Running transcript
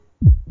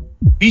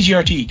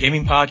VGRT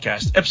Gaming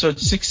Podcast, episode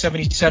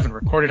 677,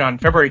 recorded on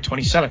February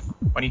 27th,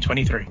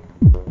 2023.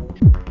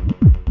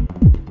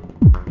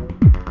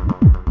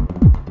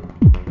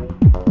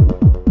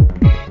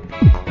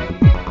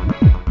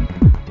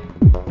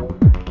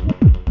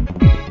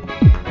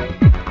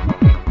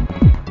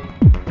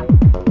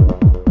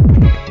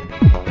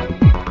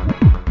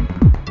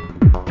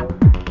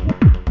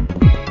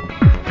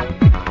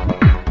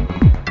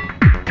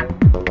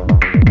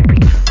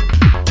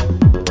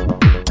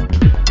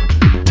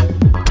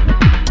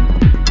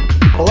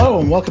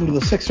 Welcome to the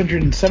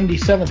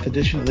 677th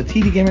edition of the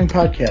TD Gaming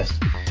Podcast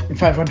and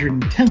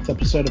 510th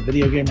episode of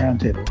Video Game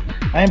Roundtable.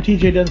 I am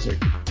TJ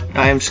Denzer.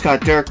 I am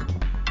Scott Dirk.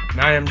 And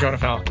I am Jonah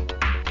Falk.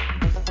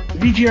 The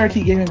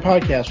VGRT Gaming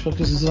Podcast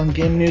focuses on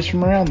game news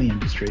from around the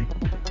industry.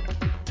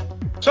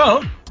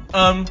 So,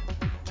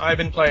 I've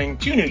been playing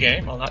two new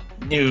games. Well, not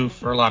new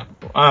for a lot of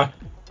people.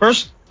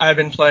 First, I've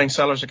been playing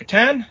Settlers of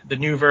Catan, the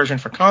new version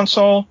for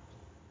console.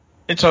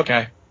 It's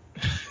okay.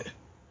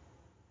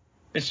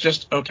 It's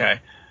just okay.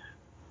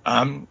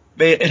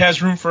 It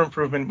has room for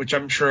improvement, which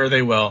I'm sure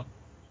they will.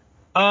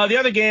 The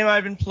other game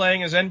I've been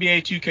playing is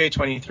NBA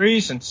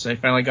 2K23, since I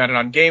finally got it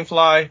on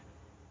GameFly.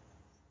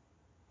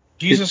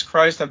 Jesus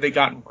Christ, have they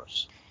gotten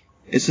worse.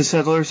 Is the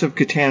Settlers of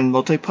Catan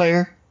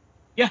multiplayer?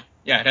 Yeah,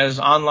 it has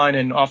online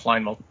and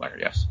offline multiplayer,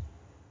 yes.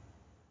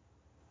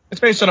 It's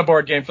based on a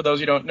board game, for those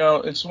who don't know.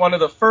 It's one of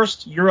the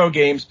first Euro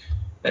games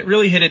that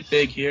really hit it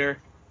big here.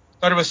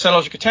 Started with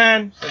Settlers of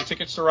Catan, then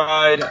Tickets to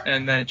Ride,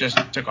 and then it just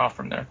took off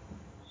from there.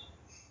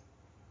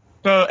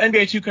 So,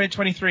 NBA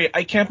 2K23,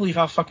 I can't believe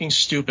how fucking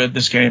stupid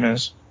this game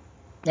is.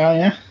 Oh,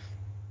 yeah?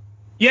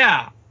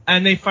 Yeah,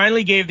 and they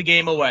finally gave the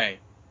game away.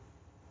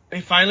 They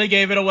finally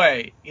gave it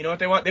away. You know what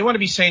they want? They want to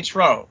be Saints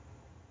Row.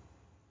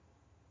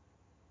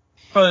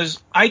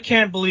 Because I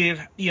can't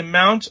believe the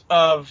amount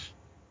of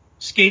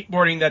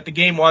skateboarding that the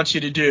game wants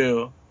you to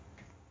do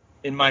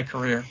in my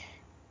career.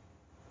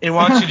 It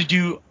wants you to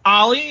do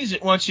ollies,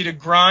 it wants you to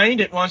grind,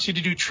 it wants you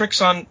to do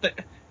tricks on...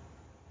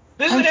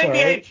 This is an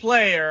NBA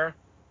player...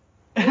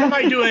 Why am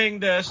I doing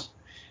this?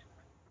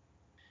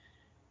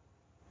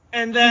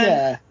 And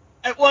then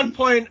At one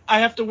point, I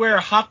have to wear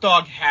a hot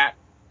dog hat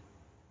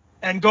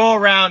and go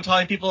around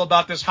telling people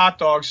about this hot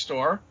dog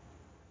store.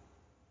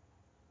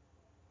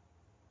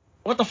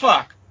 What the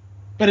fuck?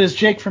 But is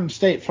Jake from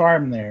State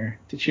Farm there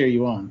to cheer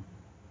you on?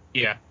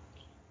 Yeah.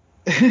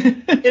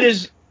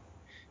 It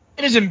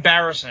is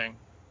embarrassing.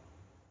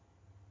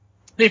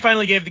 They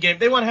finally gave the game.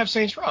 They want to have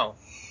Saints Row.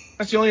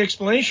 That's the only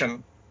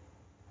explanation.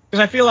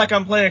 Because I feel like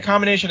I'm playing a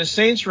combination of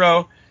Saints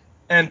Row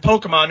and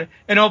Pokemon.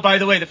 And oh, by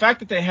the way, the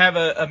fact that they have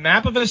a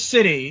map of a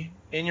city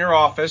in your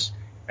office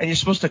and you're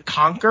supposed to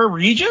conquer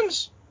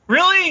regions?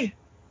 Really?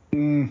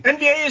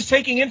 NBA is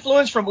taking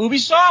influence from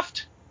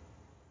Ubisoft?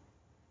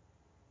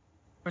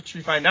 Which we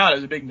find out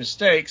is a big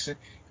mistake.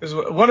 Because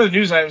one of the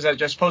news items that I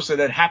just posted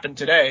that happened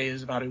today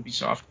is about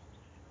Ubisoft.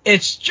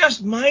 It's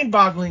just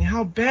mind-boggling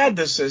how bad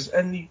this is.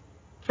 And the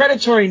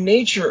predatory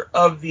nature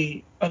of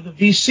the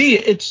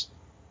VC,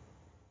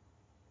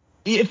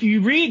 If you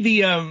read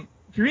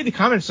the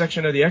comment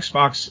section of the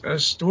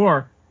Xbox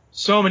store,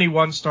 so many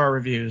 1-star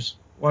reviews,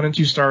 1 and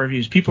 2-star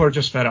reviews. People are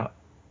just fed up.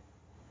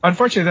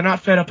 Unfortunately, they're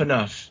not fed up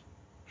enough.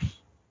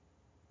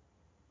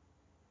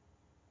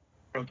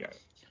 Okay.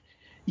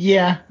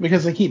 Yeah,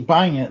 because they keep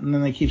buying it and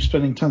then they keep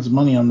spending tons of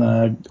money on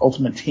the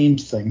Ultimate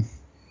Teams thing.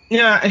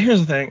 Yeah,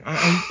 here's the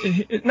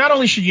thing. Not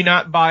only should you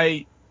not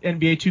buy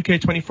NBA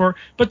 2K24,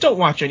 but don't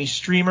watch any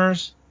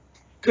streamers,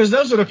 because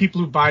those are the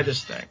people who buy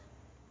this thing.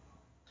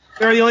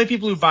 They're the only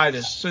people who buy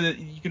this, so that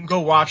you can go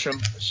watch them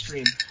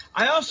stream.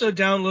 I also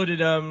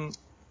downloaded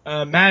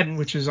Madden,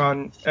 which is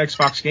on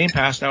Xbox Game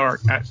Pass now, or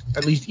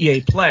at least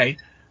EA Play.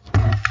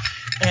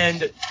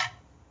 And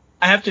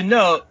I have to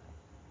note,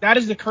 that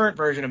is the current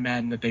version of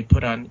Madden that they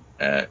put on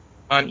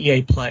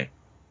EA Play.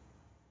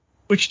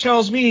 Which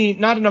tells me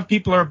not enough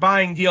people are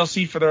buying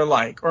DLC for their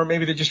like, or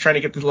maybe they're just trying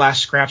to get the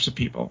last scraps of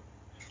people.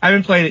 I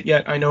haven't played it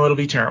yet. I know it'll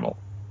be terrible.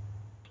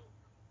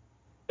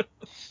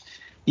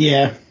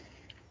 Yeah.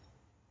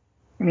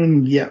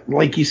 Yeah,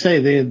 like you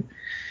say,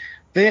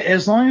 they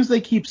as long as they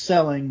keep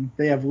selling,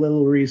 they have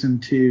little reason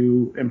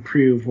to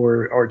improve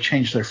or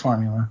change their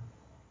formula.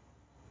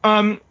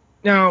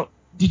 Now,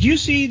 did you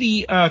see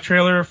the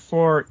trailer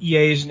for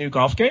EA's new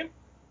golf game?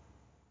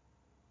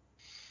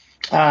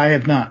 I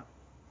have not.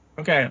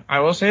 Okay,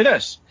 I will say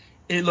this.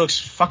 It looks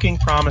fucking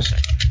promising.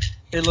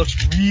 It looks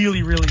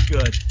really, really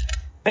good.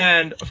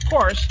 And, of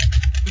course,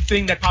 the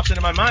thing that pops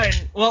into my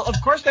mind, well, of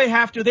course they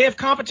have to. They have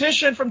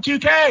competition from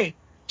 2K.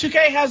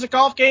 2K has a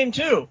golf game,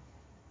 too.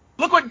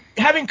 Look what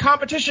having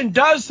competition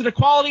does to the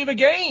quality of a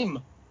game.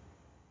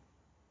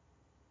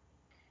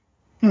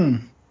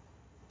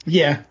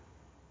 Yeah.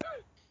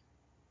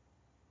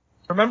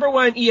 Remember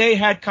when EA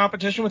had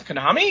competition with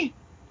Konami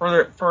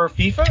for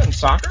FIFA and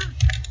soccer?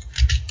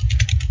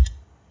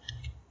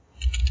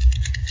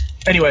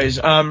 Anyways,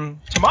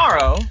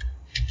 tomorrow,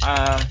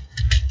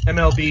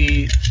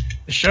 MLB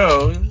The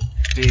Show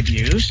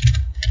debuts.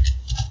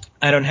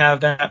 I don't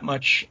have that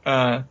much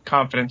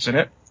confidence in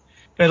it.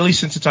 But at least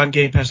since it's on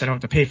Game Pass, I don't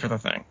have to pay for the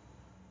thing.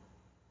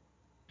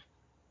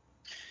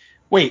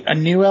 Wait, a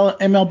new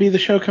MLB The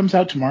Show comes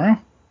out tomorrow?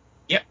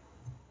 Yep.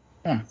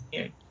 Huh.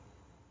 Yeah.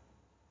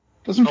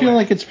 Doesn't feel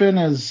like it's been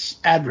as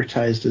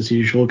advertised as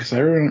usual, because I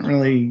don't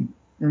really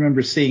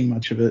remember seeing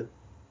much of it.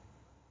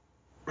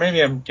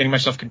 Maybe I'm getting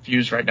myself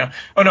confused right now.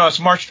 Oh no, it's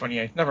March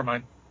 28th. Never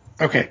mind.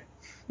 Okay.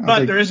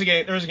 But there is a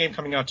game. There is a game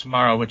coming out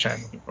tomorrow, which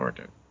I'm looking forward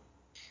to.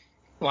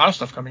 A lot of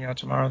stuff coming out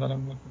tomorrow that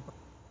I'm looking for.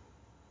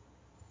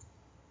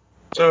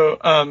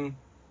 So,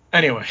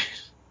 anyway,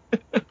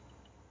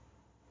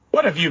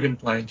 what have you been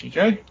playing,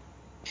 TJ?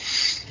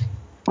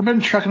 I've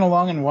been trucking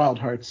along in Wild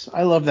Hearts.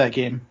 I love that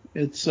game.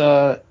 It's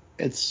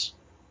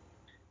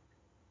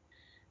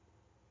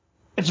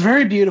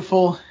very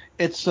beautiful.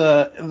 It's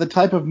the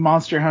type of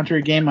Monster Hunter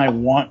game I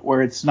want,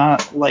 where it's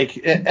not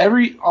like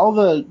all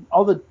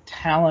the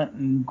talent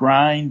and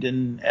grind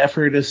and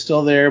effort is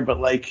still there, but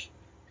like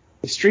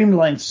they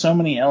streamlined so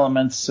many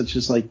elements, such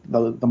as like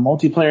the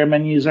multiplayer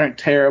menus aren't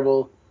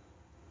terrible,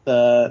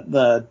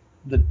 the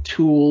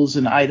tools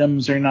and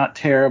items are not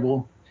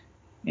terrible,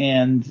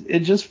 and it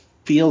just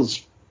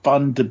feels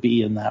fun to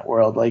be in that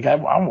world. Like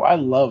I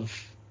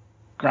love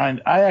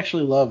grind. I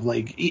actually love,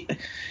 like,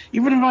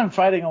 even if I'm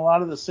fighting a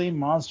lot of the same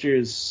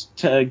monsters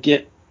to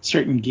get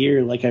certain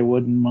gear like I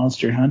would in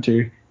Monster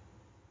Hunter,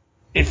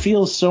 it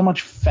feels so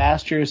much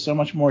faster, so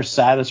much more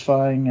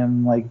satisfying,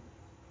 and like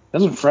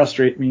doesn't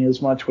frustrate me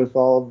as much with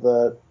all of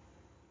the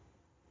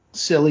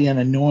silly and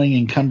annoying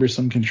and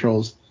cumbersome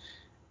controls.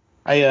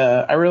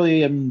 I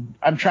really am.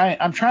 I'm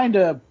trying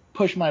to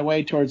push my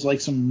way towards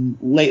like some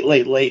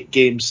late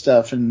game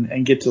stuff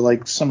and get to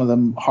like some of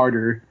the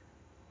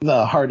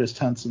hardest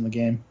hunts in the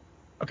game.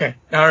 Okay,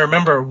 now I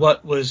remember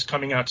what was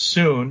coming out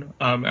soon,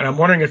 and I'm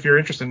wondering if you're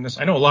interested in this.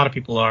 I know a lot of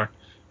people are.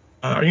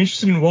 Are you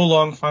interested in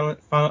Wolong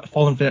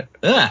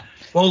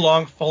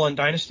Fallen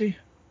Dynasty?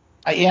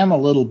 I am a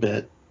little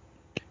bit.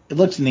 It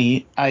looks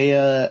neat. I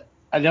don't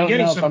I'm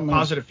getting know if some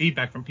positive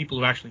feedback from people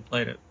who actually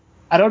played it.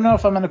 I don't know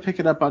if I'm going to pick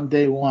it up on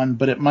day one,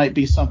 but it might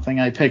be something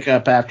I pick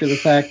up after the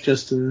fact,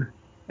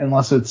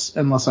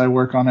 unless I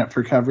work on it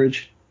for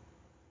coverage.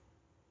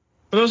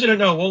 For those who don't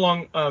know,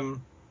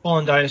 Wolong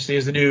Fallen Dynasty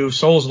is the new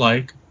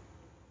Souls-like,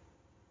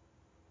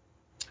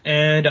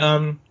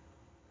 and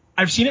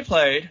I've seen it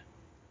played.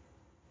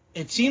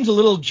 It seems a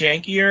little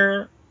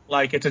jankier,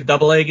 like it's a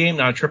AA game,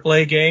 not a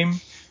AAA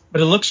game, but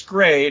it looks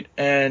great,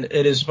 and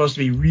it is supposed to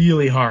be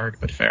really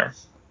hard but fair.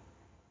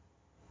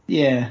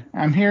 Yeah,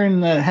 I'm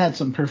hearing that it had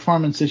some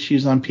performance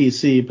issues on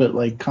PC, but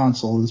like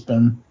console has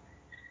been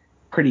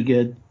pretty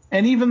good.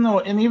 And even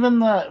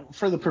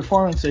for the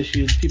performance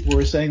issues, people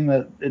were saying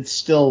that it's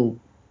still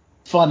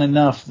fun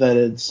enough that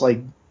it's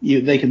like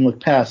they can look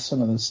past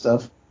some of this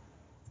stuff.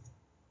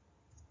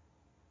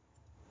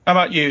 How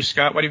about you,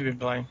 Scott? What have you been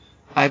playing?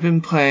 I've been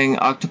playing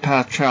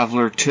Octopath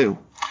Traveler 2.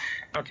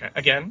 Okay,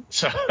 again.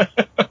 So.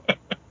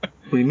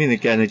 What do you mean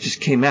again? It just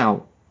came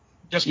out.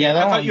 I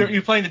thought you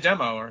were playing the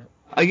demo, or.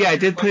 Yeah, I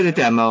did play the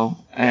demo,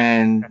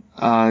 and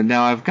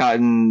now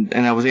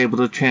I was able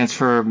to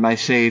transfer my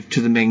save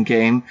to the main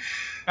game.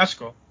 That's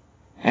cool.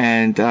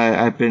 And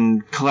I've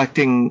been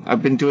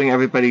doing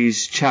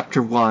everybody's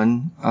chapter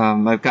 1.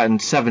 I've gotten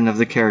 7 of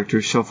the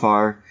characters so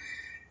far.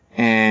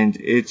 And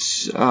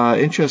it's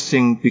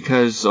interesting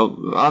because a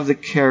lot of the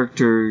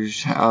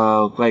characters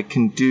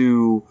can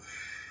do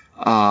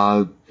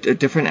a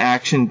different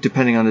action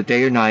depending on the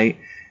day or night,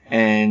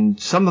 and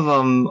some of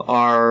them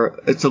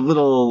it's a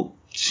little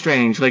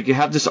strange. Like you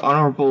have this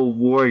honorable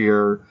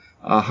warrior,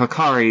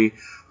 Hakari,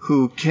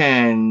 who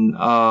can,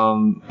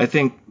 I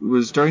think it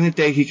was during the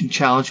day he can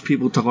challenge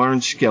people to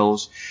learn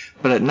skills,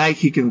 but at night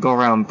he can go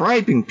around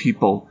bribing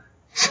people.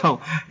 So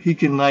he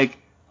can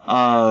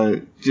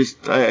there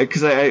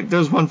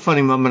was one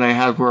funny moment I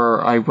had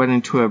where I went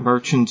into a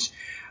merchant's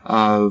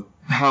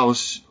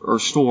house or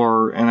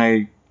store and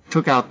I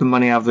took out the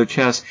money out of their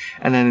chest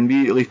and then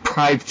immediately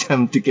bribed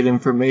them to get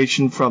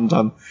information from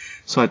them.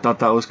 So I thought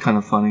that was kind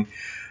of funny.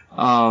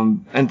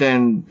 And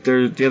then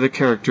the other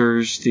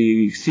characters,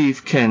 the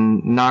thief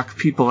can knock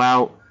people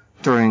out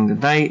during the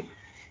night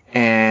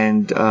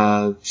and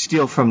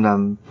steal from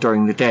them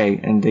during the day,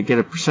 and they get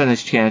a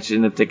percentage chance,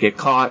 and if they get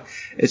caught,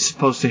 it's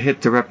supposed to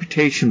hit their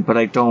reputation, but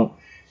I don't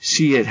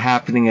see it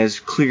happening as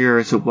clear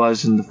as it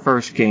was in the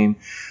first game,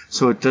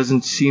 so it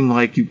doesn't seem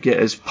like you get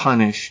as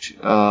punished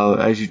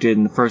as you did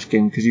in the first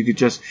game, because you could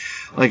just,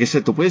 like I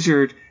said, the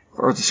wizard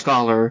or the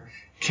scholar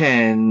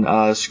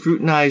can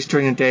scrutinize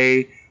during the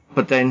day,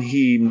 but then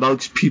he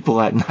mugs people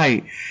at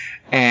night,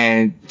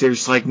 and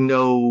there's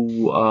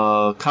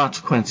no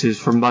consequences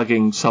for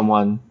mugging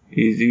someone.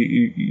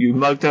 You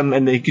mug them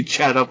and they could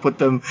chat up with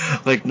them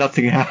like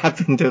nothing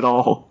happened at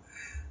all.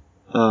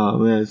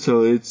 Man,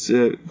 so it's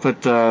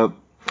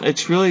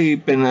really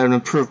been an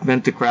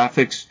improvement. The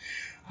graphics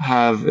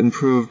have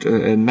improved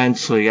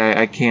immensely.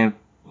 I can't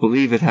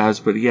believe it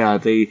has, but yeah,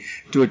 they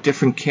do a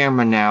different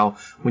camera now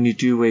when you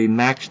do a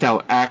maxed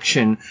out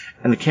action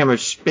and the camera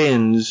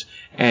spins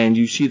and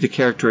you see the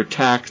character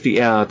attack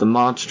the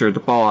monster, the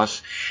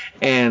boss,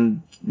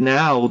 and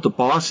now the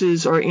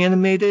bosses are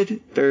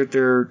animated.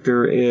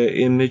 Their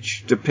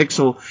image, the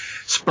pixel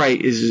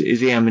sprite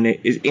is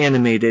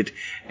animated,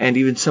 and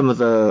even some of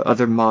the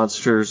other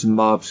monsters and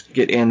mobs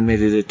get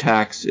animated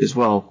attacks as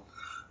well.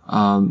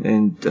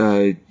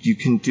 You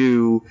can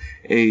do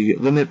a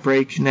limit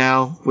break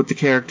now with the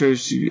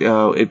characters.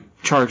 It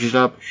charges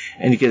up,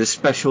 and you get a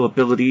special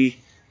ability.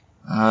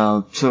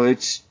 So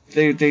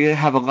they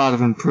have a lot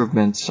of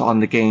improvements on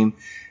the game,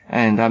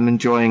 and I'm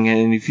enjoying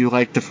it. And if you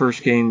like the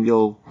first game,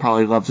 you'll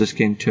probably love this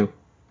game too.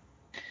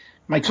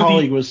 My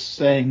colleague was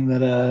saying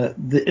that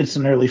it's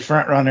an early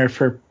front runner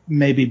for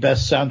maybe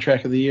best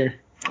soundtrack of the year.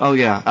 Oh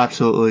yeah,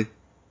 absolutely.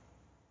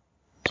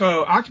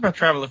 So Octopath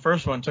Traveler, the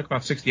first one, took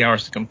about 60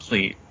 hours to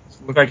complete.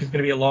 Look like it's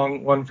going to be a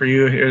long one for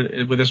you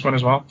here with this one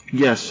as well?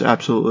 Yes,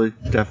 absolutely.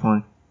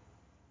 Definitely.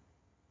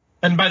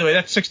 And by the way,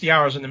 that's 60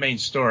 hours in the main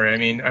story. I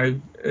mean,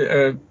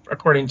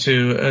 according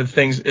to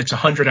things, it's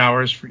 100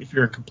 hours if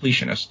you're a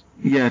completionist.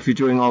 Yeah, if you're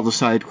doing all the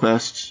side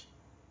quests.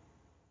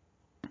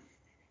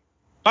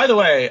 By the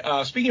way,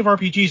 speaking of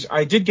RPGs,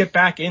 I did get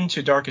back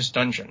into Darkest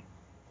Dungeon.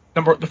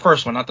 The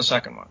first one, not the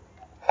second one.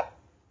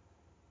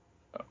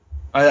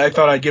 I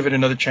thought I'd give it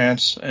another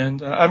chance,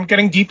 and I'm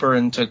getting deeper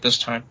into it this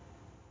time.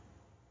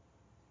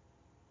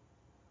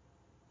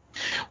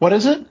 What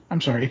is it?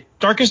 I'm sorry.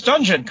 Darkest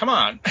Dungeon, come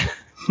on.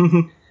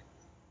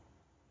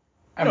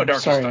 I'm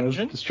sorry, Dungeon. I was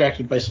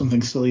distracted by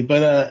something silly.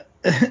 But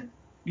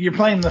you're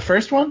playing the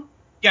first one?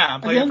 Yeah, I'm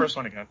playing the first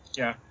one again.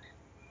 Yeah.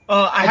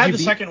 I had the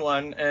second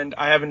one, and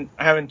I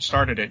haven't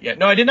started it yet.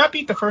 No, I did not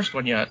beat the first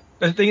one yet.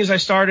 The thing is, I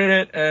started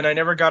it, and I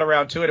never got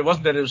around to it. It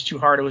wasn't that it was too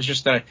hard. It was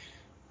just that I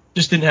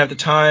just didn't have the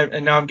time,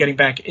 and now I'm getting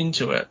back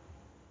into it.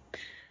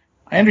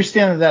 I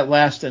understand that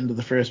last end of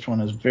the first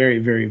one is very,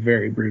 very,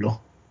 very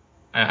brutal.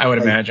 I would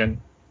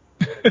imagine.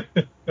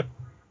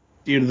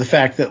 Due to the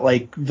fact that,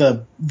 like,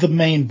 the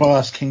main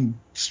boss can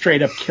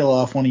straight up kill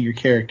off one of your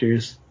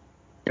characters.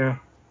 Yeah.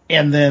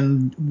 And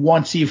then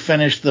once you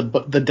finish the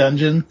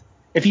dungeon,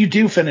 if you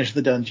do finish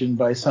the dungeon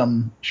by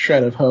some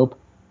shred of hope,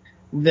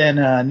 then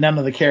none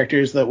of the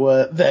characters that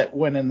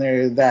went in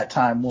there that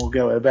time will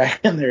go back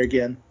in there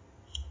again.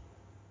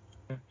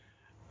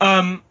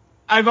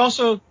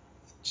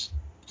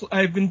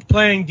 I've been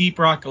playing Deep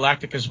Rock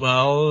Galactic as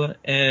well,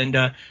 and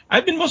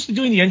I've been mostly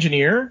doing the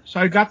engineer. So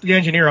I got the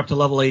engineer up to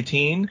level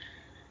 18.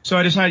 So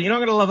I decided, I'm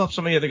going to level up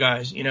some of the other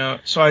guys,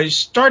 So I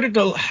tried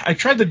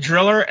the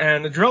driller,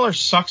 and the driller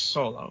sucks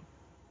solo.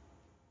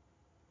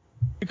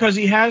 Because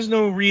he has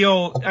no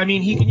real,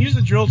 he can use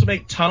the drill to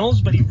make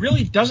tunnels, but he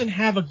really doesn't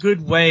have a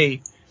good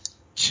way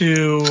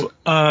to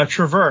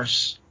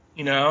traverse,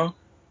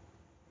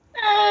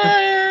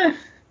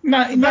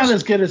 Not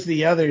as good as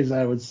the others,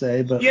 I would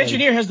say. But the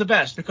engineer has the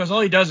best, because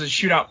all he does is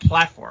shoot out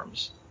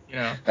platforms,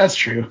 That's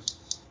true.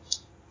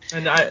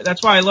 And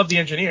that's why I love the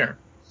engineer.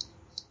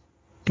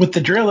 With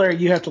the driller,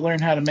 you have to learn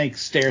how to make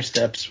stair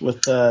steps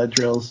with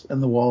drills in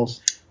the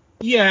walls.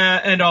 Yeah,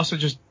 and also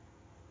just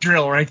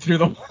drill right through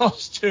the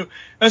walls, too.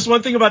 That's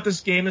one thing about this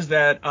game is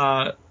that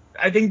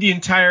I think the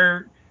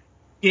entire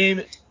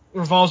game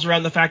revolves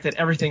around the fact that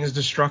everything is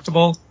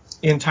destructible.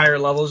 The entire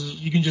levels,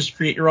 you can just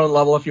create your own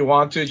level if you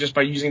want to, just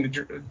by using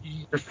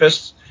your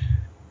fists.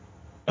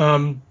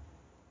 I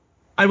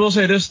will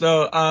say this,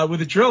 though. With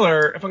the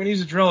driller, if I'm going to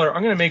use a driller,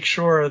 I'm going to make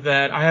sure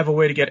that I have a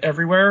way to get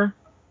everywhere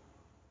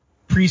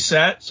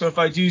preset. So if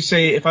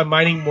I'm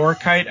mining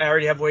Morkite, I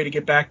already have a way to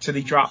get back to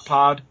the drop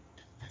pod.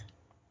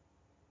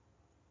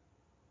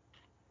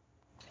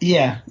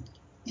 Yeah.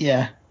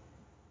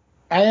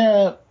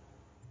 I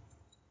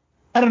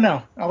don't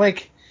know.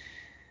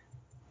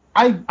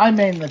 I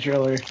main the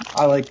driller.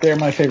 They're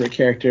my favorite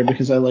character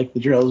because I like the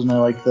drills and I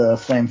like the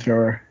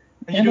flamethrower.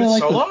 And you do it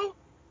solo?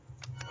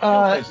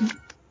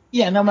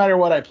 Yeah, no matter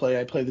what I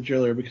play the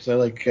driller because I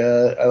like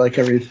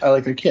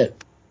their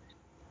kit.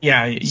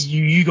 Yeah,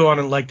 you go on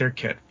and like their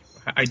kit.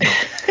 I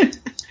don't.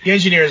 The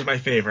engineer is my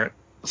favorite.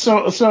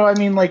 So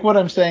what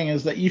I'm saying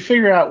is that you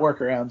figure out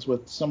workarounds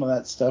with some of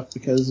that stuff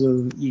because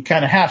you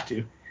kind of have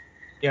to.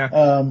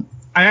 Yeah.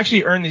 I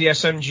actually earned the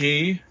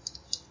SMG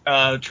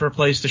to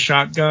replace the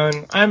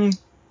shotgun. I'm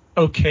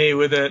okay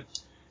with it.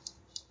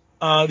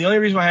 The only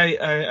reason why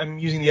I'm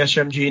using the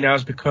SMG now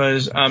is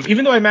because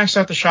even though I maxed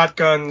out the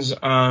shotgun's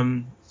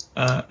loadout,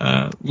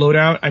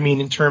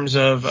 in terms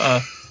of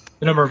the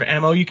number of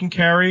ammo you can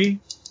carry,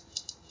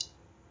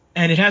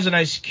 and it has a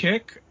nice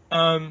kick,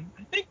 I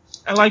think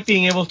I like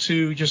being able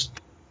to just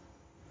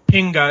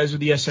ping guys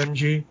with the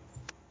SMG.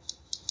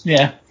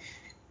 Yeah.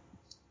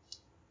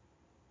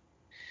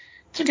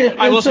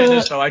 I will say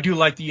this though, I do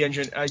like the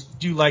engine. I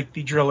do like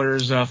the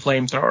driller's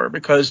flamethrower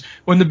because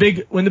when the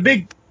big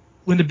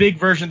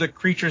version of the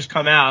creatures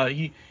come out,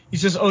 he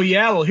says, "Oh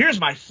yeah, well here's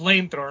my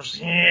flamethrowers."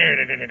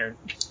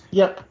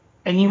 Yep,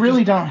 and you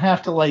really don't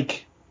have to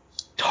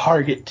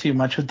target too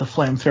much with the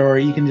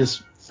flamethrower. You can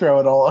just throw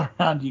it all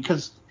around you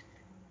because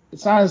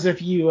it's not as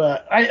if you.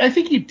 I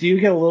think you do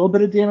get a little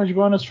bit of damage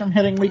bonus from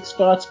hitting weak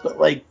spots, but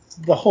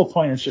the whole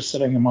point is just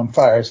setting them on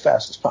fire as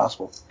fast as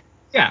possible.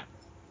 Yeah.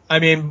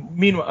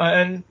 Meanwhile,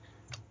 and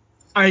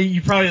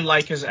You probably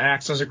like his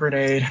axe as a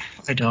grenade.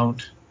 I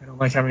don't. I don't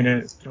like having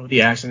to throw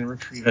the axe and then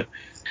retrieve it.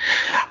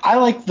 I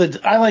like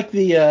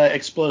the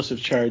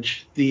explosive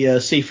charge, the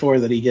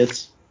C4 that he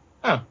gets.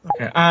 Oh,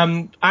 okay.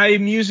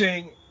 I'm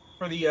using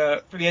for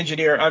the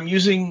engineer. I'm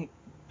using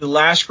the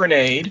last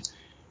grenade.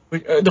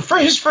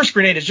 His first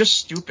grenade is just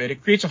stupid.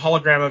 It creates a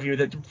hologram of you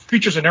that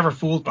creatures are never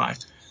fooled by.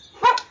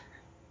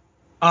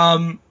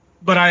 But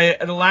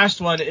the last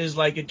one is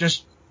like it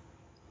just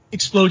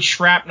explodes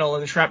shrapnel,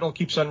 and the shrapnel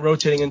keeps on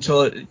rotating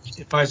until it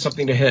finds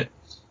something to hit.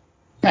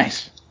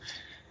 Nice.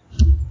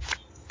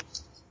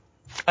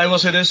 I will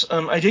say this: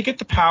 I did get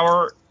the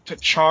power to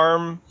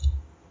charm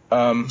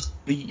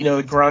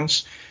the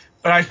grunts,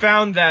 but I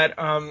found that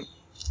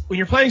when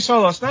you're playing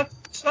solo, it's not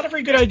a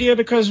very good idea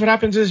because what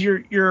happens is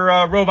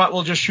your robot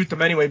will just shoot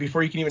them anyway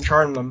before you can even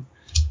charm them.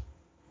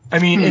 I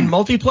mean, in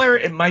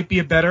multiplayer, it might be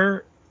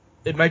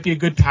a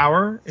good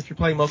power if you're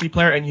playing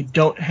multiplayer and you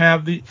don't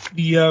have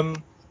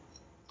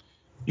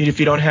if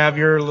you don't have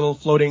your little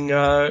floating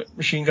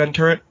machine gun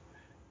turret.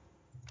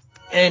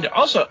 And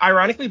also,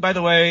 ironically, by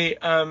the way,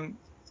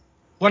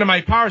 one of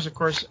my powers, of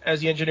course, as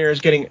the engineer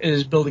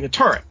is building a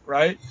turret,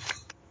 right?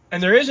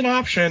 And there is an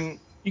option.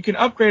 You can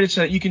upgrade it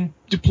so that you can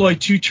deploy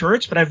 2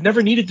 turrets, but I've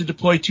never needed to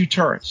deploy 2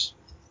 turrets.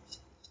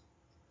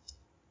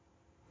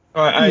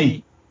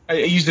 I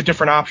used a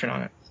different option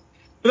on it.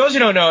 For those who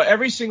don't know,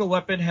 every single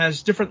weapon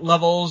has different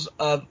levels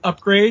of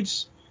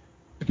upgrades,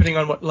 depending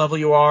on what level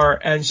you are,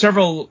 and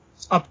several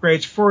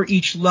upgrades for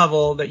each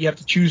level that you have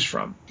to choose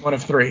from, one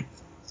of 3.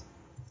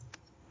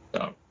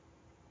 So,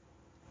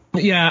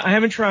 yeah, I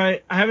haven't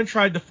tried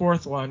the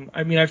 4th one.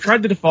 I mean, I've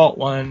tried the default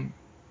one.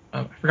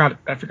 I forgot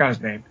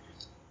his name.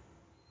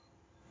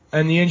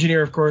 And the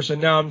engineer, of course,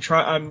 and now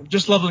I'm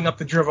just leveling up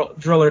the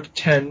driller to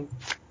 10.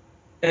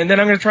 And then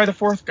I'm going to try the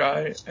 4th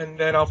guy, and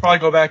then I'll probably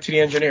go back to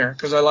the engineer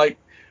because I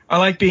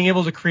like being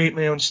able to create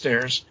my own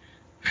stairs.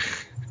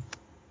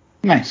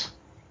 Nice.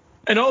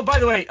 And oh, by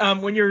the way,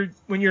 when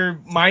you're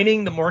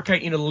mining the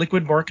morkite, the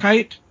liquid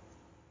morkite,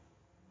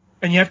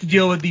 and you have to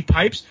deal with the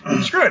pipes,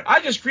 screw it.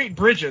 I just create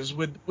bridges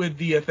with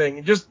the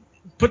thing. Just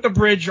put the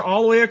bridge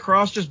all the way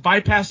across, just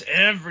bypass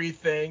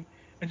everything,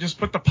 and just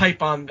put the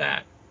pipe on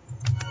that.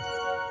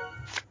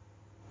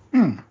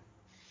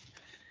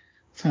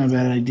 It's not a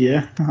bad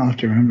idea. I'll have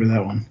to remember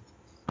that one.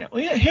 Yeah,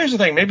 well, yeah, here's the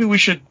thing. Maybe we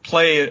should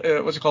play,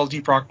 what's it called,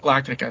 Deep Rock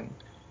Galactic, and you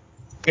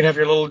can have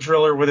your little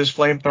driller with his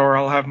flamethrower.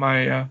 I'll have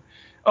my...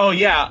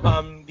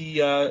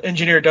 the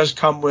engineer does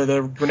come with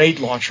a grenade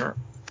launcher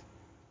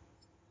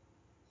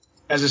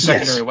as a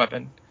secondary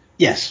weapon.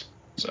 Yes.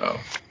 So,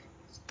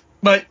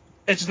 but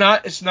it's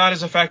not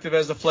as effective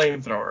as the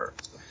flamethrower.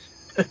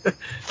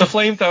 The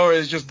flamethrower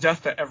is just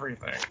death to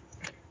everything.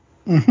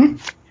 Mm-hmm.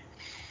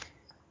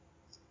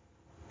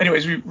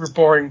 Anyways, we're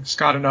boring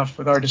Scott enough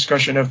with our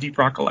discussion of Deep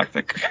Rock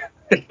Galactic.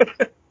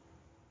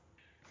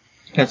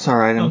 That's all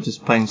right. I'm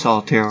just playing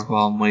solitaire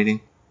while I'm waiting.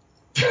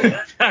 So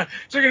we're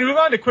going to move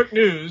on to quick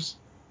news.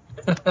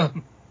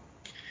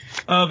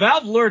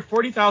 Valve lured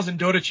 40,000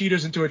 Dota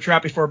cheaters into a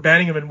trap before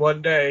banning them in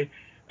one day.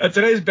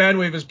 Today's ban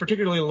wave is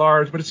particularly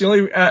large, but it's the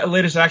only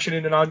latest action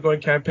in an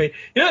ongoing campaign.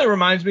 You know what it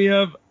reminds me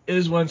of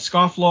is when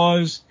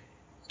scofflaws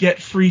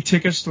get free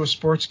tickets to a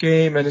sports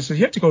game, and it says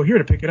you have to go here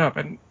to pick it up,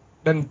 and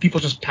then people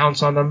just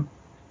pounce on them.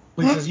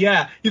 He says,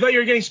 "Yeah, you thought you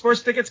were getting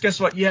sports tickets? Guess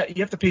what? Yeah,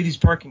 you have to pay these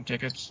parking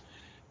tickets."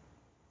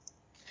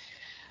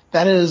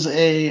 That is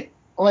I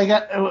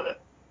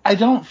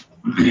don't.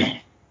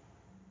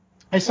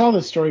 I saw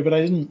this story, but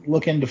I didn't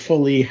look into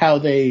fully how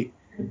they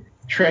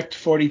tricked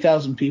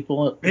 40,000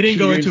 people. They didn't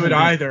go into it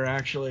either.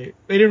 Actually,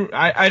 they didn't.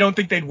 I don't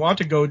think they'd want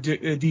to go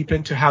deep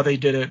into how they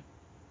did it.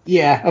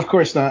 Yeah, of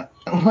course not.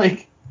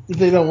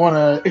 They don't want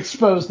to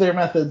expose their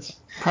methods.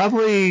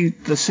 Probably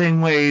the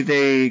same way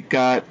they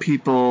got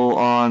people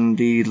on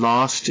the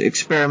Lost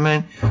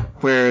experiment,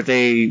 where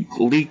they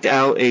leaked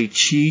out a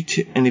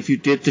cheat, and if you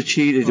did the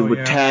cheat, it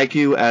would tag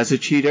you as a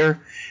cheater.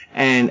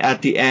 And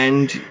at the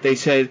end, they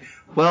said,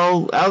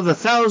 well, out of the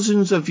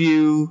thousands of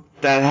you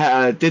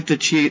that did the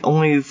cheat,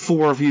 only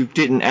 4 of you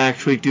didn't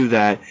actually do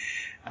that.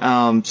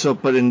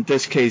 But in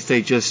this case,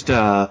 they just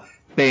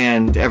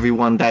banned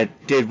everyone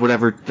that did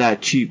whatever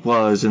that cheat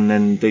was, and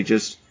then they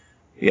just,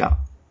 yeah.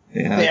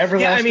 They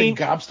everlasting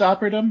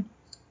gobstoppered them?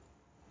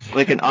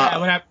 Like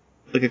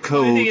like a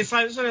code. I think it's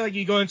something like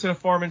you go into the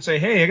forum and say,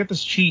 hey, I got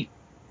this cheat.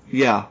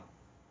 Yeah.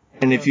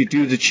 And if you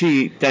do the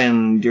cheat,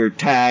 then you're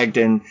tagged,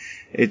 and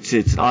it's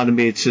an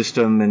automated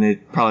system, and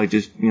it probably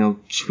just,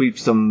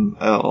 sweeps them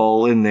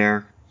all in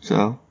there.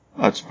 So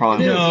that's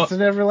probably... It's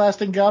an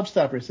everlasting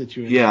gobstopper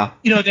situation. Yeah.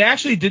 They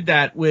actually did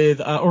that with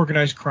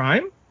organized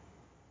crime.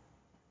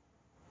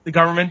 The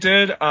government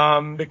did,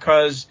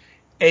 because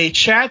a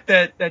chat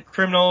that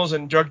criminals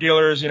and drug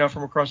dealers,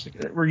 from across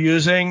were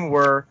using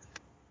was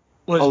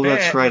banned.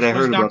 That's right. I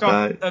heard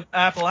about that.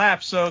 Apple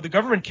App. So the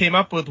government came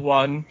up with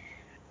one,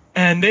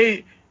 and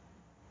they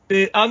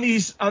on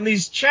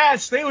these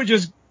chats, they would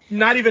just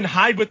not even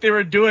hide what they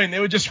were doing. They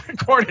would just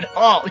record it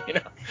all.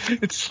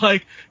 It's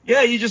like,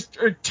 yeah, you just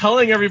are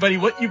telling everybody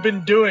what you've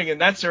been doing, and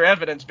that's their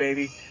evidence,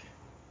 baby.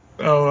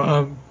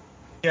 So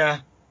Yeah.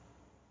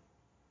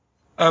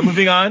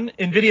 Moving on,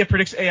 NVIDIA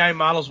predicts AI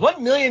models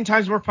 1 million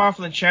times more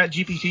powerful than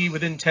ChatGPT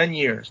within 10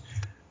 years.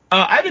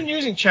 I've been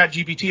using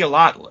ChatGPT a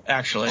lot,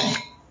 actually.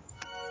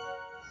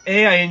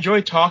 I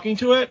enjoy talking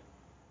to it.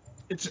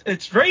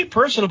 It's very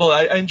personable.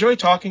 I enjoy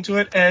talking to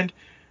it. And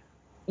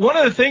one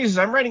of the things is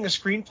I'm writing a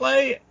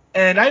screenplay,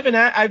 and I've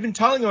been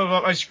telling him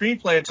about my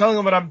screenplay and telling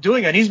him what I'm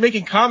doing, and he's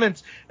making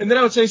comments. And then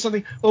I would say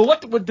something. Well,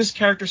 what would this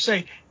character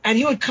say? And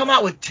he would come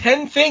out with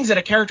 10 things that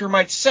a character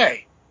might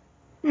say,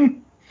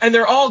 and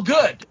they're all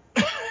good.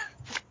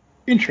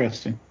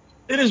 Interesting.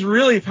 It is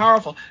really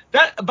powerful.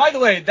 That, by the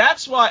way,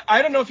 that's why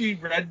I don't know if you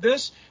read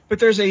this, but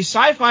there's a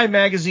sci-fi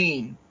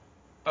magazine,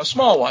 a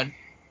small one,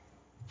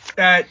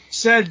 that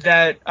said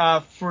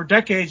that for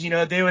decades,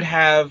 they would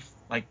have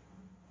like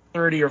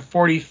 30 or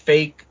 40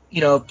 fake,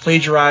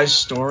 plagiarized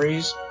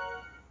stories,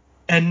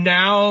 and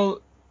now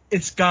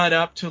it's gone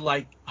up to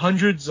like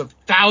hundreds of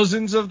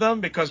thousands of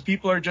them because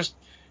people are just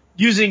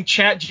using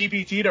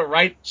ChatGPT to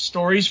write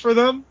stories for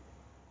them.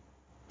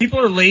 People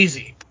are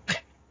lazy.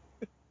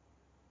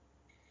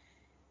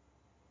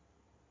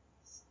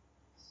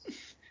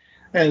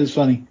 That is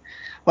funny.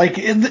 Like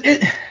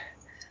it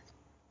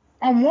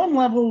on one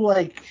level,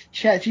 like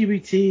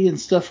ChatGPT and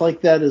stuff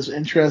like that is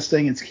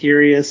interesting. It's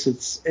curious.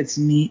 It's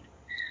neat.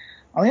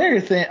 On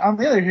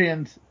the other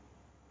hand,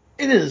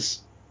 it is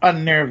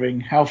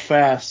unnerving how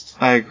fast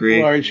I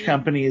agree. large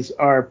companies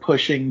are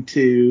pushing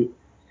to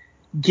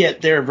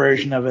get their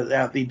version of it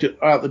out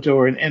the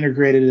door and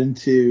integrate it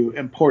into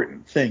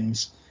important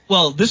things.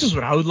 Well, this is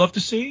what I would love to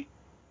see.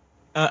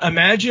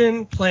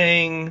 Imagine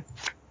playing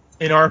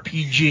an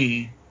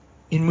RPG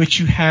in which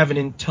you have an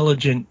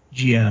intelligent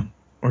GM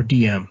or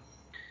DM.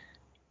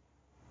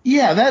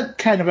 Yeah, that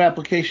kind of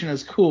application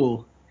is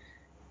cool.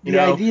 The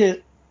idea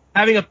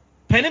having a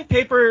pen and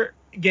paper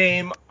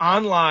game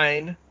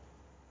online,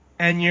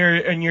 and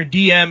your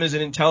DM is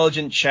an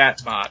intelligent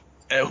chatbot,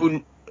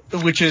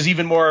 which is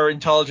even more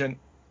intelligent.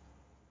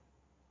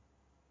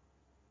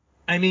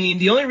 I mean,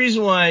 the only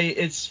reason why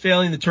it's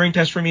failing the Turing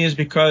test for me is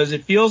because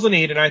it feels the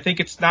need, and I think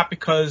it's not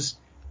because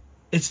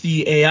it's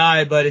the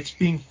AI, but it's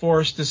being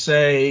forced to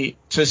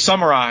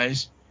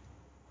summarize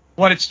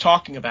what it's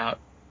talking about.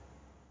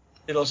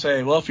 It'll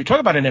say, well, if you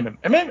talk about an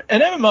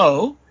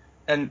MMO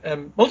and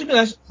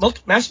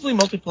massively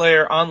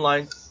multiplayer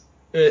online,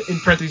 in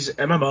parentheses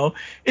MMO,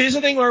 is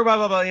a thing where blah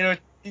blah blah.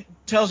 It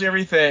tells you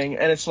everything,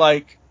 and it's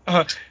like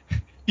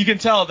you can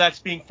tell that's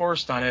being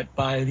forced on it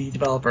by the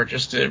developer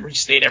just to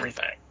restate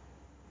everything.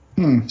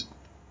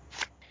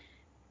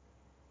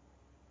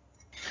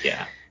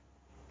 Yeah.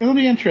 It'll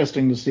be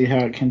interesting to see how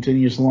it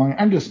continues along.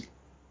 I'm just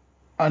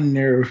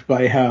unnerved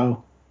by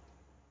how.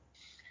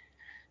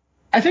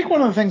 I think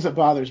one of the things that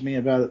bothers me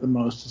about it the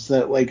most is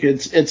that like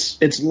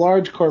it's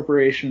large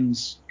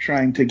corporations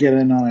trying to get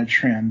in on a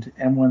trend,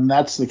 and when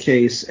that's the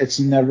case, it's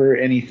never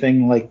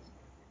anything like.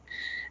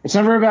 It's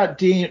never about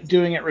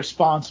doing it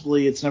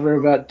responsibly. It's never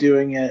about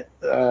doing it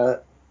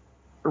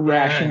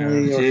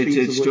rationally or feasibly.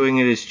 It's doing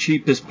it as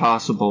cheap as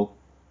possible.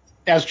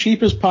 As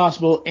cheap as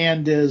possible,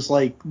 and is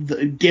like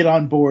get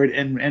on board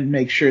and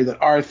make sure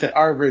that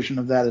our version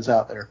of that is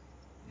out there.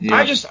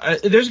 Yeah. There's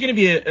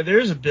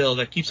a bill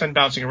that keeps on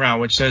bouncing around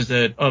which says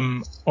that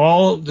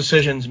all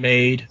decisions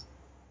made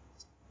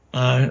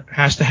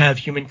has to have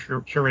human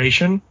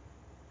curation,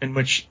 in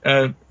which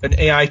an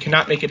AI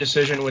cannot make a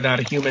decision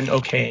without a human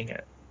okaying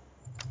it.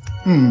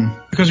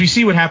 Because we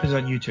see what happens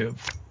on YouTube.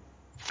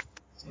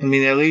 I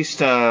mean, at least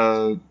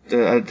there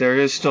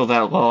is still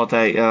that law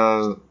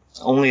that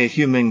only a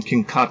human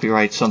can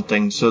copyright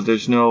something, so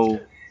there's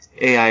no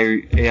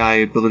AI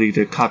ability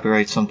to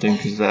copyright something,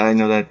 because I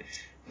know that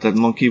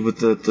monkey with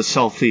the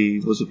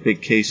selfie was a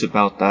big case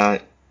about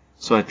that.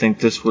 So I think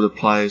this would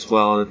apply as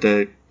well,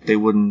 that they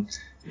wouldn't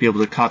be able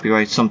to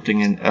copyright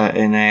something in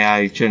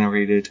AI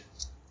generated.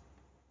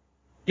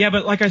 Yeah,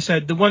 but like I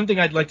said, the one thing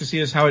I'd like to see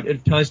is how it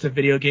applies to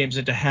video games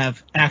and to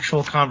have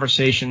actual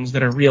conversations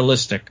that are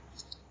realistic.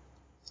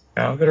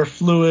 That are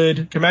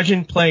fluid.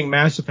 Imagine playing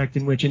Mass Effect,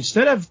 in which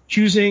instead of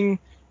choosing,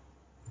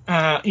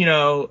 a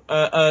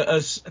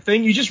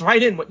thing, you just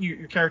write in what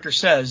your character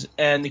says,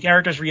 and the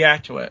characters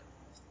react to it.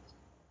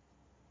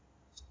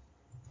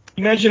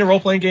 Imagine a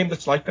role-playing game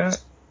that's like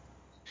that.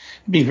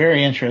 It'd be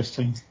very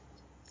interesting.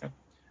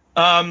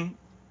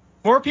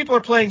 More people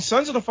are playing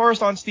Sons of the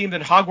Forest on Steam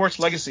than Hogwarts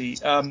Legacy.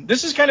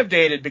 This is kind of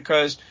dated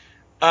because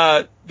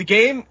the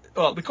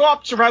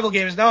co-op survival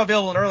game is now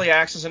available in early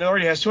access, and it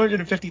already has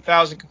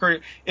 250,000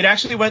 concurrent. It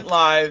actually went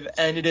live,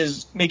 and it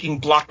is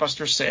making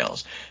blockbuster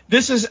sales.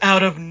 This is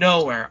out of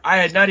nowhere. I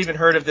had not even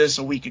heard of this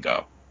a week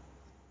ago.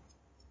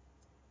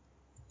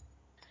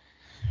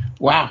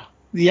 Wow.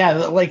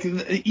 Yeah,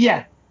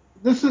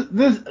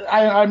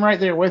 I'm right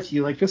there with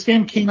you. Like, this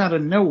game came out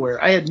of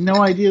nowhere. I had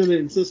no idea that it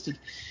existed.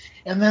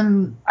 And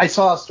then I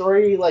saw a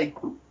story, like,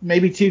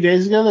 maybe 2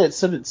 days ago that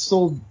said it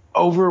sold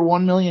over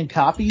 1 million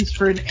copies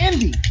for an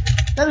indie.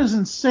 That is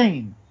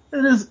insane.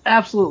 That is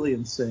absolutely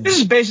insane. This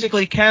is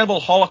basically Cannibal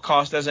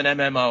Holocaust as an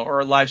MMO or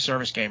a live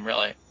service game,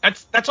 really.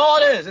 That's all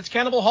it is. It's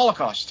Cannibal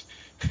Holocaust.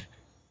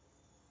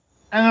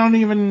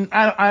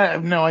 I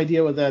have no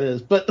idea what that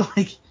is, but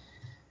like.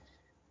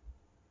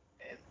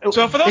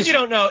 So for those you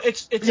don't know,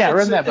 it's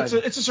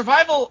a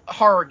survival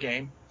horror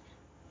game.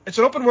 It's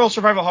an open world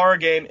survival horror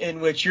game in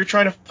which you're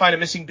trying to find a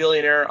missing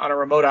billionaire on a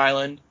remote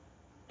island,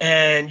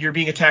 and you're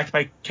being attacked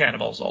by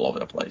cannibals all over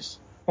the place,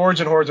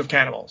 hordes and hordes of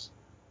cannibals.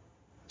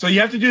 So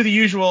you have to do the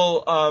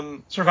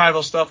usual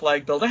survival stuff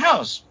like build a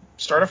house,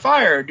 start a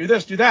fire, do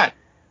this, do that,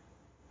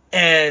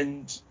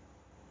 and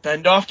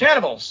fend off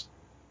cannibals.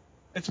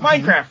 It's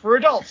Minecraft for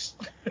adults.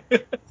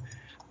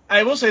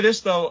 I will say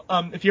this, though.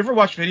 If you ever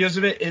watch videos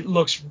of it, it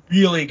looks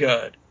really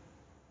good.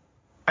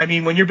 I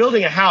mean, when you're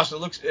building a house,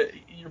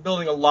 you're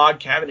building a log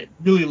cabin. It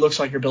really looks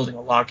like you're building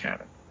a log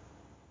cabin.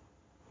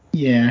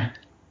 Yeah.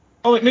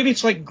 Oh, maybe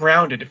it's like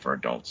Grounded for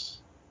adults.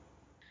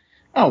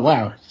 Oh,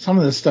 wow. Some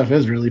of this stuff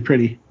is really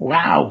pretty.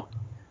 Wow.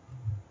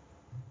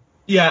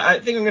 Yeah, I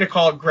think I'm going to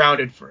call it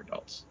Grounded for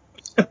adults.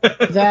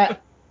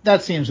 That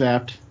seems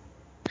apt.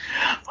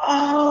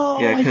 Oh,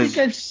 yeah, I think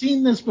I've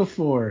seen this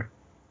before.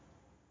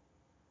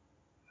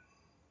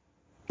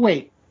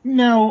 Wait,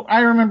 no, I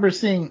remember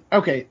seeing.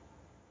 Okay,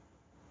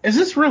 is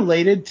this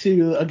related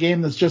to a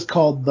game that's just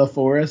called The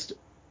Forest,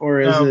 or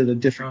is it a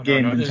different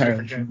game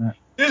entirely from that?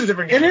 This is a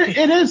different game.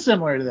 It is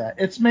similar to that.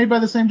 It's made by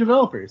the same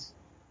developers.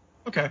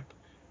 Okay.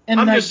 And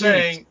I'm just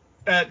saying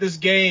that this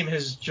game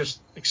has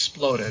just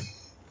exploded.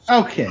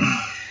 Okay.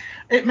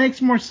 It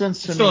makes more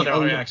sense to me. It's still in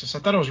early access. I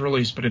thought it was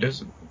released, but it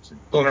isn't. It's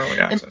still in early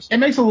access. It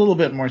makes a little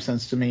bit more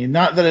sense to me.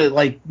 Not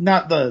that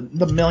not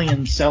the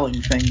million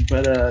selling thing,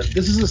 but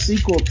this is a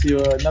sequel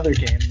to another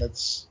game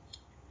that's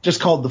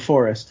just called The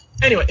Forest.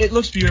 Anyway, it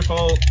looks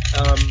beautiful.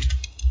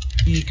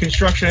 The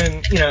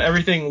construction,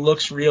 everything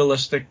looks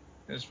realistic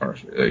as far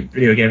as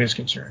video game is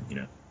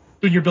concerned.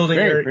 When you're building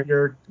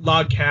your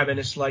log cabin,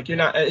 it's like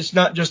it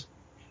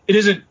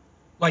isn't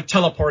like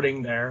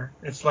teleporting there.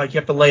 It's like you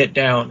have to lay it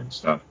down and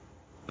stuff.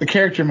 The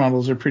character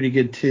models are pretty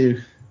good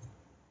too.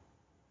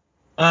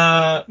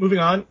 Moving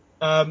on.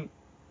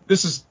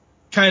 This is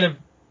kind of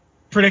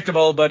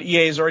predictable, but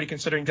EA is already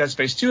considering Dead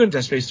Space 2 and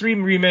Dead Space 3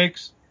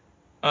 remakes.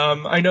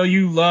 I know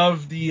you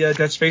love the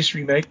Dead Space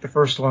remake, the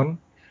first one.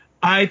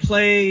 I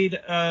played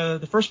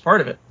the first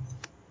part of it.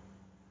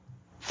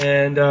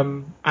 And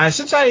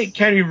since I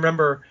can't even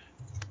remember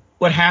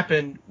what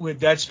happened with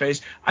Dead Space,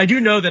 I do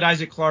know that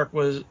Isaac Clarke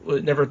was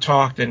never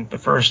talked in the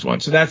first one,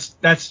 so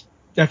that's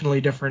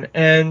definitely different.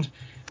 And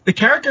the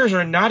characters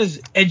are not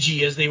as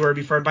edgy as they were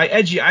before. And by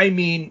edgy, I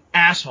mean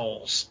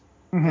assholes.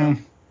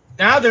 Mm-hmm.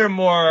 Now they're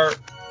more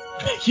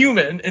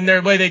human in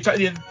their way they talk.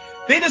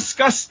 They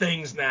discuss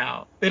things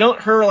now. They don't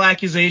hurl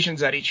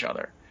accusations at each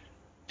other.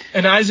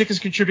 And Isaac is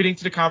contributing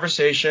to the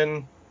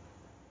conversation.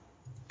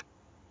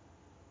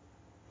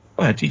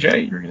 Go ahead,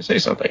 TJ. You were going to say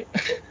something.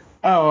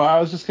 Oh, I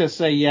was just going to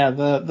say, yeah,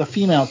 the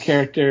female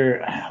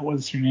character,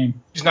 what's her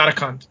name? She's not a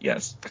cunt,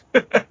 yes.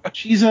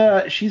 She's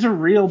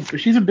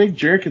a big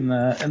jerk in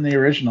the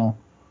original.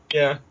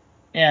 Yeah.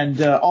 And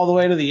all the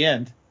way to the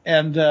end.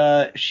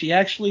 And she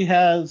actually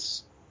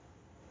has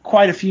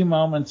quite a few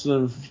moments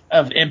of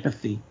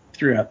empathy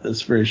throughout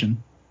this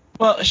version.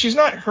 Well, she's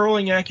not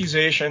hurling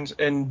accusations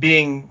and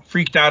being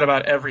freaked out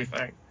about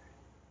everything.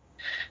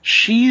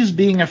 She's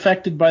being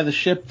affected by the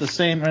ship the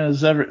same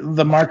as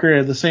the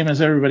marker, the same as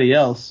everybody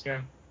else.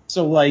 Yeah.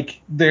 So like,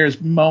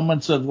 there's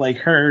moments of like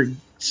her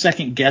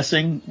second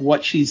guessing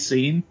what she's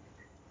seen,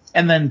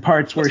 and then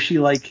parts where she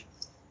like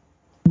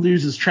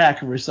loses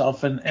track of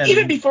herself. And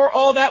even before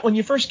all that, when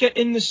you first get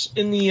in the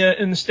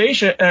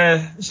station,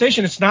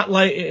 it's not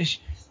like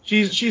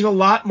she's a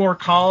lot more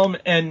calm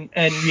and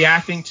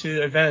reacting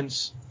to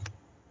events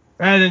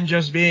rather than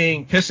just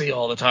being pissy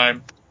all the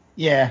time.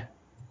 Yeah.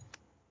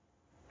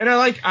 And I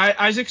like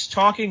Isaac's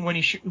talking when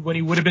he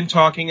would have been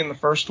talking in the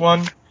first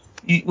one.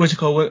 What's it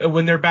called?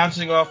 When they're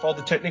bouncing off all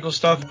the technical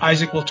stuff,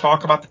 Isaac will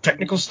talk about the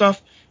technical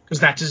stuff because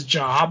that's his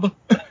job.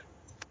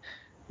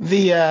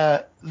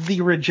 The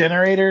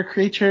regenerator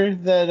creature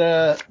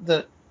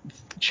that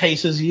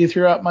chases you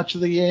throughout much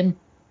of the game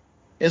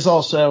is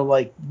also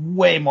like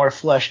way more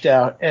fleshed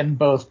out and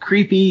both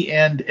creepy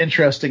and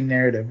interesting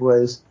narrative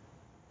ways.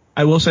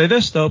 I will say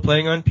this though,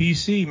 playing on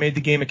PC made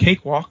the game a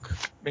cakewalk.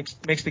 Makes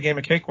the game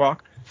a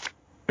cakewalk.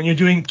 When you're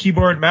doing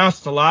keyboard and mouse,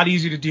 it's a lot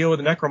easier to deal with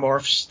the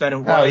necromorphs than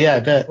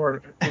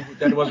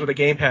it was with a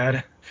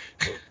gamepad.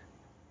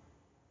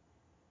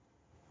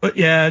 But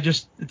yeah,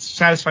 just it's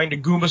satisfying to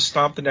Goomba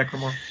stomp the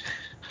necromorph.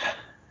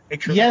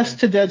 Yes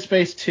to Dead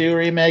Space 2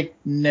 remake,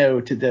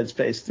 no to Dead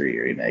Space 3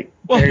 remake.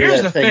 Well,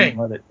 here's the thing.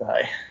 Let it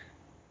die.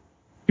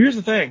 Here's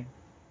the thing.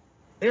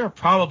 They are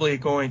probably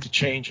going to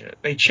change it.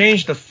 They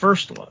changed the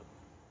first one.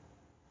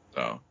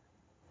 So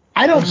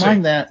I don't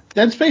mind that.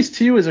 Dead Space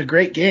 2 is a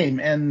great game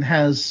and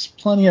has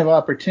plenty of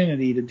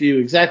opportunity to do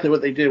exactly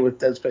what they did with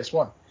Dead Space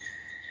 1.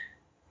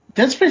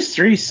 Dead Space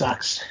 3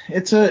 sucks.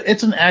 It's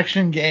an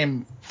action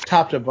game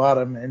top to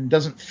bottom and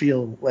doesn't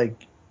feel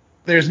like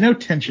there's no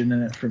tension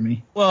in it for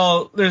me.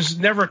 Well, there's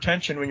never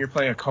tension when you're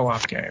playing a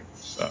co-op game.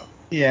 So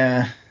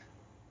yeah.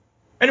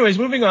 Anyways,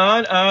 moving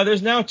on.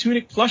 There's now a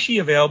Tunic plushie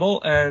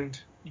available, and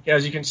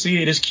as you can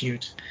see, it is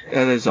cute.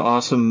 That is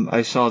awesome.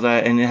 I saw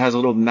that, and it has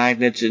little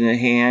magnets in the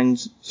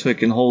hands so it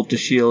can hold the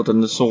shield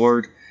and the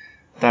sword.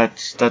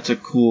 That's a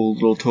cool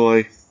little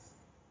toy.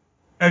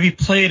 Have you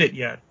played it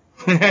yet?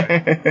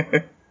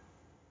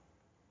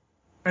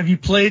 Have you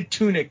played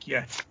Tunic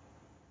yet?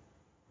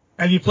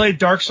 Have you played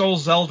Dark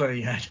Souls Zelda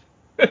yet?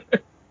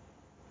 Because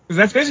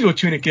that's basically what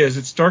Tunic is.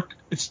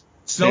 It's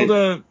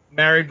Zelda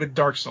married with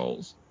Dark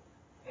Souls.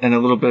 And a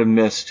little bit of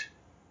Myst.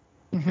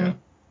 Mm-hmm. Yeah.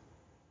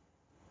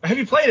 Have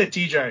you played it,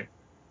 TJ?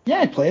 Yeah,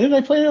 I played it.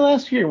 I played it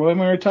last year when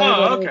we were talking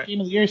about okay. the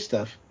Game of the Year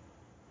stuff.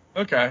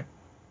 Okay.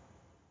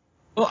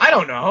 Well, I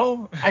don't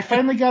know. I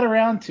finally got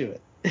around to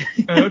it.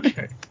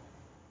 Okay.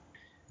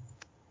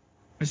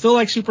 I still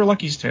like Super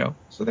Lucky's Tale,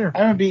 so there. I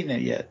haven't beaten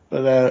it yet,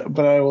 but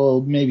I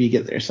will maybe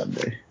get there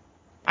someday.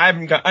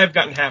 I've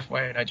gotten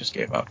halfway and I just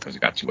gave up because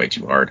it got way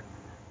too hard.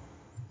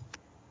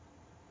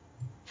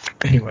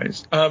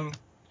 Anyways, we're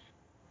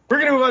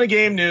going to move on to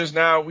game news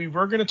now. We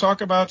were going to talk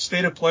about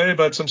State of Play,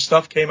 but some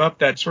stuff came up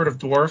that sort of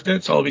dwarfed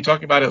it, so I'll be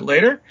talking about it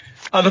later.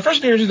 The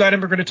first news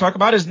item we're going to talk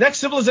about is next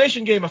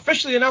Civilization game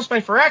officially announced by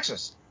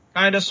Firaxis.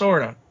 Kinda,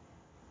 sorta.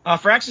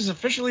 Firaxis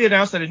officially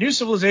announced that a new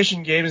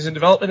Civilization game is in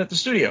development at the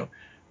studio.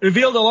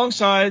 Revealed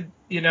alongside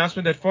the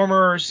announcement that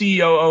former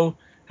CEO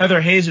Heather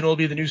Hazen will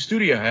be the new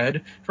studio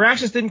head,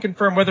 Firaxis didn't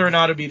confirm whether or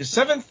not it would be the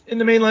seventh in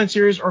the mainline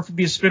series or if it would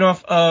be a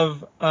spin-off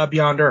of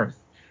Beyond Earth.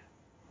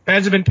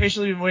 Fans have been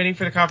patiently waiting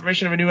for the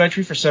confirmation of a new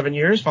entry for 7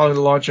 years, following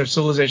the launch of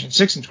Civilization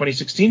VI in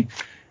 2016.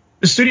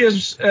 The studio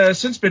has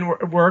since been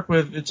worked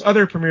with its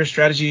other premier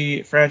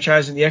strategy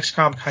franchise in the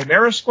XCOM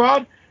Chimera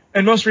Squad,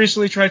 and most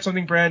recently tried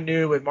something brand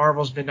new with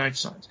Marvel's Midnight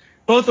Suns,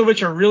 both of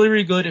which are really,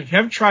 really good. If you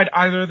haven't tried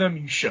either of them,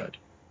 you should.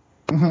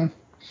 Mm-hmm.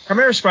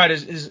 Chimera Squad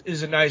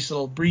is a nice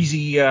little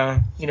breezy,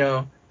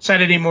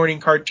 Saturday morning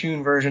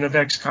cartoon version of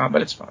XCOM,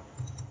 but it's fun.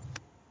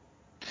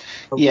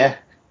 Yeah.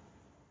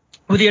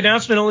 With the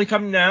announcement only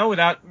coming now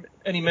without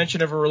any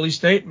mention of a release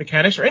date,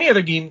 mechanics, or any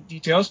other game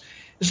details,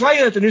 it's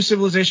likely that the new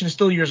Civilization is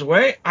still years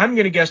away. I'm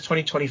going to guess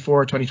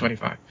 2024 or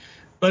 2025.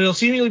 But it'll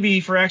seemingly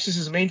be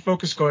Firaxis' main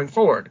focus going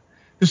forward.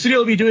 The studio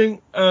will be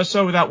doing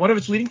so without one of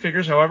its leading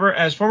figures, however,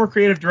 as former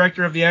creative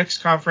director of the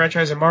XCOM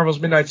franchise and Marvel's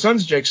Midnight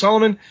Suns, Jake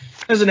Solomon,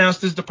 has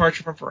announced his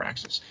departure from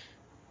Firaxis.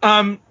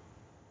 I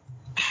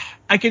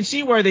can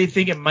see why they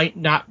think it might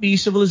not be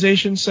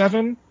Civilization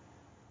 7,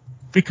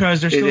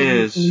 because they're still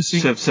releasing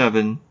Civ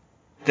 7.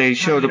 They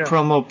showed a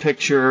promo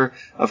picture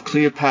of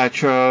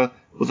Cleopatra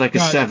with like a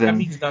 7. That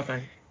means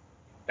nothing.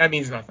 That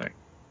means nothing.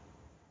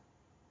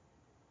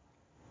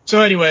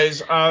 So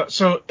anyways,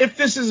 so if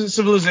this is a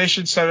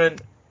Civilization 7,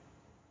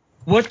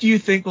 what do you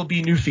think will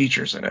be new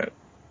features in it?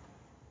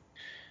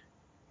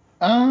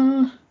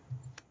 I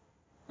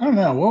don't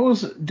know.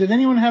 Did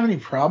anyone have any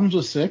problems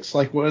with 6?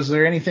 Like, was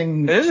there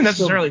anything? It isn't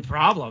necessarily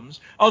problems.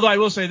 Although I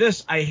will say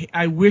this,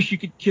 I wish you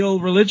could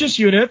kill religious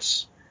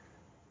units.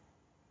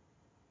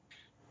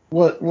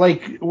 What,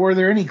 like, were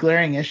there any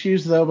glaring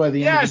issues though by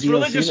the end of the DLC? Yes,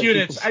 religious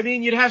units. I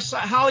mean, you'd have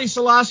Haile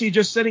Selassie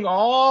just sending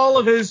all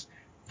of his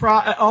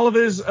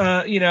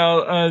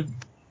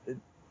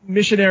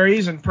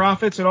missionaries and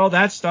prophets and all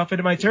that stuff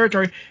into my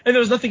territory, and there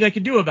was nothing I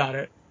could do about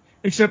it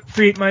except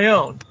create my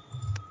own.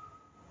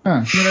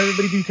 Huh. And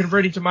everybody be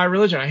converting to my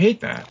religion. I hate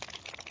that.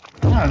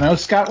 I don't know,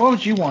 Scott. What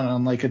would you want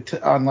on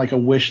like a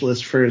wish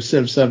list for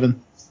Civ 7?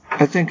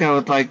 I think I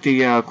would like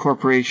the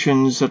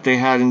corporations that they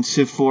had in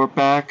Civ 4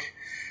 back.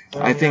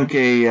 I think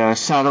a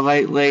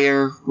satellite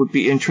layer would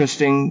be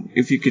interesting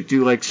if you could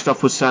do like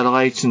stuff with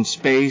satellites in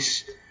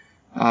space,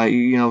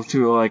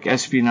 through like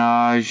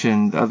espionage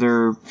and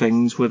other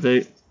things with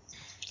it.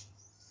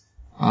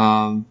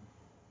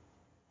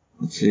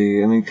 Let's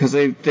see. I mean, because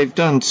they've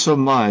done so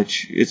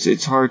much,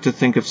 it's hard to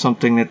think of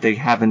something that they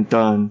haven't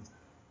done.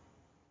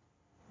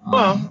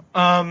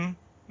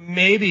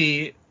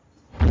 Maybe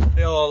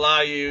they'll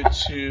allow you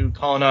to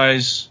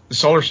colonize the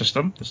solar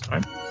system this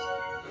time.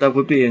 That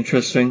would be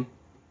interesting.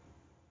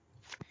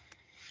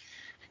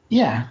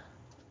 Yeah.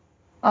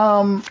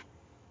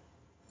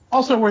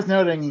 Also worth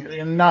noting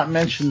and not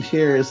mentioned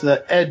here is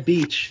that Ed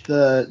Beach,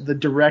 the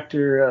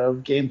director of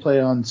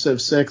gameplay on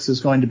Civ 6,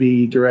 is going to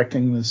be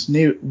directing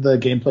the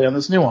gameplay on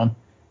this new one.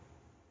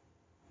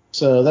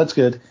 So that's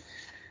good.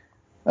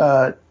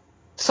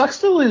 Sucks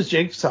to lose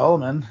Jake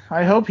Solomon.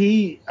 I hope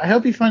he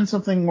finds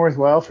something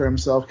worthwhile for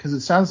himself, because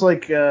it sounds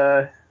like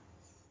I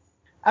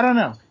don't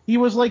know. He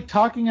was like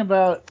talking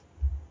about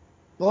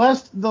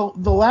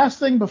the last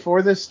thing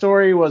before this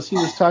story was he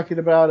was talking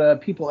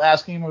about people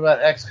asking him about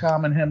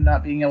XCOM and him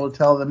not being able to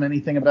tell them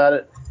anything about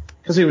it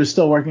because he was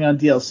still working on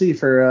DLC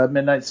for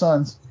Midnight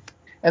Suns.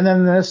 And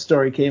then this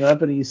story came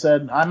up and he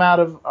said,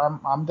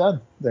 I'm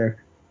done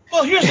there.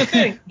 Well, here's the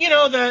thing.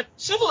 That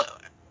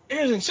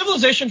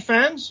Civilization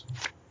fans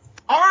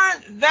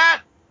aren't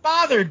that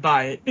bothered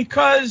by it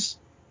because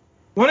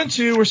 1 and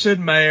 2 were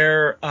Sid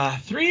Meier.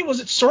 3, was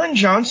it Soren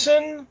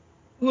Johnson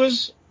who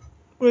was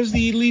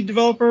the lead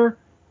developer?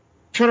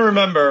 I'm trying to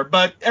remember,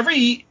 but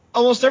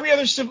almost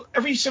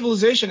every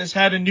Civilization has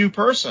had a new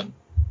person.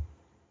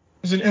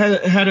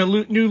 Had a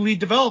new lead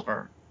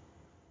developer.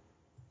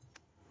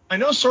 I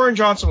know Soren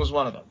Johnson was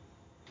one of them.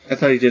 I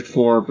thought he did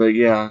 4, but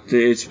yeah,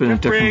 it's been a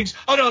different. Briggs.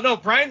 Oh no,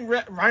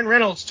 Ryan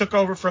Reynolds took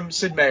over from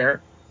Sid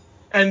Meier,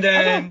 and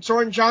then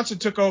Soren Johnson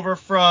took over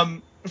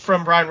from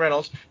Ryan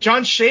Reynolds.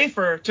 John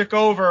Schaefer took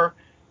over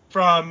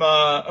from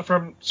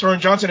Soren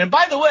Johnson. And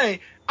by the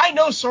way, I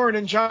know Soren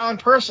and John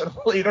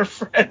personally; they're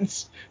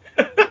friends.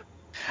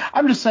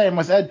 I'm just saying,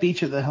 with Ed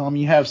Beach at the helm,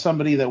 you have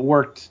somebody that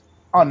worked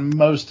on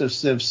most of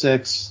Civ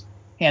 6,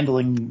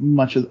 handling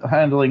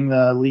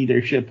the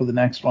leadership of the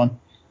next one.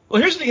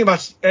 Well, here's the thing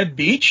about Ed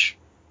Beach.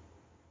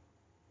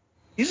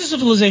 He's a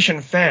Civilization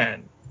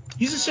fan.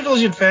 He's a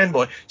Civilization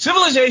fanboy.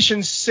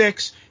 Civilization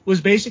 6 was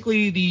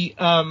basically the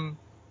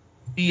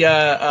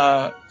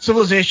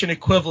Civilization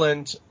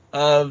equivalent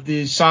of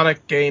the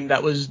Sonic game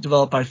that was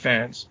developed by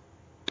fans.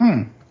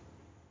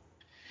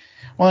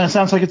 Well, it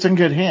sounds like it's in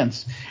good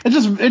hands. It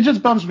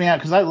just bums me out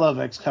because I love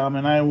XCOM,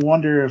 and I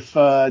wonder if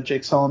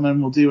Jake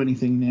Solomon will do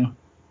anything new.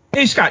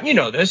 Hey, Scott, you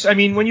know this. I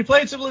mean, when you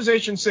played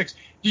Civilization 6,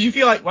 did you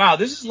feel like, wow,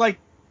 this is like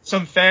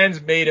some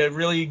fans made a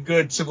really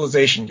good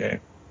Civilization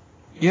game?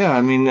 Yeah,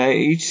 I mean,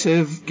 each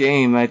Civ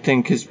game, I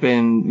think, has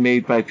been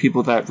made by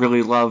people that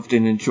really loved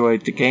and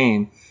enjoyed the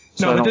game.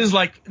 So no, but this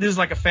is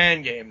like a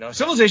fan game, though.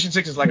 Civilization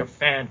 6 is like a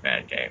fan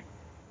game.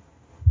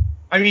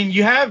 I mean,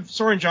 you have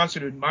Soren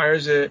Johnson who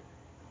admires it,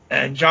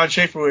 and John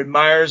Schaefer who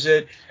admires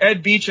it.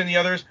 Ed Beach and the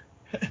others,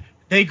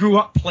 they grew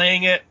up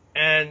playing it,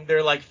 and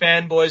they're like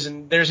fanboys.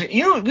 And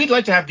we'd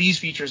like to have these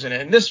features in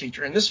it, and this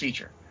feature, and this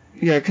feature.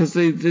 Yeah, because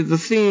the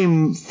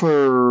theme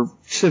for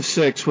Civ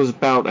 6 was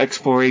about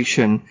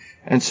exploration,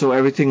 and so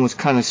everything was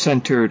kind of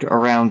centered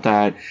around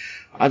that.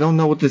 I don't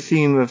know what the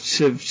theme of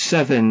Civ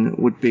 7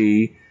 would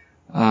be.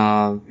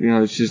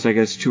 It's just, I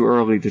guess, too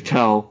early to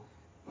tell.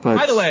 But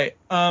by the way,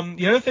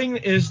 the other thing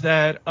is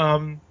that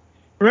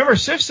remember,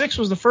 Civ 6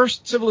 was the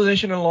first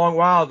Civilization in a long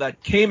while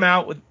that came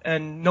out with,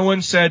 and no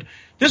one said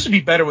this would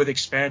be better with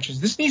expansions.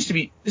 This needs to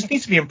be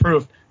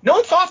improved. No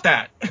one thought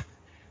that.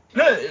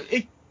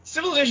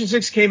 Civilization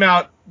 6 came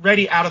out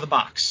ready out of the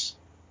box.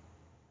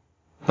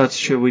 That's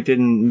true. We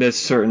didn't miss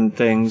certain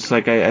things.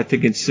 Like I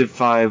think in Civ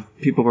 5,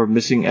 people were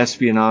missing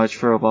espionage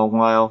for a long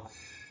while.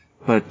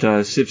 But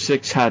Civ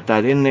 6 had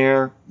that in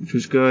there, which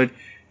was good.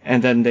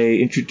 And then they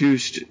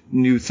introduced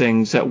new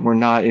things that were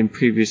not in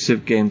previous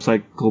Civ games,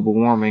 like global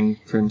warming,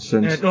 for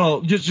instance.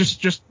 No,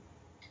 just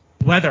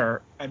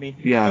weather. I mean,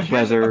 yeah,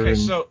 weather. Okay,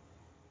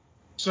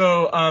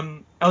 so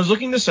I was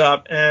looking this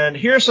up, and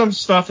here's some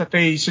stuff that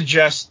they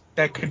suggest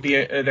that could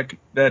be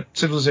that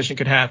Civilization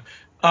could have.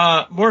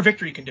 More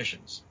victory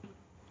conditions.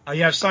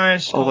 You have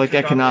science, like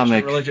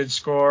economic, religion,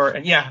 score,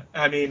 and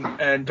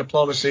and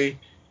diplomacy.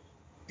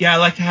 Yeah, I'd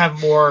like to have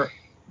more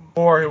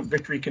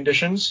victory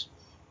conditions.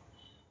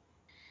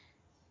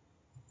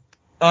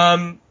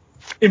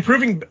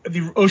 Improving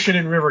the ocean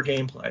and river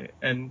gameplay.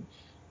 And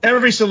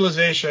every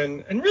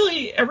Civilization, and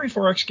really every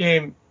 4X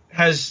game,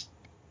 has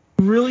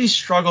really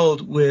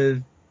struggled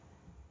with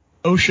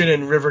ocean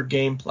and river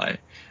gameplay.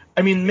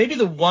 I mean, maybe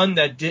the one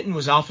that didn't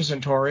was Alpha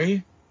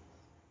Centauri,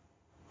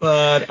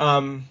 but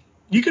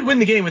you could win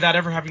the game without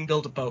ever having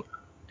built a boat.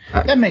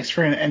 That makes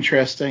for an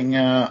interesting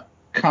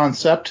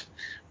concept.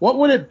 What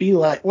would it be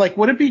like? Like,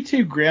 would it be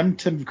too grim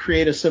to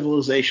create a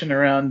civilization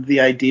around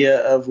the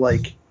idea of,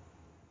 like,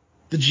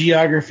 the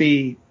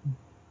geography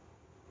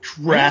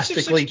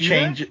drastically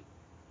change?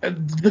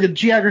 The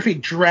geography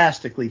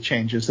drastically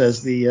changes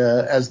as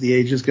the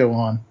ages go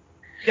on.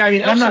 Yeah, I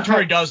mean, Alpha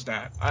Centauri does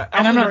that.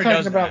 And I'm not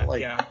talking about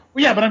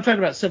but I'm talking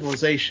about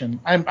civilization.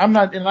 I'm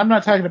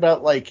not talking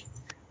about like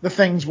the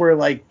things where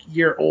like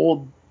your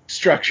old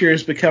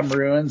structures become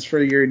ruins for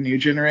your new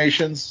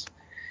generations.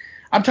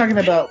 I'm talking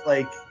about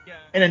like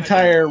an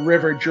entire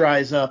river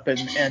dries up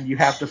and you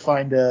have to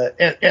find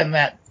and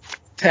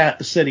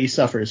that city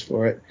suffers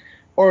for it.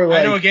 Or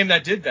like, I know a game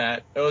that did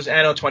that. It was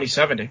Anno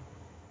 2070.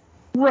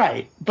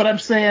 Right, but I'm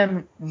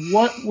saying,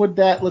 what would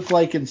that look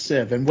like in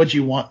Civ, and would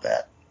you want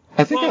that?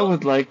 I think I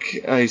would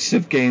like a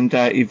Civ game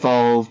that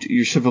evolved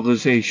your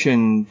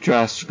civilization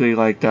drastically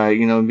like that.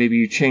 You know, maybe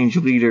you change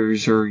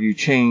leaders or you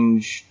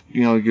change,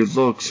 your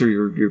looks or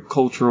your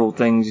cultural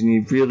things, and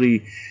you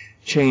really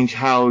change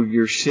how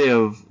your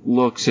Civ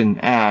looks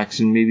and acts,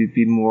 and maybe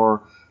be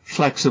more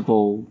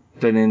flexible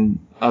than in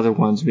other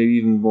ones, maybe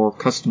even more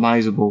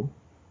customizable.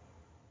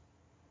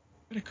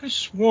 But I could have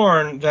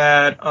sworn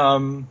that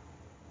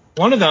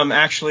one of them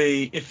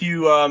actually, if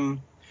you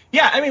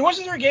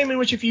wasn't there a game in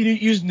which if you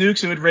used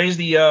nukes, it would raise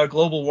the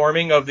global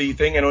warming of the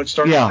thing and it would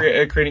start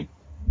creating?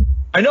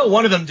 I know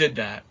one of them did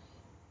that.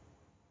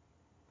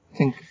 I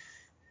think,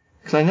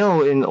 because I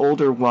know in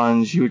older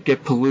ones you would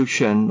get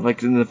pollution,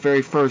 like in the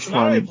very first one.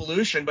 Not only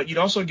pollution, but you'd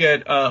also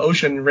get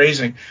ocean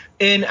raising.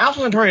 In Alpha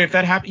Centauri, if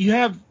that happened, you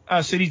have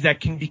cities that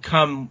can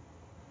become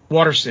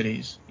water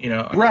cities.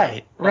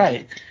 Right.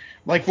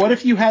 Like, what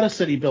if you had a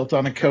city built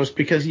on a coast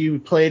because you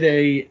played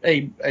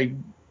a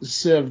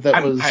Civ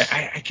that was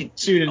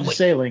suited to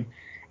sailing,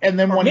 and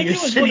then one of your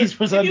cities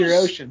was under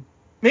ocean?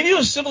 Maybe it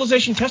was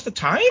Civilization Test of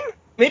Time?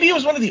 Maybe it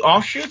was one of the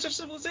offshoots of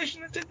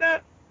Civilization that did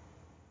that?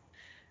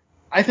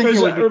 I think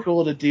it would be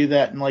cool to do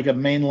that in like a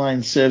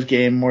mainline Civ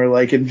game where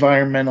like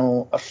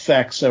environmental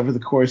effects over the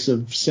course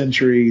of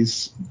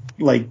centuries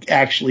like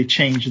actually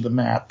change the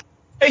map.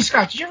 Hey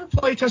Scott, did you ever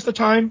play Test of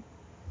Time?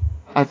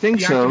 I think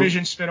the so. The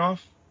Activision spinoff.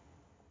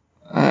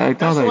 I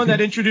That's the one that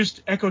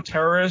introduced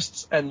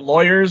eco-terrorists and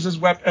lawyers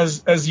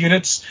as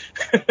units.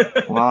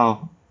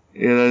 Wow,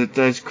 yeah,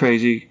 that's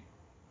crazy.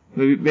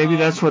 Maybe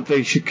that's what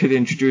they could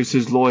introduce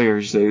as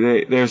lawyers.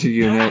 There's a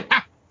unit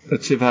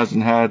that Civ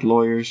hasn't had,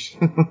 lawyers.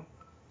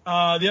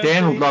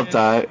 Dan would love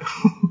that.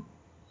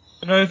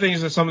 Another thing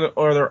is that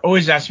they're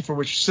always asking for,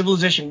 which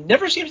Civilization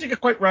never seems to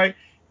get quite right.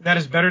 That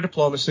is better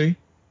diplomacy.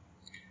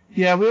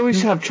 Yeah, we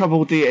always have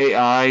trouble with the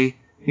AI.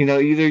 You know,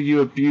 either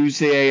you abuse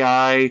the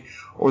AI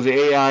or the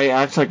AI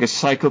acts like a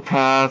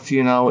psychopath.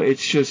 You know,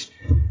 it's just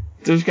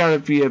there's got to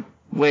be a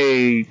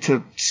way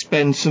to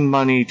spend some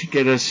money to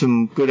get us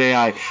some good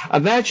AI.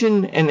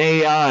 Imagine an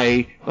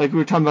AI like we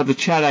were talking about the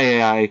chat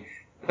AI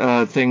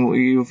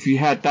thing. If you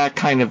had that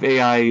kind of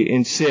AI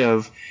in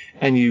Civ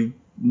and you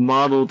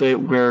modeled it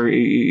where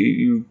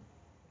it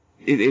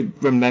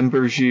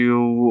remembers you,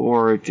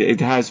 or it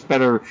has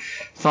better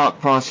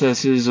thought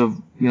processes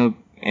of, you know,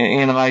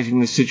 analyzing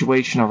the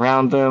situation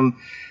around them,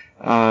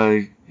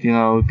 you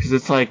know, because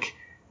it's like,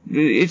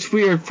 it's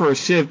weird for a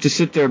Civ to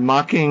sit there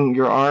mocking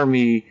your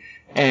army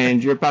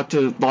and you're about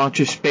to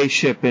launch a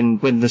spaceship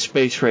and win the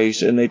space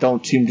race and they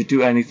don't seem to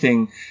do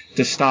anything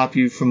to stop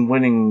you from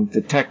winning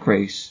the tech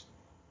race.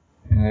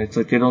 It's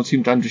like they don't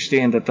seem to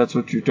understand that that's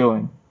what you're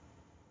doing.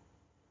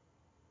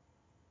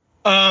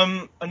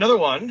 Another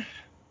one,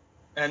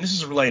 and this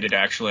is related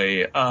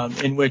actually,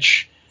 in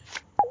which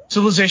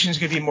civilizations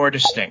could be more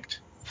distinct.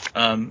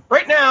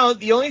 Right now,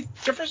 the only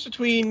difference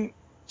between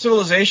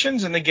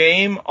civilizations in the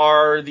game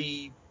are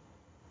the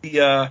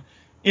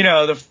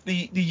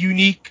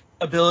unique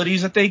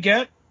abilities that they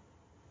get,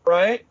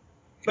 right?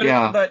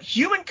 But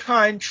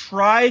humankind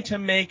tried to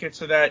make it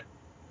so that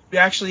we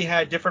actually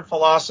had different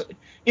philosophy.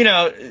 You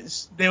know,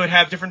 they would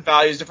have different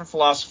values, different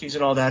philosophies,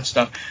 and all that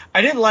stuff.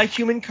 I didn't like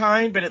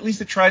humankind, but at least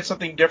they tried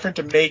something different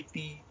to make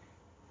the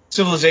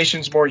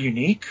civilizations more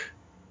unique.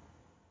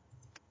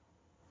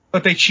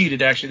 But they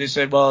cheated, actually. They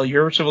said, well,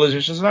 your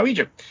civilization is now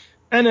Egypt.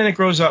 And then it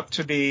grows up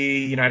to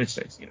be United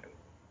States. You know.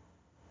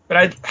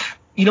 But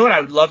you know what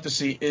I would love to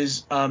see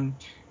is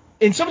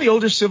in some of the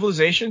older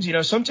civilizations, you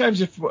know,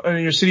 sometimes if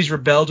your cities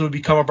rebelled, it would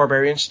become a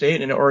barbarian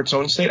state or its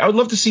own state. I would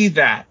love to see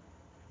that.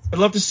 I'd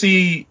love to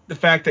see the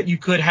fact that you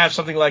could have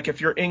something like, if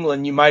you're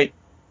England, you might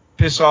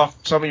piss off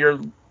some of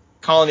your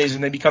colonies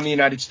and they become the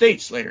United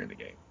States later in the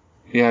game.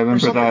 Yeah, I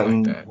remember that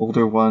in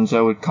older ones. I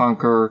would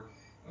conquer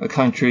a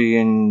country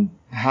and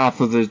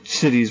half of the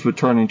cities would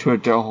turn into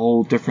a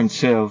whole different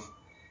Civ.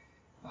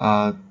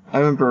 I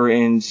remember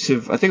in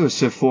Civ, I think it was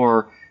Civ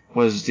 4,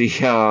 was the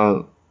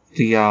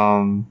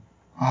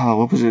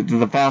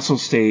vassal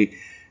state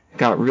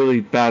got really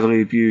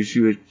badly abused.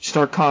 You would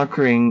start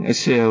conquering a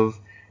Civ,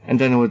 and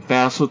then it would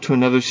vassal to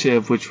another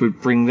Civ, which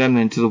would bring them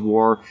into the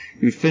war.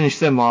 You would finish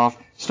them off,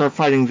 start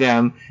fighting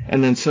them,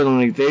 and then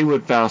suddenly they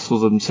would vassal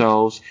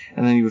themselves,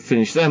 and then you would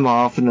finish them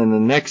off, and then the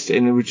next,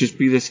 and it would just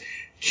be this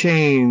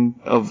chain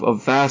of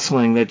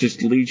vassaling that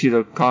just leads you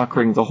to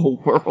conquering the whole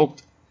world.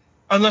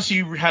 Unless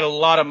you had a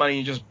lot of money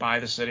and just buy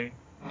the city.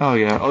 Oh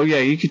yeah,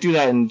 you could do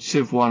that in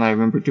Civ 1. I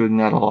remember doing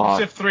that a lot.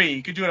 Civ 3,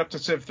 you could do it up to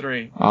Civ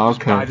 3. Oh, okay.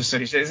 Just buy the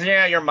city. Says,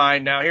 yeah, you're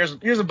mine now.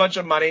 Here's a bunch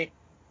of money.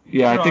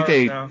 Yeah, I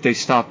think they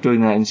stopped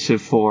doing that in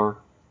Civ 4.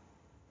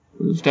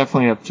 It was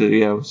definitely up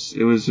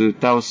to,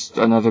 that was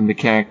another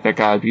mechanic that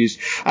got abused.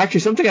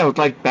 Actually, something I would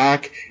like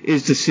back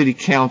is the city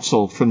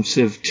council from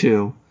Civ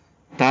 2.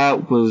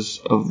 That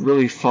was a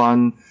really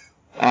fun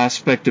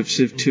aspect of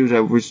Civ 2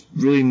 that was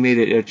really made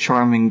it a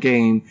charming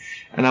game,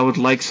 and I would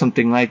like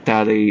something like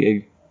that,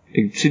 a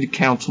city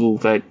council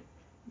that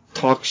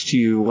talks to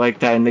you like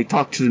that, and they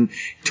talk to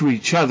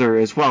each other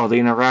as well. They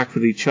interact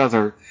with each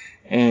other,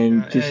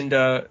 and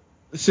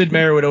Sid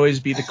Meier would always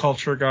be the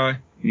culture guy.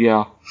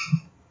 Yeah.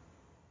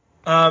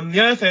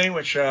 The other thing,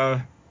 which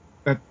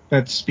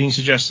that's being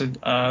suggested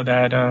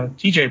that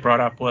TJ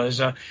brought up,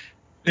 was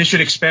they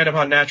should expand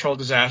upon natural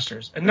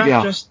disasters, and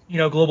not just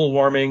global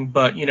warming,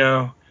 but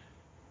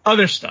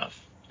other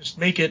stuff. Just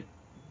make it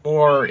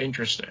more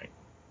interesting,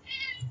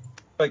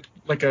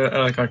 like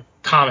a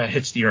comet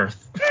hits the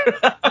Earth.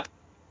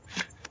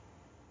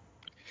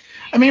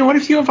 I mean, what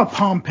if you have a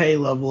Pompeii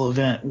level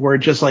event where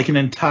just like an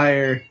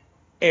entire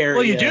area?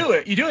 Well, you do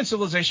it. You do it in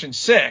Civilization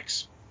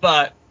 6,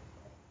 but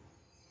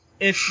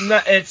it's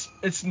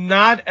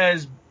not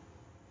as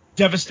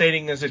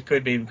devastating as it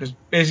could be, because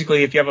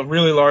basically if you have a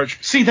really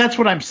large... See, that's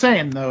what I'm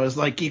saying though, is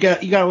like you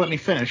got to let me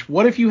finish.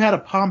 What if you had a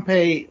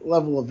Pompeii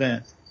level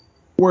event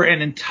where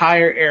an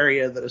entire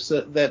area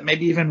that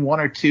maybe even one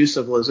or two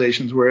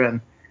civilizations were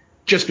in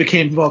just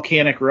became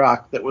volcanic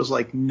rock that was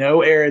like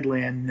no arid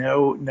land,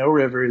 no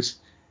rivers,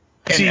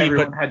 and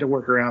everyone had to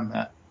work around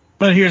that.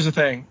 But here's the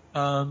thing.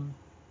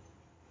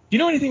 You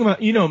know anything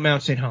about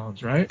Mount St.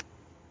 Helens, right?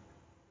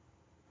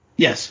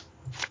 Yes.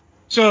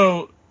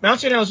 So Mount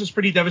St. Helens was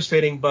pretty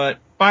devastating, but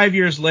 5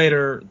 years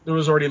later, there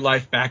was already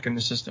life back in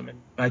the system.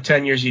 And by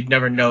 10 years, you'd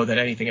never know that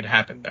anything had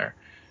happened there.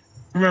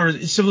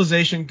 Remember,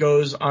 civilization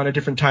goes on a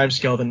different time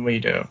scale than we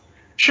do.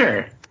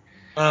 Sure.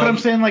 But I'm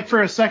saying, like,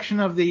 for a section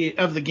of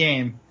the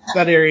game,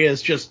 that area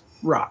is just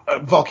rock,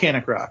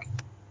 volcanic rock.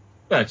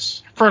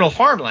 That's fertile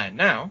farmland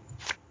now.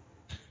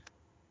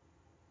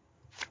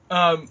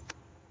 But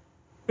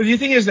the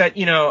thing is that,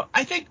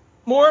 I think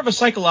more of a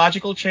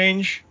psychological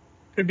change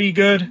could be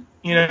good,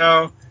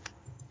 in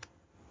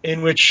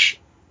which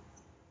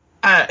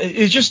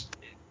it's just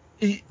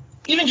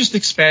even just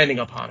expanding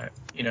upon it,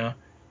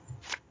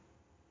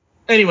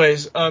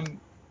 Anyways, I'm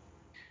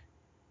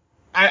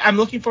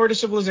looking forward to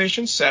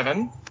Civilization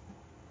 7,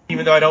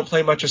 even though I don't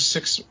play much of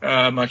 6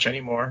 much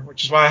anymore,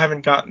 which is why I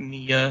haven't gotten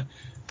the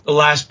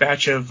last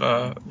batch of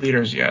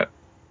leaders yet.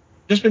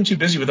 Just been too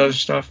busy with other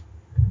stuff.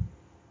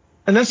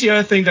 And that's the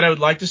other thing that I would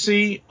like to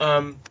see.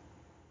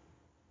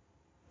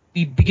 The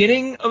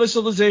beginning of a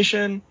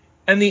civilization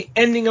and the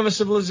ending of a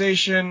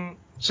civilization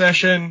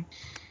session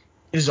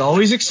is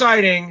always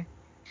exciting,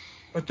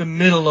 but the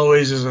middle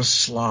always is a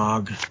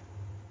slog.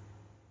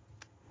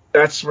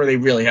 That's where they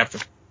really have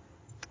to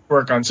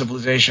work on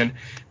civilization.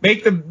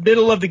 Make the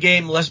middle of the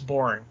game less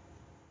boring.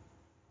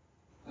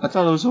 I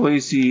thought it was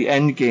always the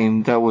end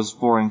game that was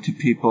boring to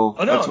people.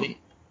 Oh, no.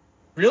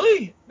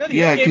 Really? No,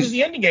 the end game is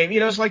the ending game.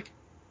 It's like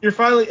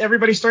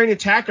everybody's starting to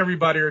attack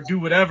everybody or do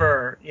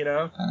whatever,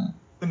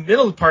 The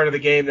middle part of the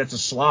game, that's a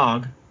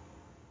slog.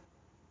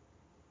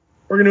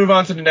 We're going to move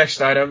on to the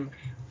next item.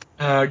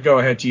 Go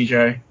ahead,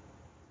 TJ.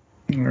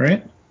 All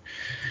right.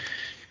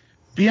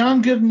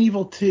 Beyond Good and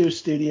Evil 2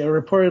 studio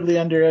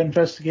reportedly under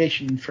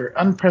investigation for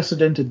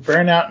unprecedented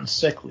burnout and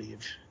sick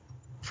leave.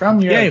 From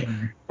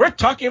Eurogamer. We're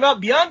talking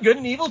about Beyond Good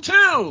and Evil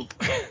 2.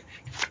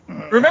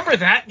 Remember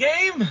that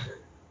game?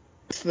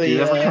 Did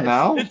it ever come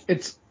out?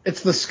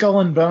 It's the Skull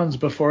and Bones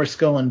before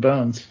Skull and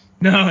Bones.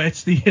 No,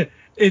 it's in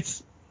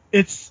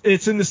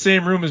the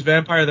same room as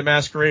Vampire the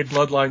Masquerade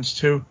Bloodlines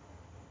 2.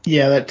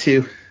 Yeah, that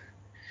too.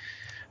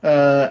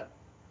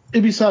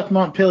 Ubisoft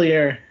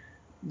Montpellier,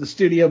 the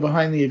studio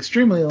behind the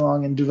extremely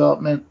long in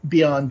development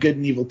Beyond Good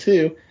and Evil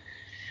 2,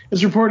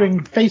 is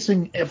reporting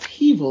facing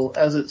upheaval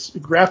as it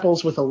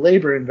grapples with a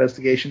labor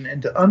investigation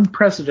into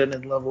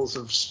unprecedented levels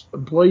of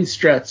employee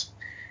stress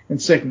and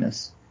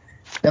sickness,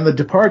 and the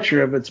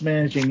departure of its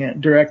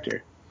managing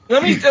director.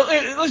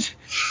 They're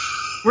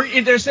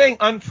saying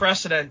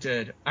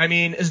unprecedented. I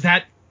mean, is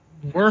that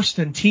worse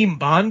than Team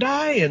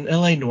Bondi and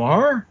L.A.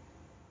 Noire?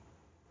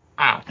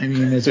 Wow. I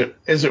mean, is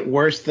it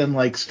worse than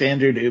like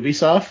standard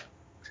Ubisoft?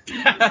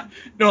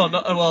 No.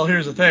 Well,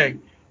 here's the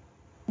thing.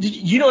 Did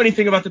you know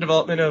anything about the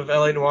development of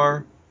L.A.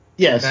 Noire?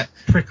 Yes. That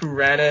prick who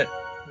ran it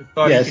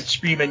thought he could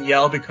scream and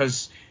yell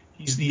because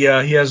he's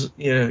God.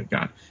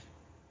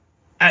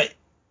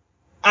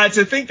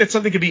 To think that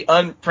something could be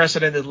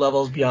unprecedented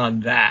levels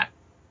beyond that.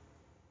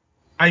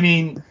 I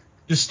mean,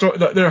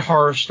 they're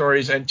horror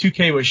stories, and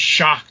 2K was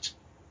shocked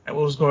at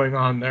what was going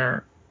on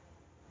there.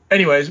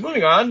 Anyways,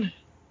 moving on.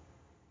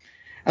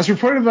 As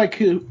reported by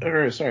Kotaku,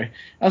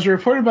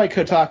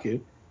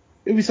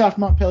 Ubisoft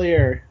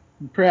Montpellier,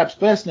 perhaps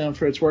best known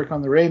for its work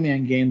on the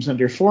Rayman games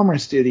under former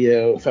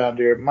studio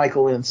founder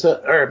Mitchell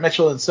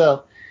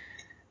Ansel,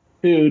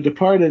 who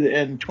departed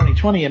in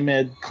 2020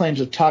 amid claims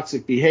of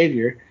toxic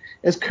behavior,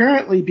 is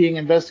currently being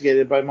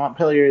investigated by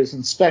Montpellier's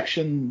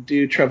Inspection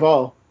du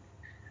Travail.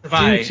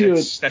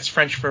 That's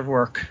French for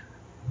work.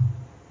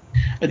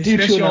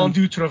 Inspection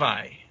du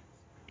Travail.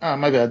 Oh,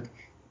 my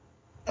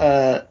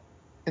bad.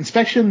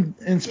 Inspection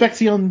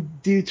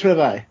du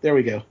Travail. There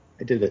we go.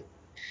 I did it.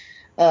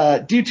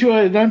 Due to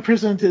an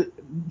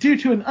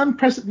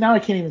unprecedented. Now I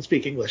can't even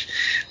speak English.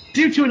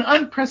 Due to an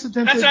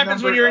unprecedented. That's what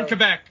happens when you're in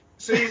Quebec.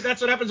 See, that's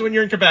what happens when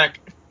you're in Quebec.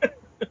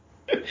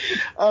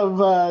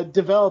 Of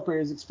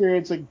developers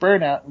experiencing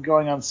burnout and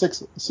going on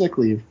sick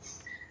leave.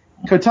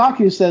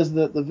 Kotaku says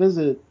that the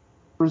visit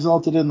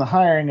resulted in the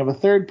hiring of a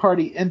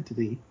third-party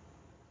entity,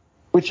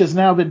 which has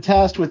now been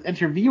tasked with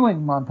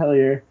interviewing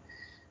Montpellier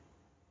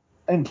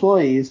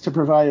employees to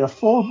provide a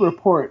full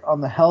report on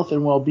the health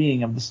and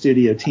well-being of the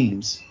studio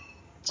teams,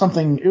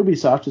 something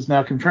Ubisoft has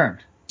now confirmed.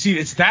 See,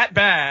 it's that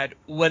bad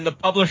when the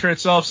publisher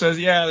itself says,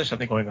 yeah, there's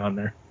something going on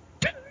there.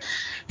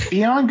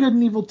 Beyond Good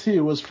and Evil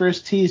 2 was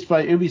first teased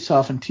by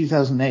Ubisoft in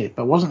 2008,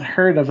 but wasn't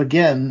heard of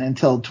again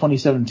until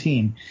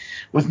 2017,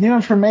 with new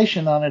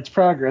information on its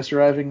progress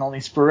arriving only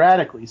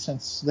sporadically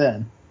since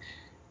then.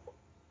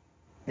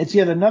 It's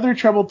yet another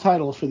troubled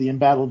title for the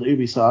embattled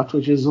Ubisoft,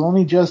 which has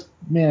only just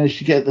managed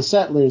to get the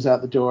Settlers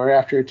out the door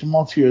after a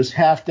tumultuous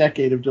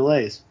half-decade of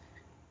delays,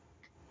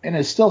 and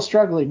is still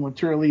struggling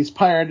to release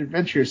Pirate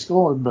Adventure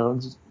Skull and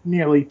Bones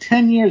nearly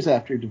 10 years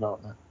after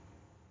development.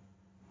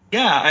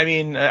 Yeah, I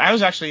mean, I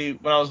was actually,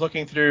 when I was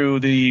looking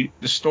through the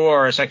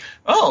store, it's like,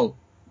 oh,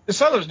 the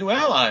Settlers, new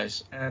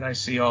allies. And I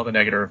see all the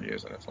negative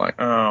reviews, and it's like,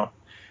 oh.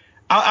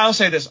 I'll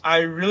say this.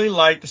 I really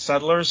like the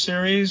Settlers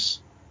series.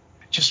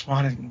 I just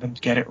wanted them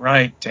to get it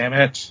right, damn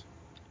it.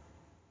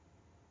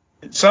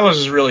 Settlers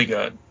is really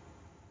good.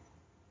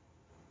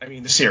 I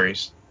mean, the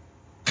series.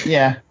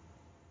 Yeah.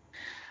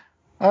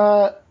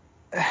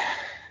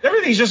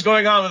 Everything's just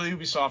going on with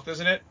Ubisoft,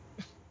 isn't it?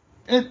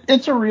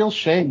 It's a real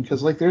shame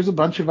because like there's a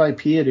bunch of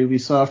IP at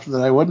Ubisoft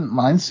that I wouldn't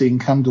mind seeing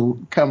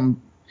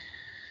come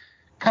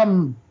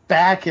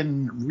back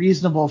in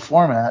reasonable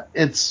format.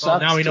 It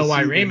sucks. Well, now we know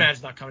why see them.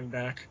 Rayman's not coming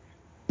back.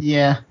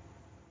 Yeah.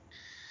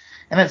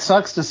 And it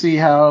sucks to see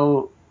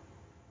how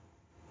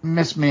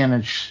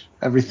mismanaged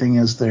everything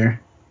is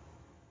there.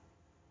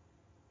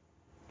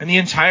 And the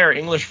entire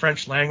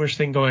English-French language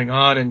thing going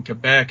on in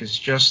Quebec is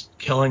just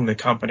killing the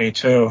company,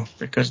 too.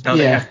 Because now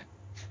they have to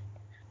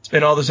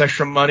spend all this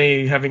extra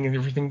money having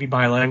everything be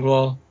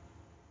bilingual.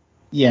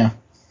 Yeah.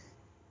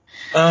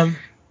 When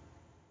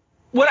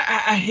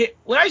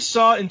I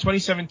saw in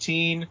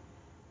 2017,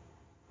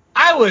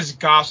 I was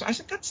gobsmacked. I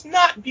said, that's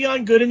not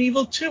Beyond Good and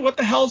Evil 2. What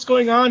the hell is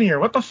going on here?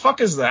 What the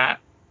fuck is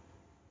that?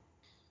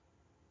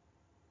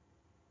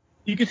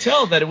 You could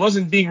tell that it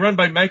wasn't being run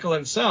by Michael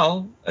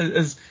Ancel.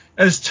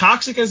 As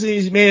toxic as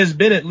he may have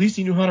been, at least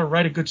he knew how to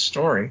write a good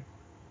story.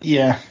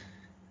 Yeah.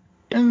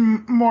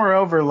 And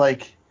moreover,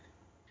 like,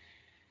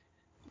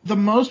 the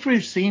most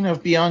we've seen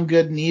of Beyond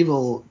Good and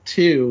Evil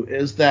 2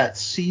 is that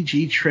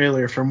CG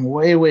trailer from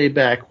way, way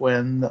back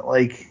when that,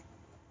 like,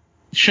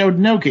 showed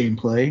no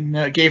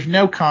gameplay, gave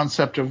no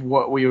concept of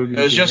what we would be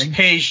doing. It was just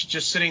Paige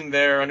just sitting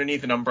there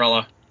underneath an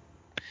umbrella.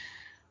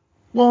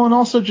 Well, and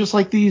also just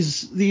like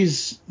these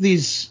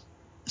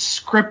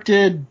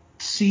scripted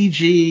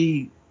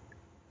CG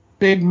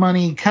big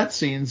money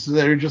cutscenes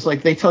that are just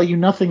like they tell you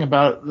nothing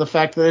about the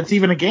fact that it's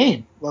even a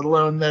game, let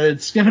alone that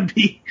it's going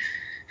to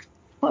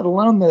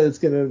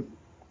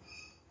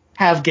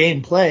have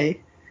gameplay.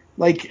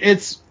 Like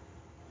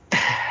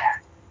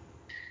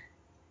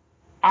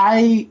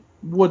I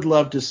would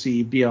love to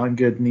see Beyond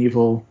Good and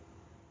Evil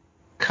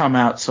come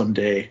out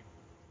someday.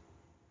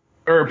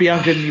 Or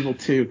Beyond Good and Evil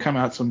 2 come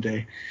out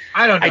someday.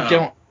 I don't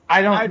know.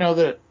 I don't know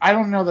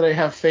that I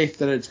have faith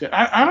that it's good.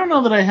 I don't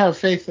know that I have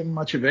faith in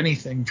much of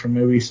anything from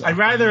Ubisoft. I'd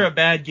rather a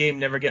bad game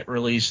never get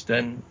released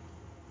than,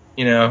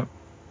 if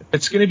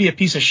it's going to be a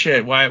piece of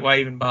shit, why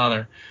even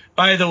bother?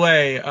 By the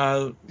way,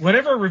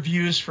 whenever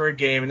reviews for a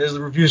game, and there's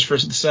the reviews for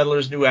The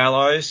Settlers New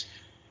Allies,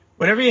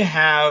 whenever you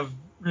have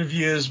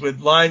reviews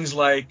with lines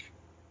like,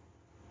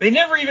 they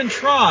never even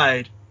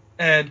tried,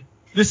 and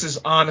this is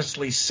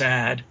honestly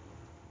sad,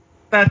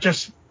 that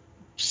just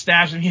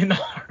stabs me in the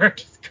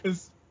heart,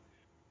 because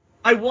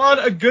I want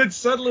a good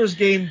Settlers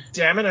game,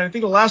 damn it. I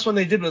think the last one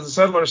they did was the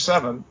Settlers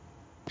 7.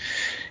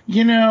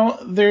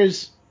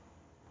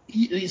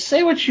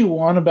 Say what you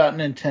want about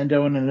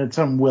Nintendo and its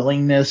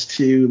unwillingness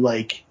to,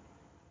 like,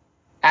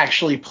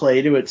 actually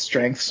play to its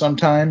strengths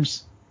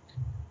sometimes.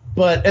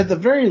 But at the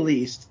very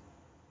least,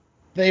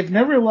 they've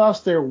never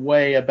lost their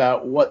way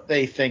about what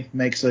they think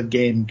makes a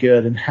game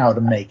good and how to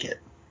make it.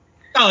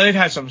 Oh, they've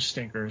had some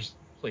stinkers.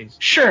 Please.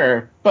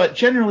 Sure, but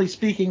generally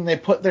speaking, they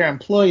put their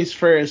employees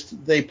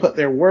first, they put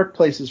their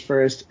workplaces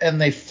first, and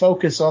they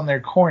focus on their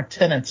core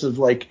tenets of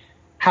like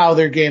how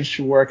their games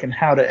should work and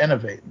how to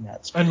innovate in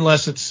that space.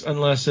 Unless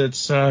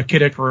it's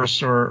Kid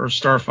Icarus or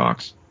Star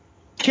Fox.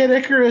 Kid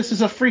Icarus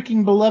is a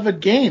freaking beloved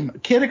game.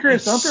 Kid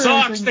Icarus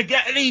sucks.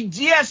 The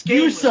DS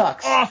game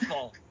sucks.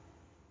 Awful.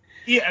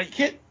 Yeah.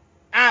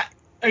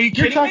 Are you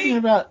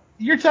kidding me?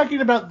 You're talking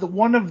about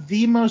one of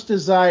the most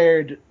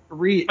desired.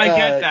 I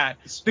get that.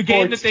 The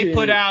game that they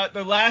put out,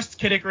 the last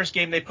Kid Icarus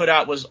game they put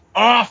out was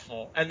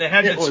awful, and they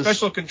had that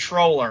special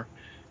controller.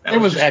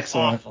 It was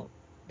excellent. Awful.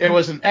 It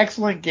was an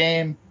excellent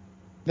game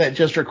that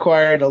just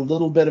required a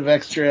little bit of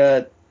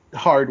extra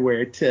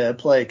hardware to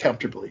play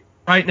comfortably.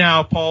 Right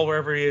now, Paul,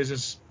 wherever he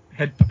is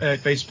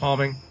face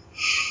palming.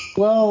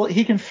 Well,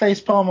 he can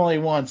face palm only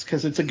once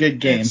because it's a good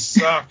game.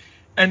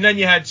 And then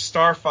you had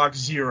Star Fox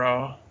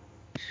Zero.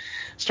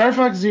 Star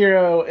Fox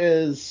Zero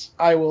is,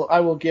 I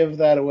will give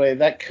that away.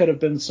 That could have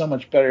been so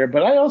much better,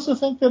 but I also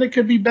think that it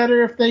could be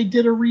better if they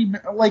did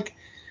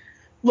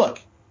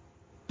look,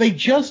 they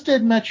just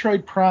did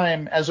Metroid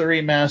Prime as a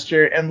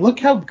remaster, and look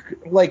how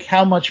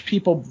much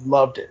people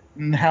loved it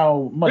and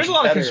how much. There's a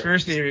lot of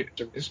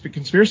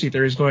conspiracy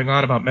theories going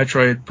on about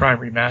Metroid Prime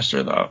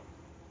remaster, though.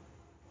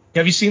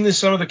 Have you seen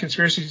some of the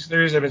conspiracy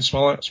theories that have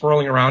been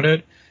swirling around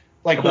it?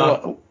 Like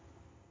what?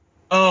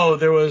 Oh,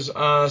 there was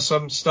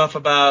some stuff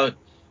about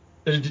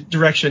the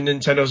direction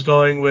Nintendo's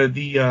going with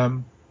the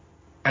and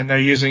they're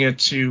using it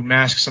to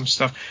mask some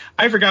stuff.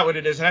 I forgot what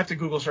it is. I have to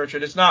Google search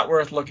it. It's not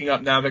worth looking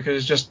up now because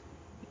it's just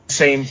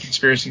same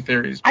conspiracy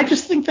theories. I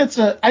just think that's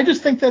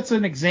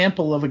an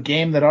example of a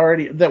game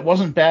that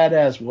wasn't bad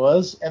as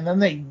was, and then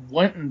they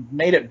went and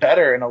made it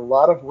better in a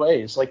lot of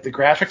ways. Like the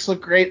graphics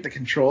look great, the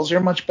controls are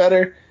much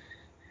better,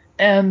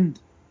 and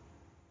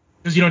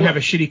because you don't have a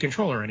shitty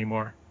controller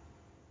anymore.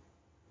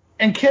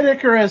 And Kid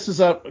Icarus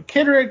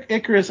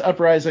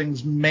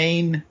Uprising's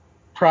main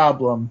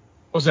problem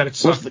was that it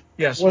sucked.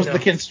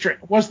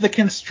 Was the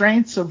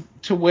constraints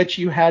to which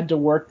you had to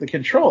work the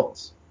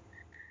controls.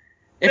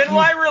 Then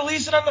why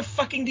release it on the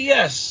fucking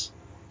DS?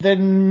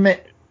 Then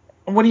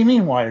what do you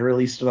mean why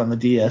release it on the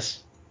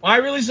DS? Why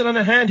release it on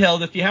a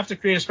handheld if you have to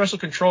create a special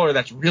controller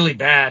that's really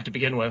bad to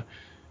begin with?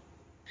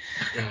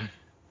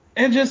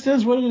 It just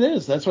is what it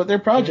is. That's what their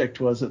project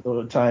was at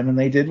the time, and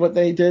they did what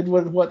they did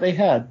with what they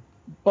had.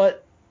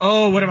 But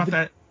what about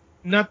that?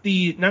 Not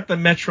the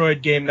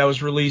Metroid game that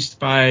was released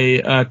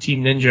by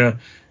Team Ninja,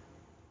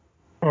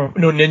 or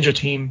no Ninja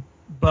Team,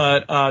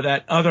 but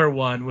that other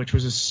one, which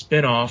was a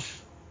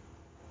spin-off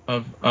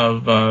of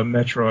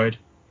Metroid.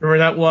 Remember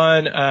that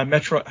one,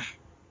 Metroid,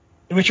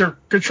 in which you're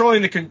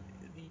controlling the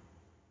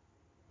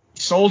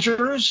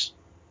soldiers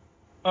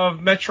of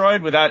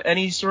Metroid without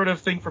any sort of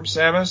thing from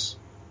Samus?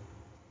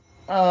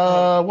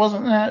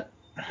 Wasn't that?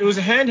 It was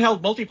a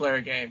handheld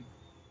multiplayer game.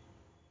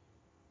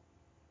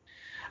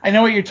 I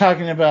know what you're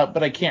talking about,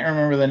 but I can't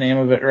remember the name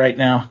of it right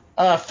now.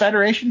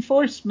 Federation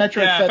Force?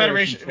 Metroid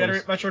Federation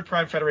Force. Metroid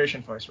Prime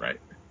Federation Force, right.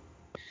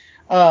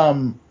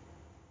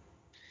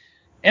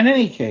 In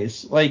any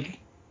case, like,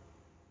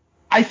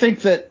 I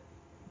think that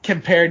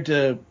compared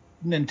to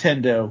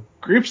Nintendo,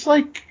 groups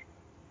like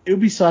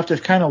Ubisoft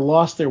have kind of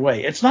lost their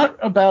way. It's not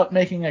about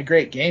making a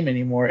great game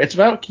anymore. It's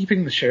about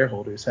keeping the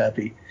shareholders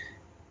happy.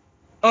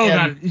 Oh,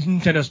 God.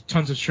 Nintendo has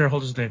tons of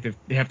shareholders they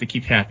have to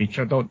keep happy.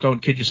 Don't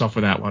kid yourself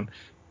with that one.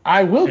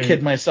 I will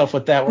kid myself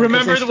with that one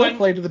because they still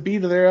play to the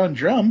beat of their own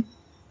drum.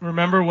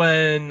 Remember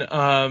when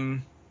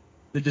the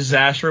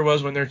disaster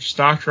was when their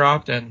stock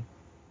dropped and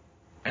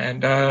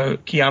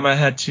Kiyama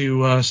had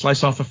to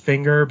slice off a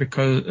finger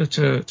because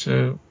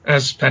to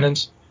as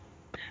penance?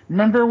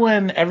 Remember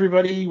when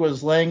everybody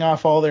was laying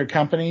off all their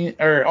company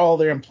or all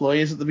their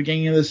employees at the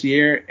beginning of this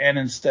year, and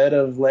instead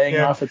of laying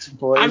off its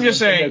employees, I'm just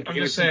saying,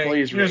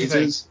 employees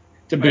raises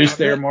to boost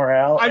their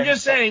morale. I'm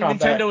just saying,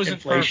 Nintendo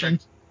isn't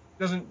perfect.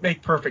 Doesn't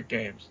make perfect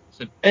games.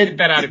 So get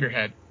that out of your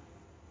head.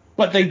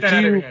 But they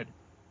do.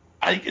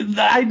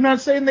 I'm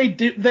not saying they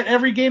do that.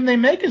 Every game they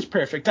make is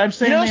perfect. I'm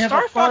saying they have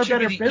Star a far Fox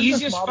better should be the business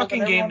easiest model fucking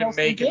than game to else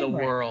make in the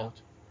right world.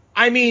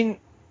 I mean,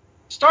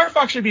 Star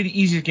Fox should be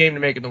the easiest game to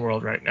make in the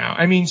world right now.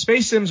 I mean,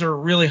 Space Sims are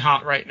really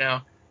hot right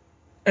now,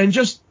 and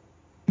just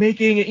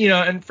making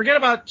and forget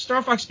about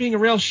Star Fox being a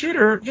rail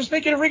shooter. Just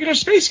make it a regular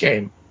space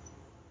game.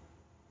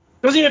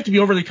 Doesn't even have to be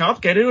overly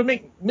complicated. It would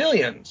make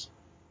millions.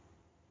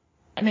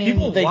 I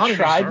mean, they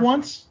tried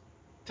once.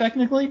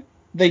 Technically,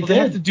 they did. They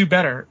have to do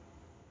better.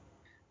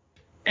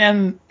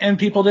 And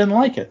people didn't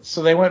like it,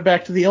 so they went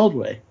back to the old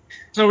way.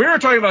 So we were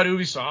talking about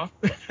Ubisoft.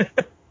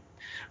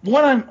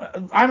 What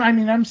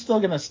I'm still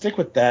gonna stick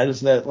with that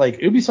is that like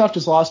Ubisoft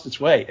has lost its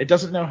way. It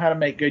doesn't know how to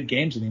make good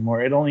games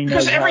anymore. It only knows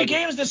because every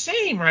game is the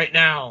same right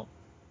now.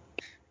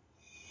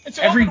 It's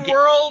an open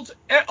world.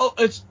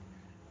 It's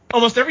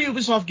almost every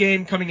Ubisoft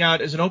game coming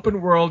out is an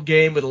open world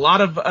game with a lot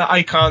of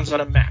icons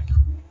on a map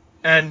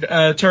and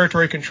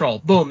territory control.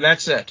 Boom,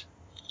 that's it.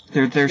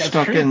 They're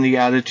stuck in the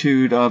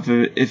attitude of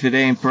if it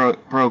ain't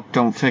broke,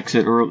 don't fix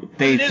it, or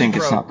they think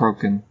it's not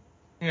broken.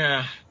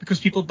 Yeah,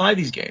 because people buy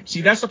these games. See,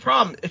 that's the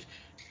problem.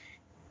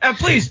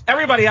 Please,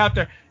 everybody out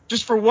there,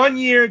 just for 1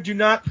 year, do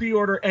not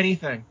pre-order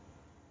anything.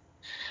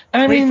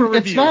 And I mean,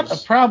 it's not a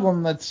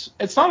problem that's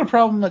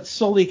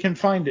solely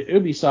confined to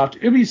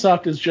Ubisoft.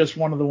 Ubisoft is just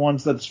one of the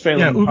ones that's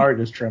failing the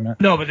hardest from it.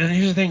 No, but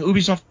here's the thing: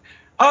 Ubisoft,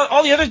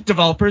 all the other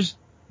developers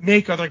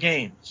make other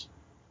games.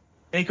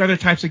 Make other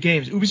types of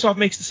games. Ubisoft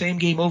makes the same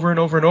game over and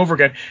over and over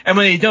again. And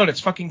when they don't,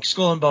 it's fucking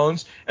Skull and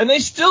Bones. And they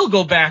still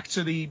go back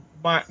to the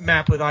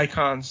map with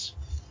icons.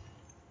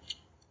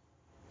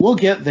 We'll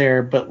get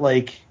there, but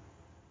like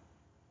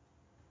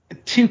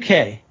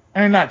 2K,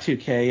 or not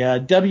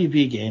 2K,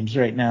 WB Games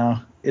right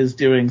now is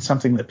doing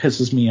something that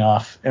pisses me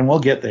off. And we'll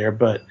get there,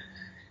 but...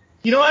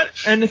 You know what?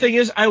 And the thing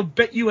is, I'll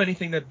bet you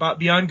anything that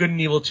Beyond Good and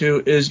Evil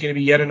 2 is going to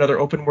be yet another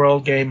open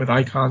world game with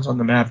icons on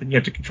the map and you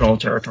have to control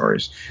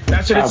territories.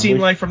 That's what it seemed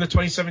like from the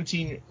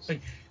 2017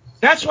 thing.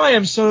 That's why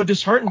I'm so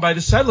disheartened by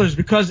the Settlers,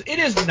 because it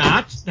is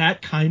not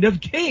that kind of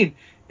game.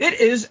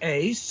 It is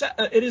a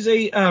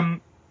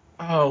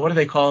what do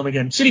they call them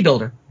again? City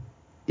builder.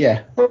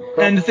 Yeah.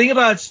 And the thing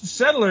about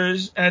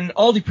Settlers and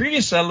all the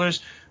previous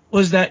Settlers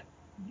was that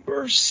you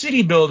were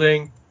city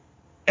building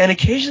and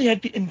occasionally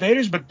had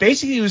invaders, but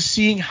basically it was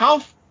seeing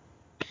how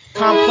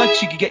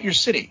complex you could get your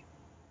city.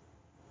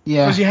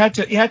 Yeah. Because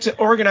you had to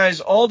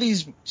organize all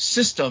these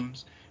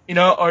systems, or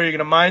you're going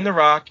to mine the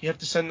rock. You have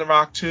to send the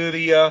rock to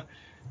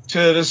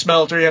the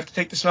smelter. You have to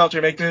take the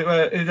smelter, make the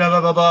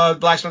blah, blah, blah,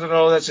 blacksmith and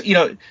all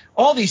that.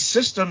 All these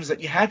systems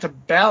that you had to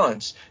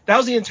balance. That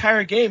was the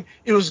entire game.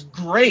 It was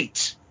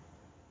great.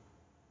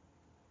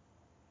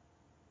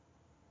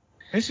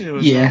 Basically, it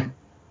was. Yeah.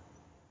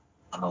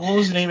 What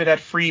was the name of that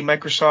free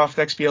Microsoft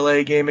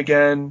XBLA game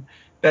again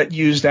that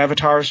used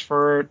avatars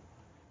for it?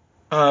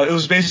 It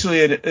was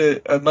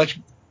basically a much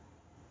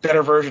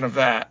better version of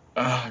that.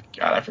 Oh,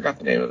 God, I forgot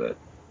the name of it.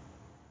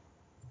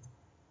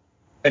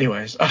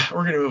 Anyways,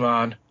 we're going to move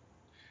on.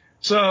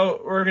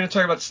 So we're going to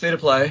talk about the state of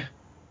play.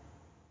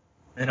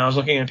 And I was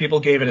looking and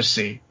people gave it a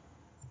C.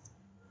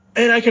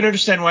 And I can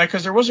understand why,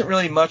 because there wasn't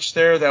really much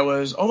there that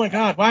was, oh my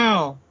God,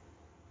 wow.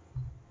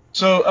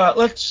 So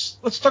let's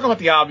talk about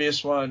the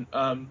obvious one.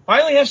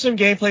 Finally have some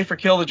gameplay for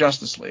Kill the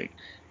Justice League.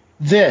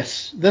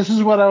 This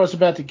is what I was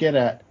about to get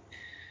at.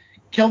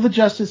 Kill the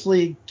Justice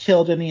League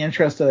killed any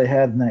interest that I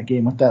had in that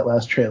game with that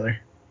last trailer.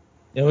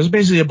 It was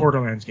basically a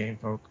Borderlands game,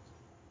 folks.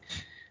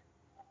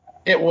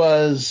 It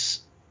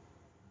was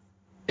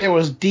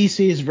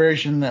DC's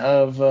version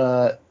of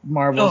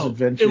Marvel's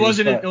Adventures. It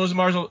wasn't. It was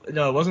Marvel.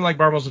 No, it wasn't like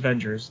Marvel's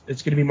Avengers.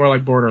 It's going to be more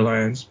like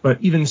Borderlands.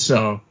 But even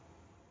so,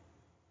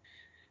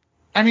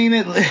 I mean,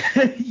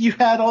 you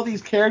had all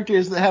these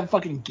characters that have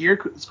fucking gear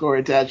score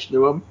attached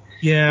to them.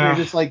 yeah. You're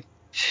just like,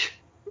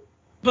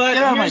 But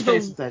get out of my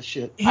face with that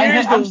shit.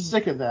 I'm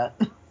sick of that.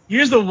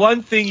 Here's the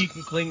one thing you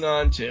can cling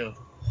on to.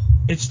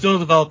 It's still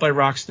developed by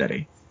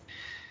Rocksteady.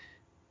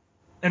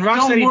 And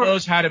Rocksteady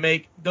knows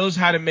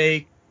how to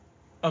make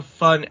a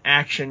fun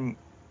action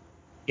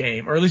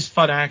game, or at least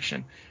fun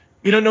action.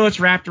 We don't know what's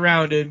wrapped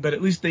around it, but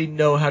at least they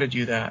know how to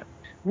do that.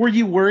 Were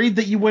you worried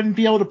that you wouldn't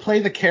be able to play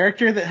the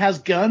character that has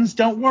guns?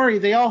 Don't worry,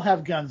 they all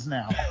have guns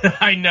now.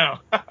 I know.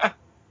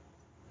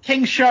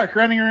 King Shark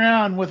running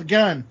around with a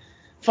gun,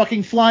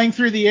 fucking flying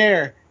through the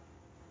air.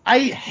 I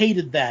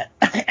hated that.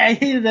 I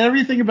hated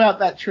everything about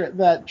that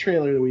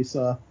trailer that we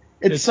saw.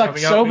 It sucked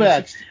so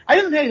bad. I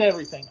didn't hate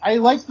everything. I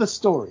liked the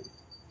story.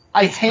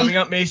 I hate coming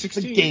out May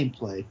 16. the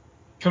gameplay.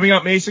 Coming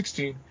out May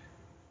 16.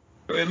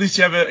 At least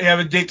you have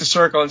a date to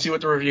circle and see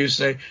what the reviews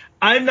say.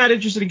 I'm not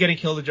interested in getting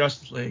Kill the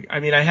Justice League. I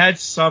mean, I had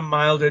some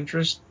mild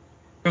interest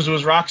because it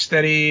was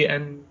Rocksteady,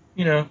 and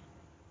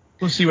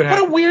we'll see what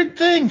happens. What a weird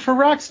thing for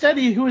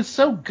Rocksteady, who is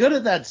so good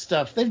at that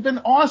stuff. They've been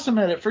awesome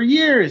at it for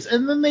years,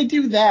 and then they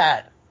do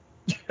that.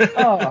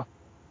 Oh,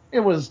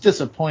 it was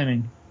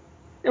disappointing.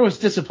 It was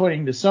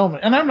disappointing to so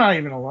many, and I'm not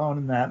even alone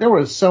in that. There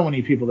were so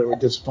many people that were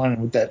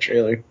disappointed with that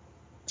trailer.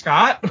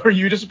 Scott, were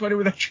you disappointed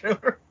with that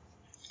trailer?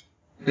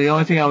 The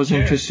only thing I was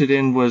interested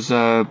in was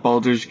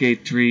Baldur's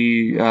Gate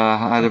 3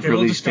 out of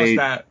release date.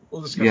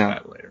 We'll discuss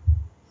that later.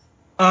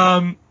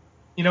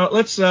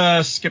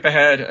 Let's skip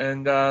ahead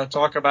and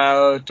talk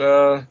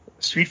about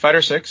Street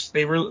Fighter 6.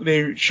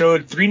 They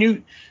showed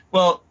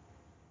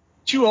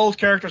two old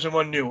characters and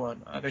one new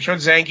one. They showed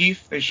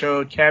Zangief, they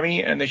showed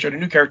Cammy, and they showed a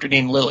new character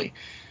named Lily.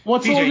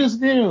 What's old is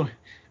new?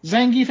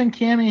 Zangief and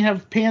Cammy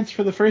have pants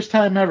for the first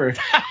time ever.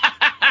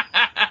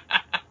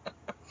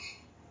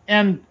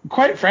 And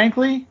quite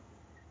frankly,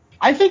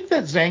 I think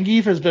that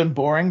Zangief has been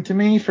boring to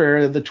me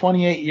for the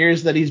 28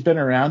 years that he's been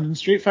around in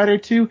Street Fighter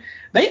 2.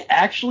 They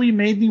actually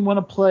made me want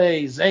to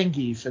play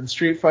Zangief in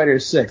Street Fighter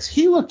 6.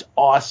 He looked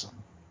awesome.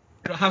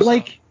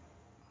 Zangief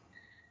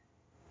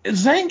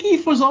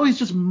was always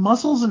just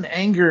muscles and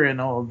anger in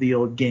all of the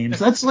old games.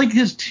 That's like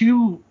his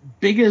two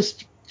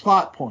biggest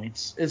plot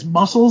points, is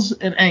muscles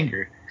and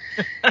anger.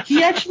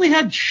 He actually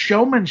had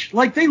showmanship.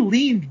 Like, they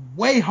leaned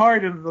way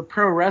hard into the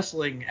pro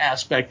wrestling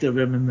aspect of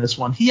him in this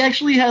one. He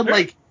actually had,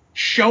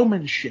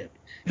 showmanship.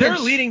 They're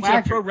leading to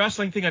the pro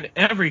wrestling thing on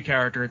every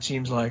character, it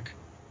seems like.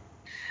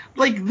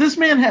 Like, this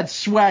man had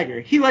swagger.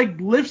 He,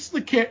 lifts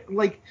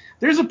the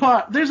there's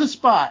a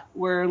spot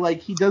where,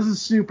 he does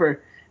his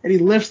super, and he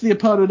lifts the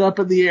opponent up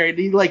in the air, and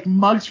he,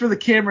 mugs for the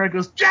camera and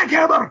goes,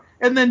 jackhammer!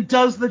 And then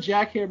does the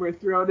jackhammer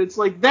throw, and it's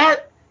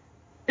that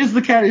is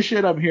the kind of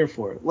shit I'm here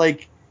for.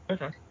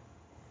 Okay.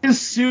 His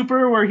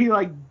super where he,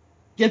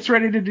 gets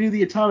ready to do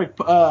the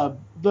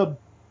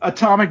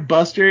atomic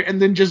buster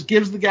and then just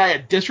gives the guy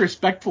a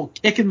disrespectful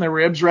kick in the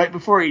ribs right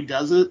before he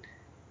does it.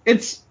 Do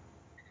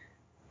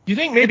you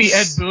think maybe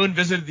Ed Boon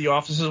visited the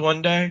offices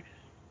one day?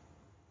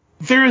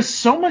 There is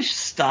so much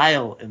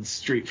style in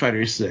Street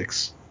Fighter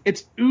 6.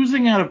 It's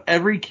oozing out of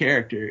every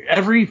character,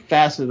 every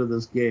facet of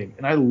this game,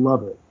 and I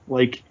love it.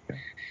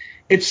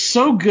 It's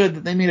so good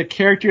that they made a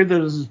character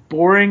that is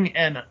boring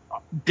and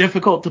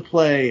difficult to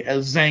play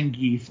as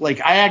Zangief.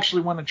 I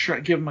actually want to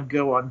give him a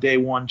go on day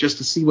one just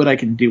to see what I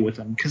can do with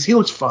him, because he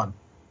looks fun.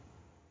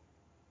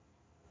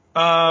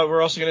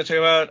 We're also going to talk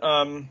about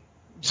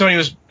Sony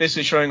was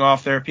basically showing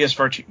off their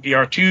PS4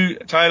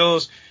 VR2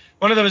 titles.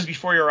 One of them is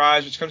Before Your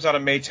Eyes, which comes out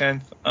on May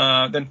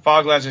 10th. Then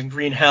Fog Labs and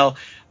Green Hell.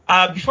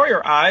 Before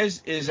Your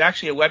Eyes is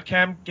actually a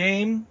webcam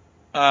game.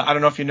 I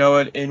don't know if you know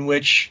it, in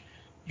which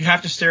you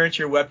have to stare into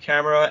your web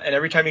camera, and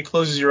every time you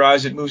closes your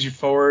eyes, it moves you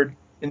forward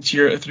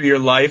through your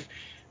life,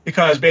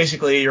 because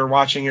basically you're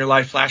watching your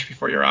life flash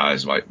before your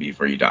eyes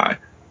before you die.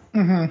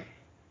 Mm-hmm.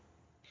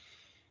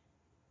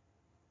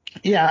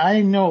 Yeah,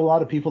 I know a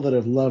lot of people that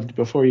have loved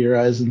Before Your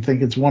Eyes and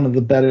think it's one of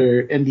the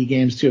better indie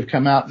games to have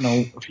come out in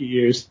a few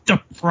years. The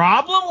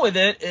problem with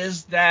it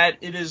is that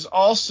it is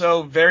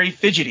also very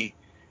fidgety,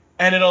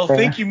 and it'll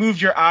think you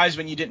moved your eyes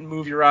when you didn't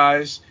move your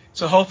eyes.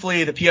 So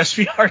hopefully the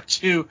PSVR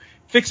 2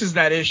 fixes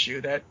that issue,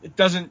 that it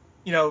doesn't,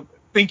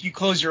 think you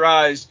close your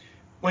eyes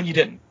when you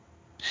didn't.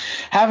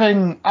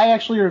 I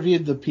actually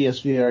reviewed the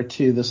PSVR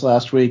 2 this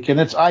last week, and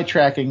its eye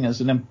tracking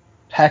is an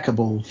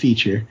impeccable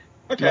feature.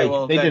 Okay,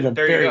 they did a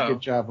very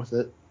good job with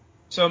it.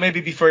 So maybe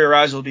Before Your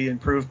Eyes will be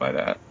improved by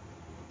that.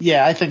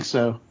 Yeah, I think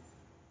so.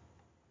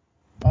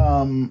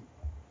 One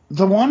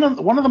of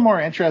the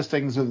more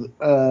interesting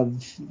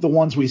of the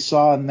ones we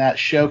saw in that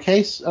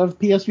showcase of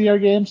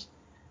PSVR games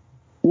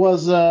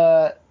was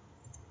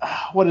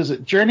what is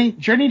it? Journey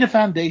to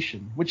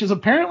Foundation, which is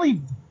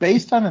apparently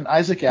based on an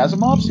Isaac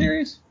Asimov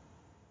series.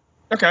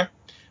 Okay.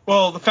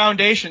 Well, the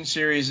Foundation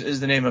series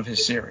is the name of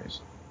his series.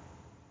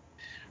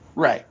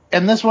 Right.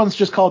 And this one's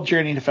just called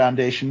Journey to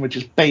Foundation, which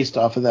is based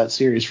off of that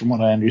series from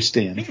what I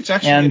understand. I think it's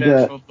actually an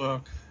actual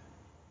book.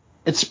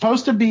 It's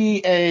supposed to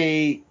be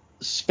a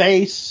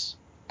space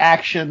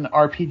action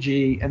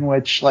RPG in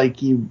which like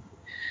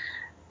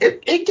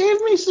it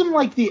gave me some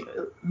like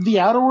the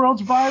Outer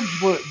Worlds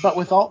vibes, but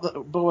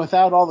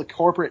without all the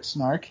corporate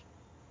snark.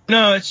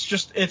 No, it's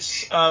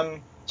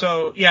the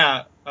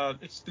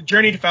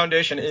Journey to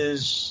Foundation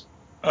is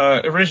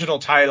original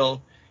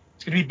title.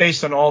 It's going to be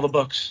based on all the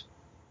books.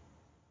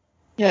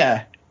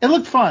 Yeah, it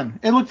looked fun.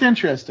 It looked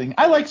interesting.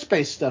 I like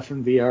space stuff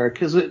in VR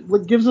because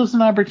it gives us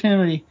an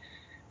opportunity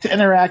to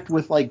interact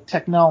with like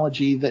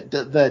technology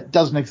that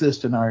doesn't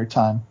exist in our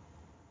time.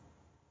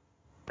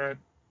 Right.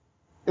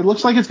 It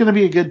looks like it's going to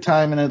be a good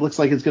time, and it looks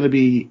like it's going to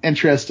be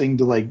interesting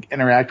to like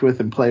interact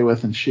with and play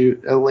with and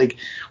shoot. Like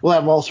we'll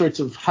have all sorts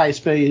of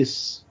hi-fi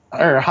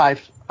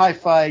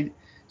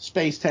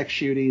space tech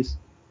shooties.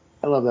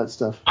 I love that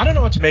stuff. I don't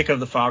know what to make of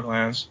the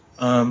Foglands.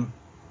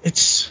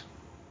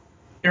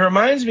 It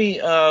reminds me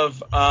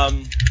of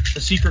the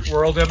Secret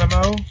World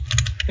MMO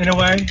in a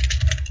way.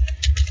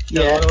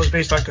 Yeah, that was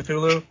based on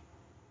Cthulhu.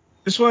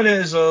 This one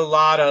is a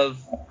lot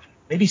of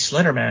maybe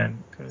Slender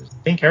Man because the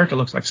main character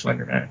looks like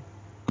Slender Man.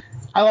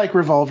 I like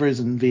revolvers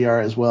in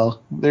VR as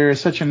well. They're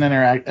such a fun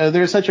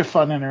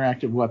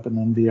interactive weapon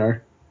in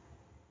VR.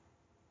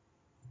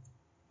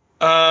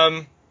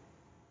 I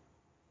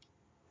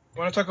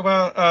want to talk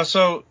about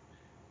so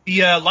the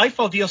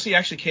Lightfall DLC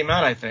actually came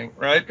out, I think,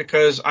 right?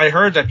 Because I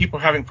heard that people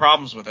are having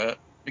problems with it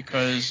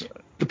because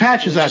the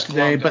patch is out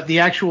today, but the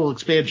actual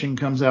expansion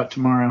comes out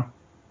tomorrow.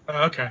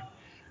 Okay.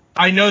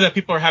 I know that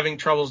people are having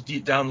troubles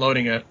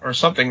downloading it, or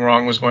something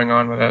wrong was going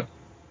on with it. I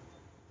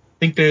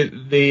think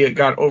they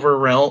got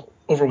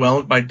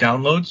overwhelmed by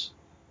downloads.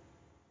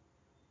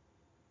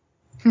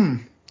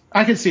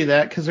 I could see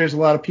that because there's a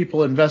lot of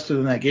people invested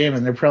in that game,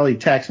 and they're probably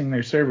taxing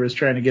their servers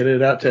trying to get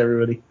it out to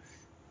everybody.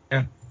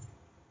 Yeah.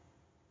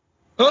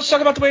 Well, let's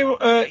talk about the way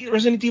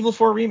Resident Evil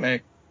 4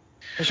 Remake.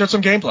 They showed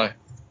some gameplay.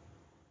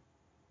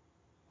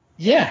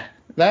 Yeah,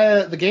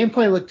 the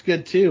gameplay looked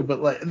good too,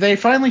 but like they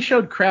finally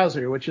showed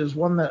Krauser, which is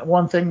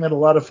one thing that a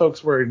lot of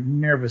folks were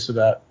nervous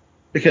about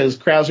because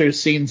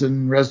Krauser's scenes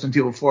in Resident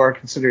Evil 4 are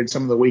considered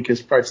some of the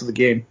weakest parts of the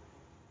game.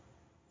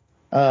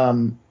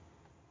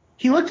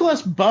 He looked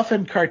less buff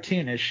and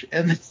cartoonish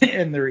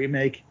in the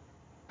remake,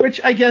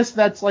 which I guess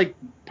that's like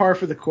par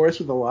for the course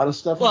with a lot of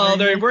stuff. Well,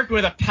 they're working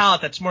with a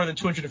palette that's more than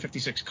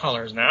 256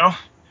 colors now.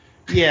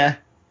 Yeah.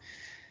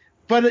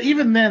 But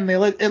even then,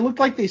 it looked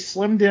like they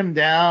slimmed him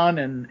down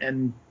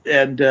and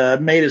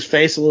made his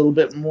face a little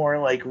bit more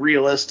like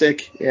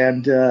realistic,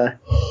 and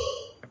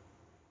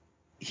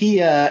he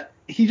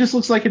just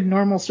looks like a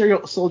normal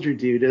soldier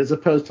dude as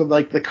opposed to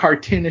like the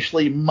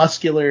cartoonishly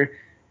muscular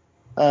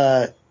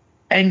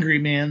angry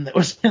man that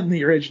was in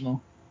the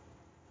original.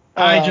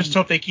 I just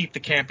hope they keep the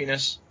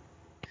campiness.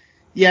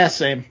 Yeah,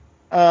 same.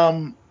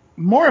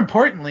 More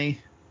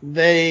importantly,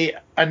 they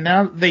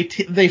announced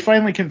they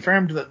finally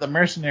confirmed that the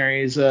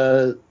Mercenaries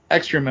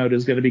extra mode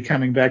is going to be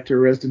coming back to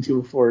Resident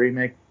Evil 4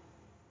 Remake.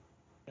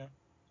 Yeah.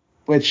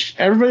 Which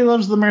everybody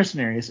loves the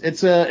Mercenaries.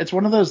 It's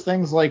one of those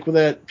things like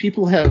that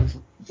people have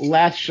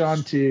latched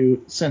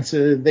onto since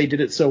they did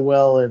it so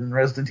well in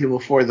Resident Evil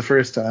 4 the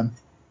first time.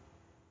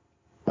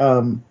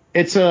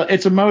 It's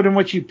a mode in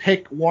which you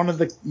pick one of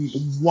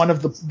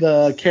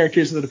the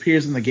characters that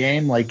appears in the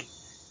game. Like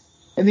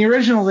in the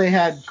original, they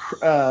had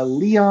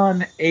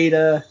Leon,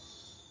 Ada,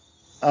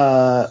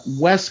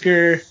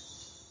 Wesker,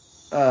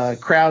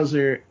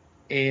 Krauser,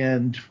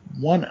 and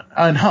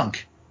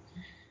Hunk.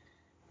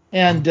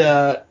 And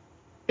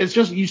it's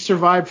just you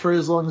survive for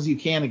as long as you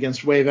can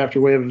against wave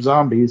after wave of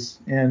zombies,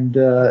 and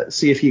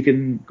see if you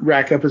can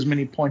rack up as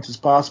many points as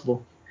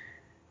possible.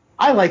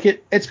 I like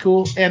it. It's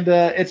cool, and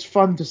it's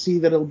fun to see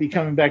that it'll be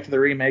coming back to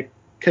the remake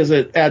because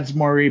it adds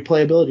more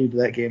replayability to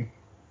that game.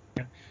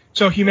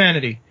 So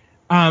humanity.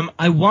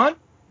 I want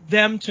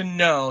them to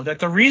know that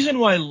the reason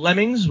why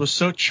Lemmings was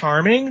so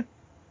charming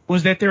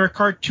was that they were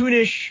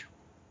cartoonish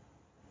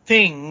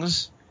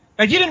things.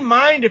 Like, you didn't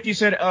mind if you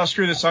said, oh,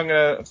 screw this, I'm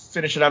going to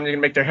finish it, I'm going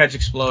to make their heads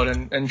explode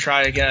and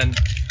try again.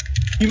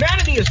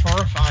 Humanity is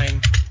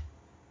horrifying.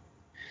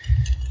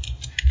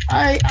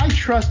 I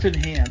trust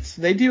Enhance.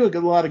 They do a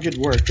lot of good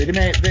work. They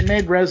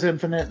made Res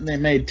Infinite and they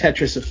made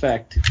Tetris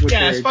Effect.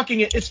 Yeah,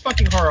 it's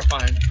fucking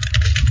horrifying.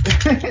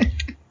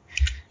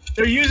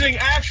 They're using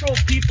actual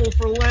people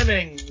for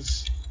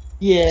lemmings.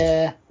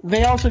 Yeah,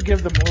 they also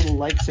give them little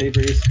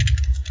lightsabers.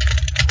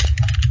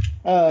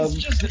 It's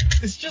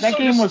just that so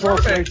game was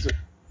disturbing.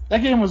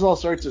 That game was all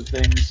sorts of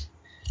things.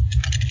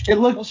 It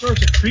looked all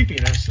sorts of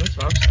creepiness. That's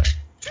what I'm saying.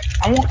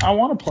 I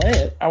want to play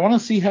it. I want to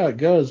see how it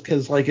goes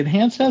because like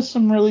Enhance has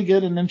some really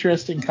good and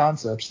interesting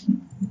concepts.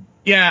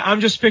 Yeah, I'm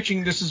just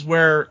picturing this is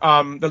where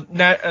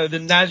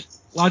the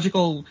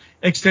logical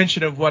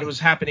extension of what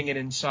was happening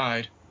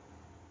inside.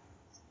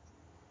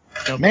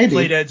 Maybe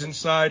Playdead's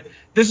inside.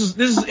 This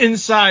is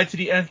inside to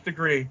the nth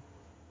degree.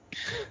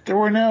 There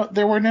were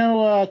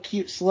no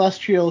cute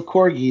celestial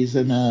corgis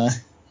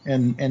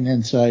in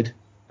inside.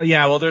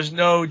 Yeah, well, there's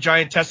no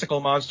giant testicle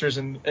monsters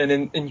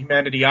in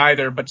humanity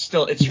either, but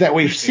still, it's that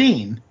we've creepy.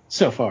 seen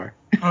so far.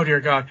 Oh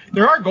dear God,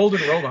 there are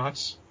golden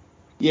robots.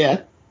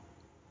 Yeah.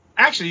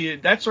 Actually,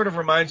 that sort of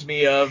reminds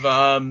me of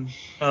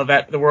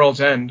At the World's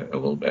End a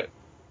little bit,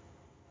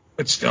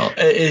 but still,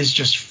 it is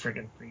just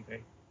friggin'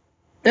 creepy.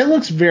 It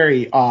looks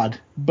very odd,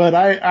 but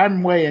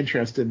I'm way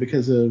interested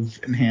because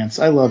of Enhance.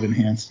 I love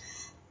Enhance.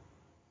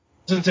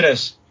 Listen to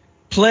this.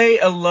 Play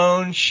a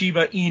lone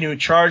Shiba Inu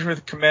charged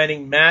with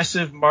commanding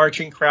massive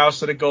marching crowds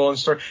to the goal and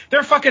store.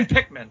 They're fucking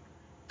Pikmin.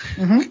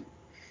 Mm-hmm. The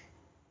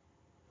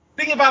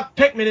thing about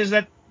Pikmin is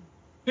that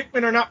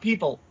Pikmin are not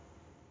people.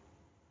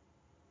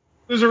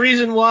 There's a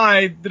reason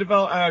why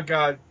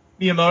Miyamoto.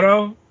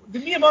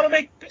 Did Miyamoto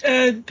make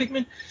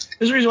Pikmin?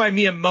 There's a reason why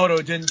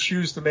Miyamoto didn't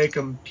choose to make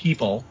them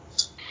people.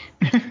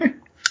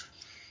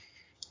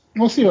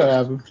 We'll see what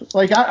happens.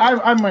 Like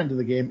I'm into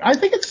the game. I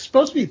think it's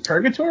supposed to be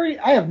Purgatory.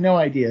 I have no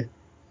idea.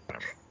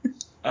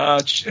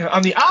 On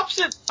the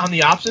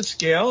opposite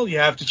scale, you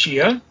have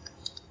Tachia,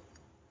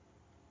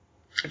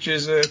 which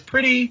is a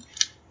pretty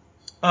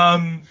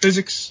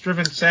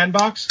physics-driven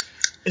sandbox.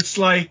 It's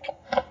like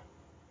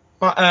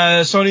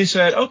Sony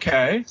said,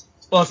 okay,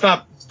 well, it's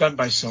not done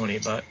by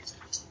Sony, but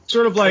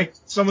sort of like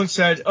someone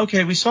said,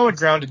 okay, we saw what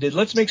Grounded did.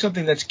 Let's make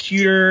something that's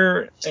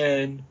cuter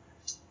and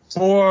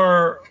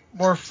more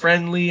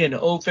friendly and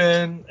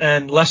open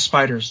and less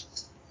spiders.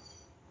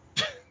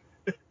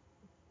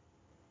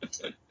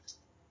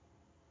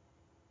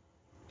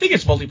 I think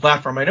it's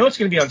multi-platform. I know it's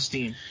going to be on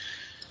Steam.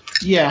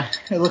 Yeah,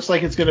 it looks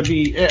like it's going to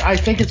be. I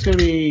think it's going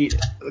to be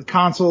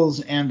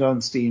consoles and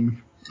on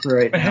Steam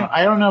right now.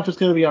 I don't know if it's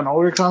going to be on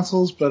older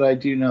consoles, but I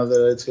do know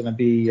that it's going to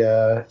be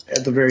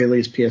at the very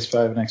least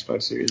PS5 and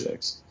Xbox Series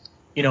X.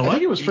 You know what? I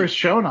think it was first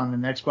shown on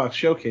an Xbox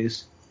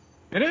showcase.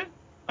 Did it?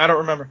 I don't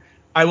remember.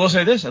 I will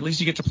say this: at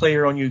least you get to play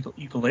your own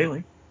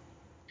ukulele.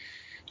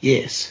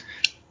 Yes.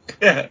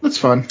 Yeah. Looks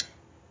fun.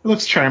 It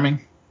looks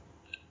charming.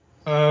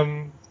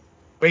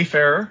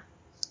 Wayfarer.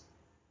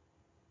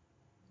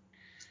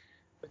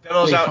 The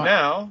demo's out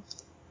now.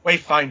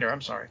 Wayfinder,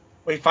 I'm sorry.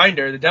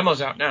 Wayfinder, the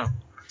demo's out now.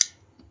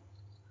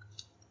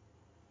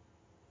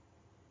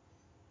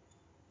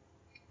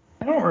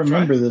 I don't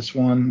remember this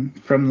one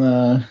from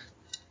the...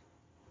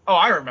 Oh,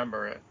 I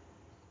remember it.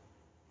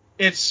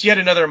 It's yet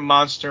another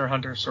Monster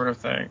Hunter sort of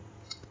thing.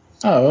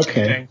 Oh,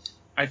 okay.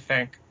 I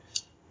think.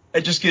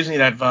 It just gives me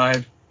that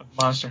vibe of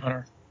Monster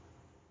Hunter.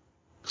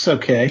 It's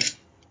okay.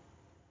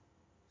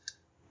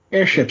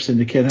 Airship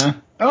Syndicate, huh?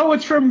 Oh,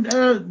 it's from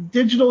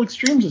Digital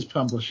Extremes is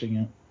publishing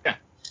it. Yeah.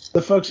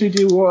 The folks who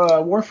do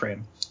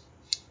Warframe.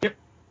 Yep.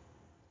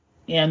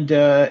 And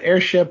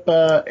Airship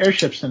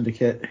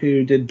Syndicate,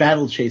 who did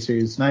Battle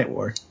Chasers Night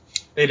War.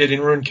 They did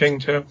in Ruined King,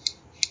 too.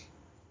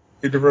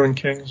 Did the Ruined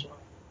King as well.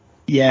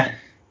 Yeah.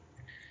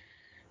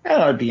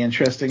 That would be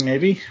interesting,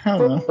 maybe. I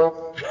don't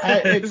know.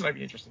 This might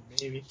be interesting,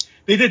 maybe.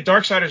 They did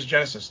Darksiders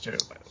Genesis, too, by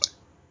the way.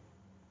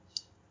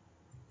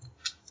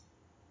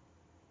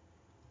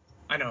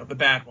 I know, the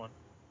bad one.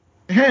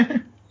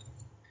 Let's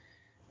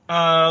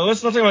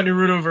not talk about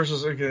Naruto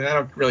versus... Okay, I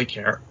don't really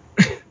care.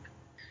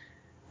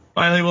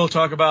 Finally, we'll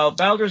talk about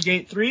Baldur's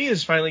Gate 3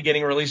 is finally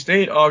getting a release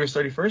date, August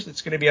 31st.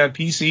 It's going to be on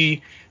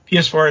PC,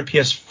 PS4, and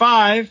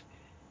PS5.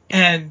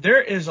 And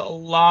there is a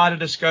lot of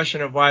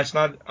discussion of why it's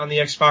not on the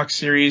Xbox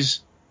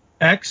Series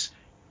X.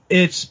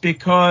 It's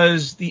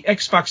because the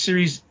Xbox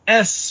Series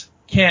S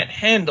can't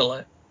handle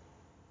it.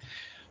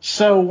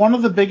 So one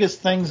of the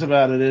biggest things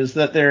about it is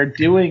that they're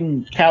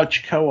doing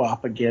couch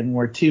co-op again,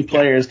 where two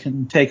players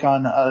can take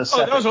on a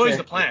separate that was always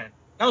character. the plan.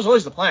 That was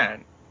always the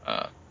plan.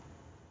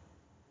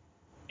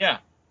 Yeah.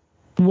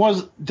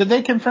 Did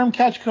they confirm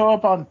couch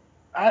co-op on?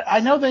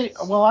 I know they.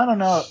 Well, I don't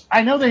know.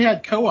 I know they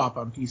had co-op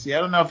on PC. I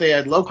don't know if they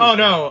had local. Oh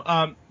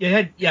no.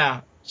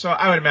 Yeah. So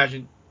I would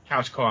imagine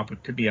couch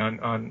co-op could be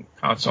on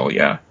console.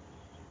 Yeah.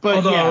 But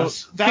although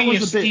yes, that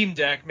was a Steam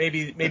Deck.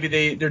 Maybe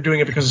they're doing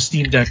it because of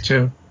Steam Deck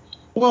too.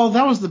 Well,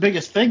 that was the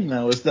biggest thing,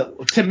 though, is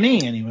that, to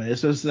me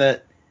anyways, is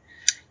that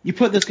you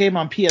put this game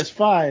on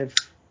PS5,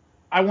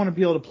 I want to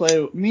be able to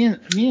play. Me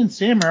and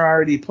Sam are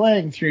already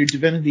playing through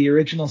Divinity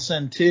Original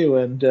Sin 2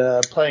 and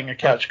playing a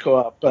couch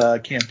co-op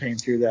campaign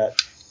through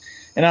that.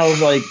 And I was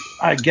like,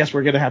 I guess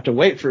we're going to have to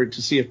wait for it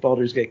to see if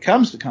Baldur's Gate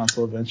comes to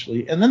console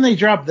eventually. And then they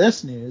dropped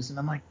this news, and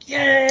I'm like,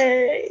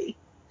 yay!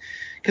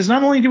 Because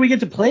not only do we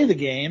get to play the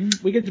game,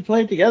 we get to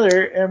play it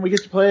together, and we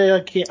get to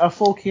play a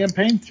full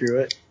campaign through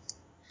it.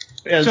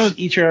 As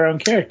each our own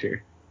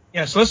character.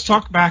 Yeah, so let's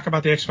talk back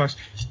about the Xbox.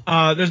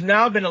 There's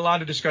now been a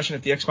lot of discussion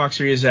if the Xbox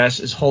Series S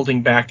is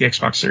holding back the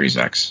Xbox Series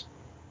X.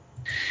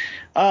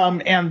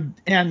 And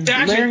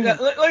actually,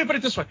 let me put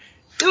it this way.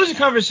 It was a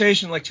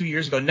conversation like 2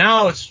 years ago.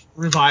 Now it's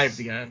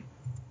revived again.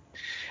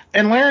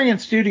 And Larian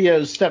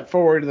Studios stepped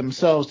forward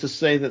themselves to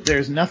say that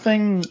there's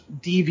nothing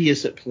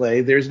devious at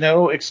play. There's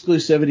no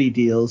exclusivity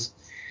deals.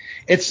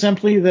 It's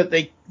simply that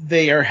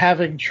they are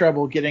having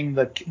trouble getting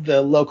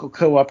the local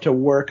co-op to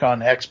work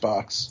on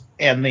Xbox,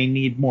 and they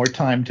need more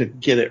time to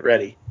get it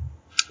ready.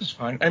 It's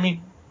fine. I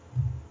mean,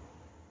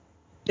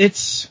 I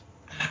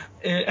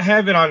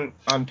have it on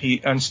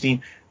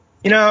Steam.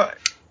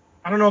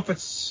 I don't know if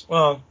it's,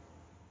 well,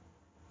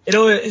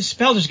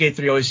 Baldur's Gate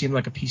 3 always seemed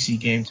like a PC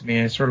game to me.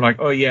 It's sort of like,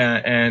 oh yeah,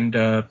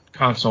 and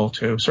console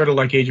too. Sort of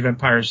like Age of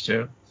Empires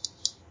 2.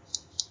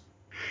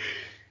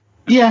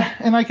 Yeah,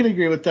 and I can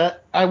agree with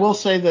that. I will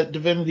say that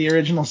Divinity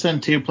Original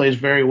Sin 2 plays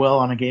very well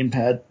on a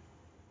gamepad.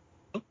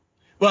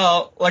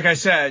 Well, like I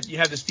said, you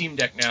have the Steam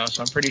Deck now,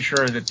 so I'm pretty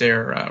sure that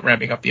they're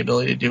ramping up the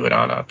ability to do it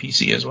on a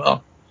PC as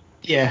well.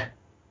 Yeah.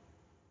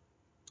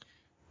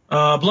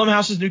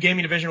 Blumhouse's new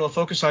gaming division will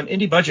focus on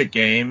indie budget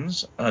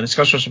games. This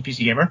comes from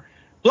PC Gamer.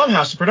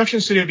 Blumhouse, the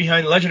production studio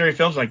behind legendary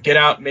films like Get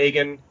Out,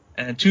 Megan,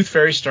 and Tooth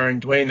Fairy starring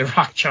Dwayne The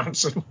Rock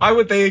Johnson. Why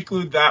would they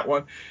include that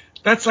one?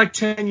 That's like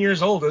 10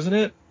 years old, isn't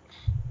it?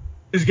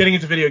 Is getting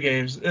into video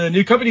games.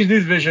 New company's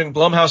new division,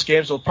 Blumhouse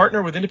Games, will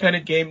partner with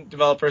independent game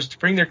developers to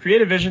bring their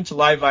creative vision to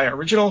life via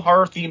original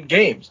horror-themed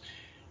games.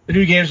 The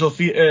new games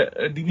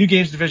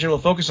division will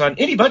focus on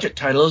indie budget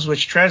titles,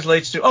 which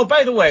translates to. Oh,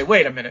 by the way,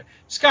 wait a minute,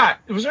 Scott.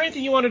 Was there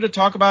anything you wanted to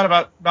talk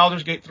about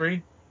Baldur's Gate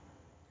 3?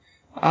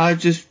 I'm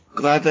just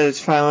glad that it's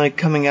finally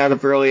coming out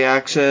of early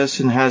access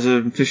and has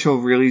an official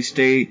release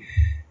date,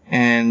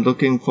 and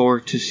looking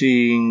forward to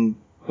seeing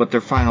what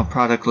their final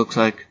product looks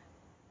like.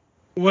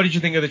 What did you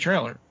think of the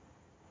trailer?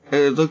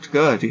 It looked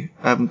good.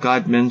 I'm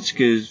glad Minsk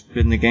is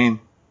in the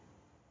game.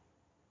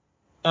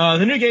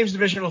 The new games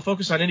division will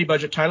focus on indie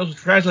budget titles, which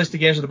translates to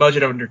games with a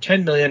budget of under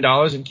 $10 million,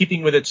 in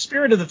keeping with its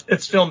spirit of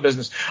its film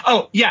business.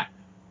 Oh, yeah.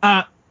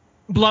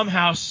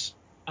 Blumhouse.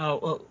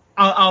 Well,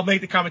 I'll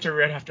make the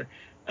commentary right after.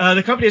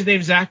 The company has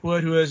named Zach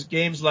Wood, who has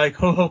games like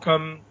Ho-Ho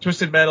Come,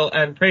 Twisted Metal,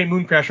 and Prey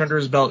Mooncrash under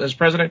his belt as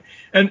president,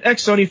 and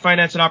ex-Sony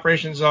finance and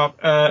operations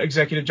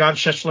executive John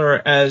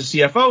Schechtler as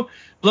CFO.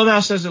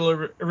 Blumhouse says it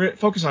will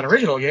focus on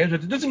original games,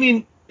 but it doesn't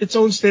mean its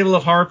own stable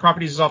of horror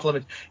properties is off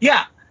limits.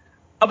 Yeah,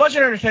 a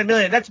budget under $10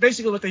 million, that's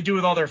basically what they do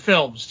with all their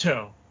films,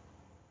 too.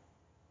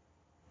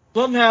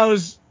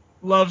 Blumhouse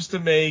loves to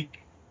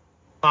make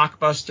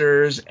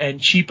blockbusters and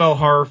cheapo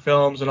horror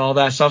films and all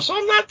that stuff, so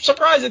I'm not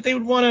surprised that they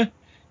would want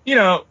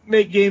to,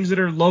 make games that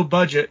are low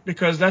budget,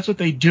 because that's what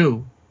they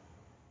do.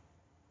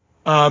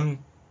 And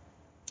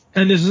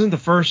this isn't the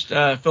first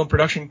film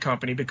production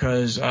company,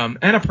 because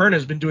Annapurna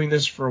has been doing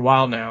this for a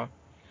while now.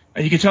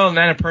 And you can tell an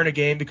Annapurna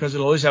game because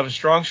it'll always have a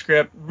strong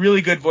script,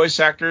 really good voice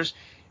actors,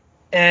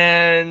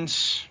 and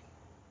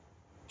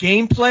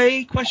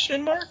gameplay, ?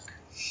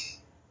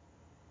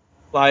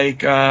 Like,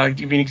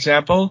 give me an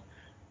example.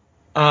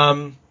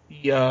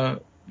 The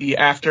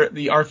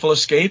Artful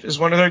Escape is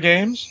one of their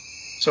games.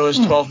 So it's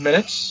 12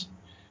 minutes.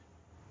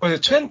 Was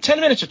it 10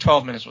 minutes or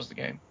 12 minutes was the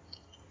game?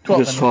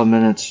 12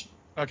 minutes.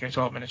 Okay,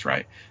 12 minutes,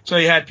 right. So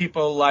you had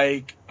people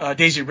like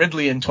Daisy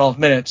Ridley in 12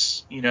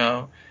 minutes,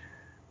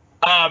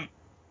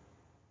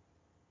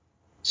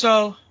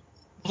 So,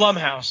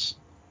 Blumhouse.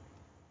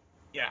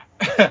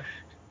 Yeah.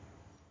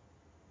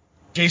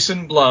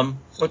 Jason Blum,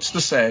 what's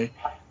to say?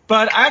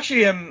 But I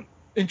actually am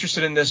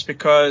interested in this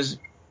because,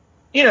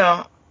 you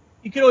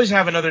could always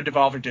have another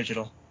Devolver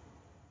Digital.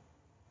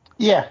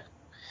 Yeah.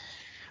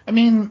 I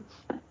mean,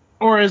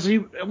 or as they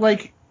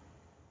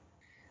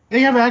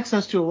have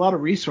access to a lot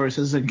of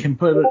resources and can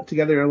put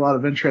together a lot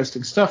of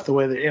interesting stuff the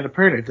way that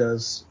Annapurna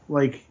does.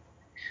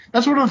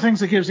 That's one of the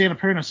things that gives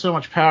Annapurna so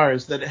much power,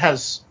 is that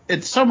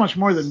it's so much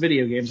more than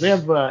video games. They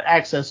have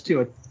access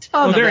to a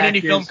ton of they're an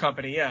actors indie film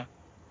company, yeah.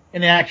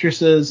 And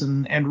actresses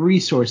and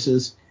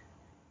resources.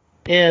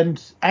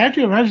 And I have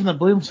to imagine that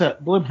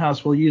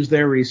Blumhouse will use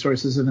their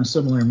resources in a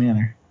similar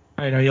manner.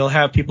 I know, you'll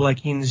have people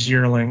like Ian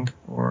Zierling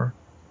or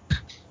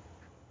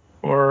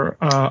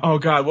oh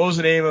god, what was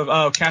the name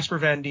of Casper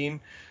Van Dien?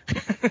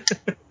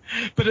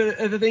 But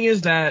the thing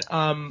is that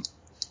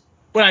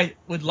what I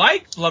would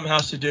like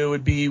Blumhouse to do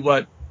would be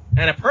what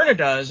Annapurna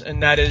does,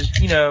 and that is,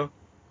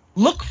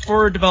 look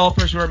for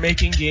developers who are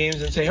making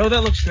games and say, oh,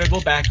 that looks good,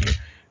 we'll back you.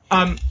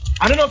 I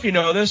don't know if you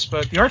know this,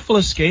 but The Artful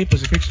Escape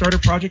was a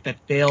Kickstarter project that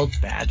failed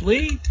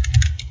badly.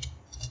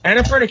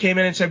 Annapurna came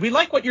in and said, we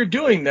like what you're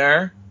doing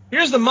there.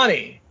 Here's the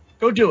money.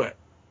 Go do it.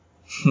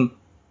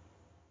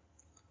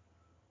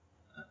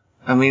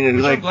 I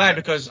mean, I'm glad,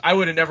 because I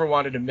would have never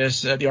wanted to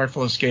miss The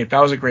Artful Escape.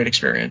 That was a great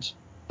experience.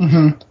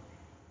 Mm-hmm.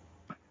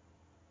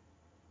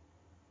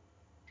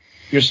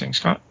 You're saying,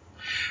 Scott?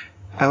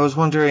 I was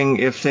wondering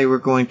if they were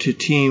going to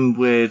team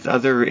with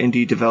other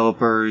indie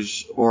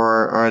developers,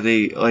 or are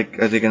they going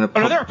to?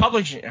 Oh, no, they're a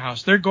publishing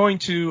house. They're going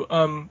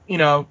to,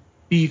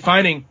 be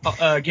finding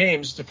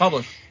games to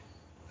publish.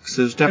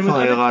 So there's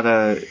definitely a lot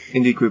of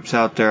indie groups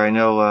out there. I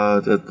know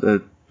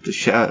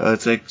it's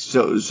like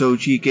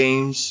Zoji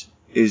Games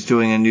is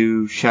doing a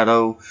new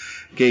Shadow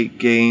Gate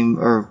game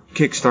or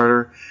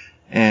Kickstarter,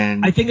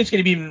 and I think it's going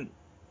to be even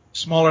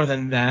smaller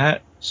than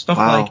that. Stuff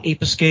like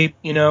Ape Escape,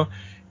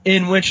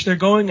 in which they're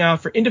going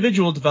out for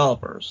individual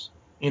developers,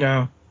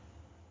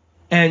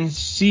 and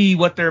see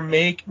what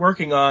they're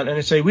working on, and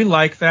they say, we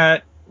like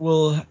that,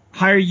 we'll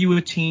hire you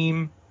a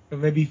team of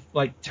maybe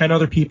like 10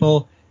 other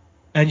people,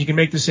 and you can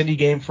make this indie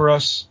game for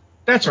us,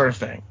 that sort of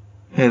thing.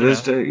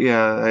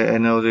 Yeah, I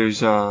know there's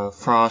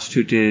Frost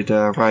who did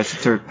Rise of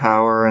Third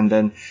Power, and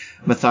then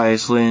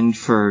Matthias Lind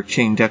for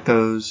Chained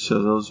Echoes,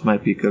 so those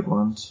might be good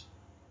ones.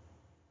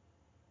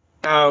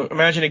 Now,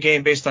 imagine a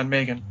game based on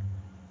Megan.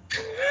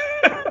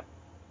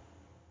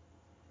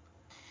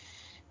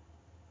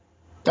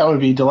 That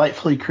would be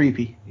delightfully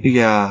creepy.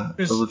 Yeah,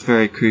 it looked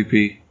very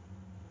creepy.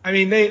 I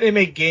mean, they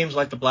make games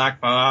like The Black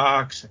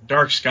Box, and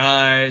Dark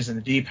Skies, and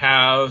The Deep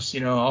House,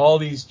 all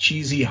these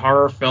cheesy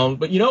horror films.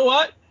 But you know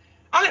what?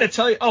 I'm going to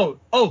tell you.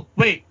 Oh,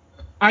 wait.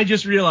 I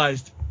just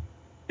realized.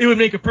 It would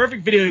make a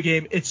perfect video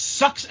game. It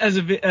sucks as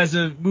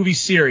a movie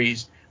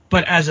series.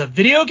 But as a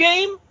video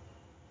game,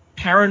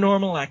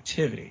 Paranormal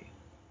Activity.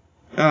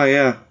 Oh,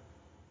 yeah.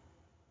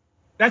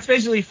 That's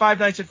basically Five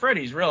Nights at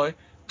Freddy's, really.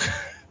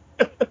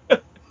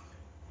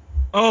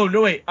 Oh,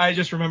 no, wait. I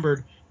just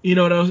remembered. You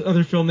know what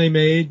other film they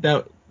made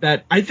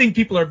that I think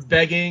people are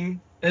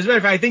begging. As a matter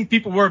of fact, I think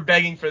people were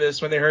begging for this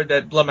when they heard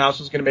that Blumhouse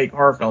was going to make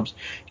horror films.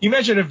 Can you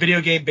imagine a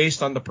video game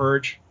based on The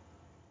Purge?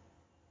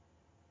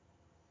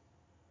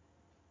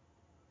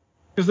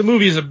 Because the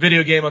movie is a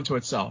video game unto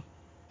itself.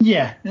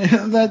 Yeah,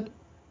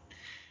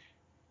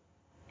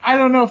 I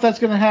don't know if that's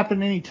going to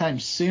happen anytime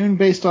soon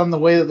based on the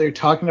way that they're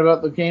talking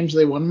about the games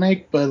they want to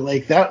make, but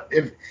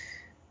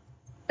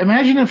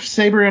imagine if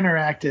Saber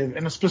Interactive,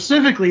 and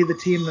specifically the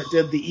team that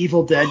did the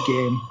Evil Dead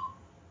game,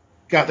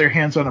 got their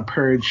hands on a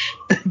Purge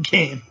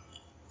game.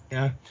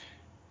 Yeah.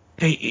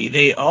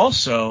 They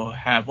also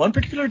have one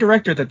particular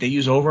director that they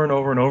use over and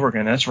over and over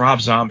again. That's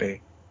Rob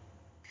Zombie.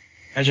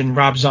 Imagine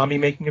Rob Zombie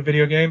making a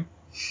video game.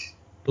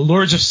 The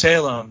Lords of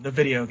Salem, the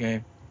video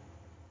game.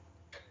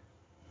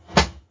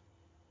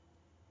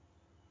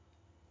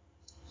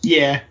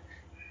 Yeah.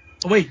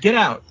 Oh, wait, Get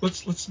Out.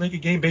 Let's make a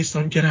game based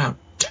on Get Out.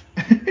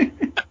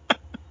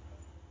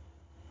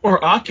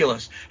 Or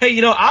Oculus.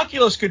 Hey,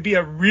 Oculus could be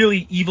a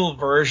really evil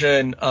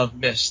version of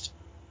Myst.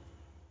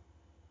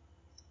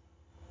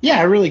 Yeah,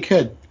 I really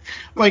could.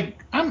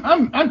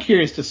 I'm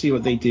curious to see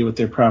what they do with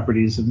their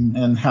properties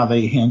and how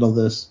they handle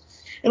this.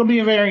 It'll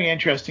be very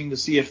interesting to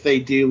see if they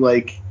do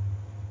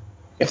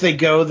if they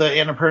go the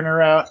Annapurna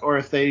route or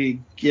if they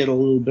get a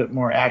little bit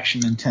more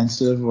action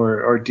intensive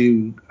or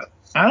do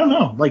I don't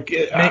know. Make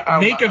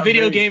a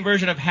video game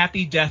version of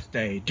Happy Death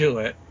Day. Do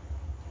it.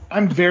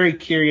 I'm very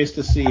curious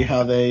to see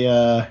how they.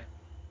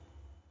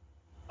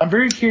 I'm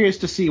very curious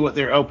to see what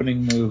their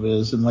opening move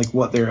is and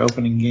what their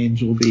opening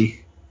games will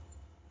be.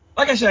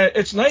 Like I said,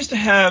 it's nice to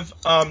have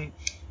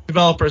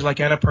developers like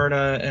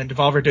Annapurna and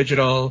Devolver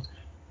Digital.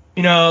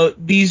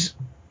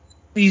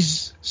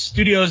 These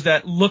studios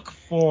that look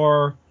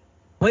for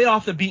way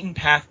off the beaten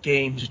path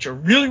games, which are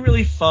really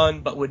really fun,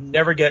 but would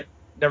never get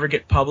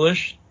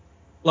published.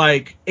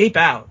 Like Ape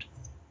Out.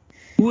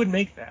 Who would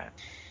make that?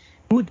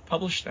 Who would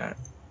publish that?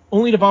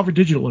 Only Devolver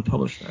Digital would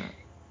publish that.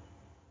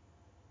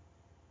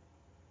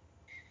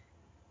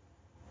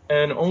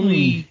 And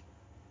only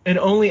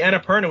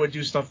Annapurna would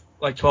do stuff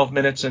like 12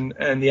 minutes and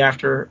the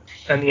after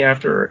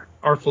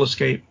Artful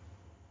Escape.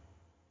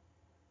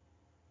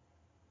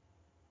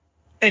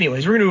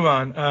 Anyways, we're gonna move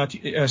on.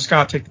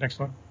 Scott, take the next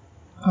one.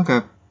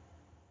 Okay.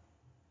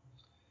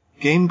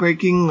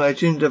 Game-breaking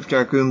Legend of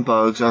Dragoon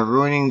bugs are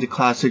ruining the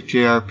classic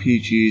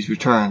JRPG's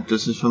return.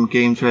 This is from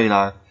Games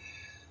Radar.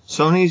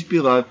 Sony's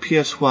beloved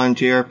PS1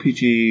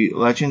 JRPG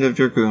Legend of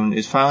Dragoon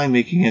is finally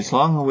making its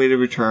long-awaited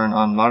return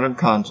on modern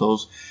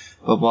consoles,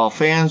 but while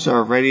fans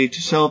are ready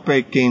to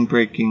celebrate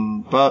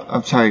game-breaking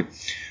bugs and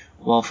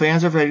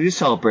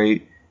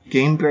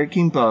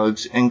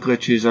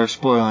glitches are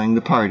spoiling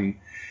the party.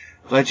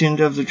 Legend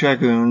of the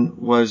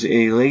Dragoon was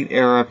a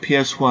late-era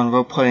PS1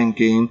 role-playing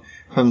game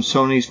from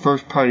Sony's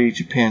first-party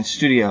Japan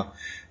studio.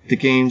 The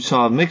game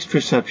saw mixed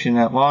reception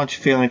at launch,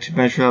 failing to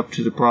measure up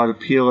to the broad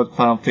appeal of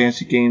Final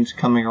Fantasy games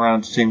coming around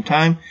at the same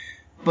time,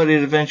 but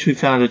it eventually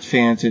found its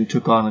fans and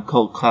took on a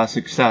cult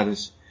classic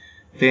status.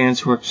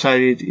 Fans were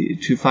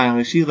excited to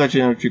finally see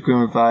Legend of Dragoon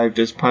revived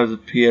as part of the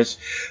PS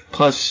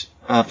Plus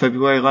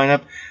February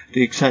lineup.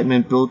 The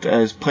excitement built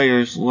as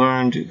players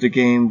learned the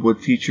game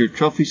would feature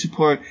trophy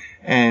support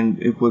and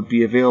it would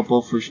be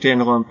available for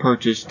standalone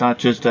purchase, not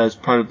just as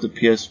part of the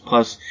PS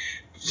Plus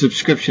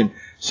subscription.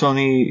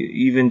 Sony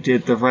even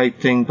did the right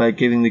thing by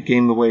giving the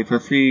game away for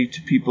free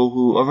to people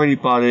who already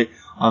bought it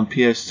on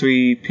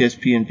PS3,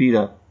 PSP, and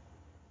Vita.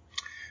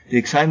 The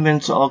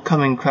excitement's all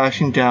coming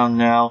crashing down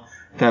now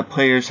that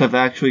players have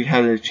actually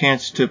had a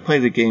chance to play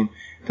the game.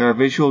 There are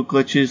visual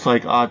glitches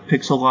like odd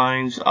pixel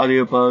lines,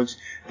 audio bugs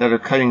that are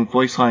cutting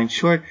voice lines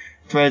short,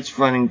 threads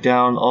running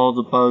down, all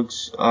the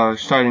bugs are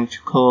starting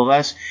to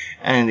coalesce,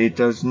 and it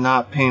does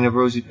not paint a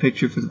rosy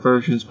picture for the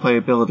version's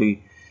playability.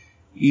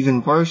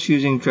 Even worse,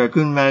 using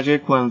Dragoon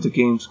Magic, one of the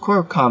game's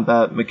core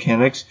combat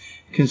mechanics,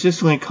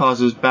 consistently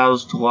causes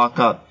battles to lock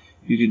up.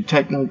 You can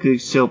technically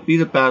still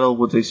beat a battle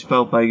with a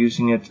spell by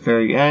using it at the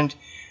very end,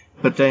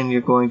 but then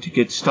you're going to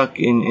get stuck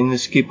in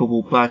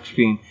inescapable black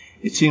screen.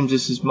 It seems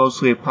this is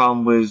mostly a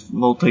problem with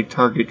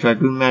multi-target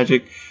Dragoon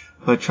Magic,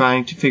 but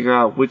trying to figure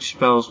out which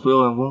spells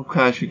will and won't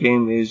crash your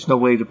game is no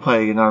way to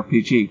play an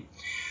RPG.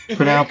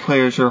 For now,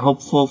 players are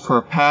hopeful for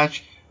a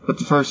patch, but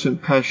the first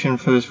impression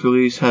for this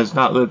release has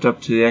not lived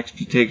up to the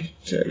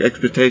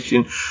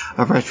expectation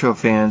of retro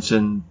fans,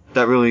 and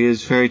that really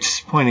is very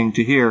disappointing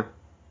to hear.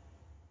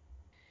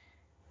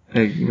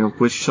 I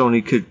wish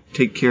Sony could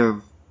take care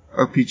of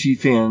RPG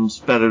fans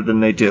better than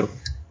they do.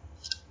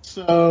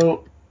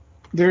 So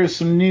there is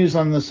some news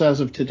on this as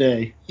of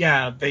today.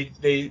 Yeah,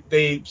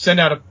 they sent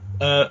out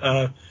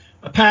a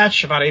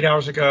patch about 8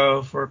 hours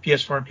ago for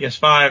PS4 and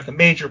PS5. The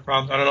major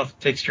problems. I don't know if it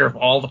takes care of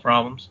all the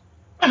problems.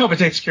 I hope it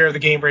takes care of the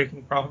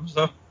game-breaking problems,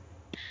 though.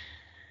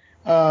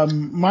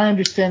 My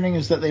understanding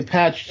is that they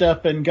patched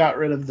up and got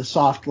rid of the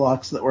soft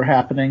locks that were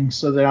happening,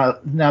 so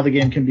that now the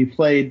game can be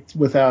played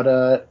without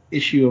a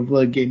issue of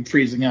the game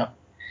freezing up.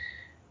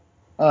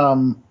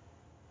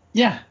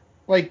 Yeah,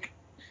 like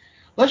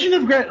Legend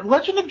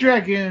of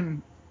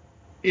Dragoon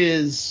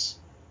is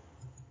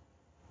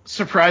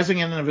surprising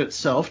in and of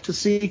itself to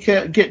see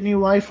get new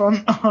life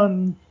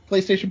on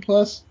PlayStation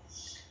Plus,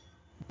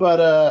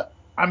 but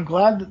I'm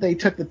glad that they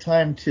took the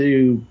time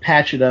to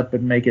patch it up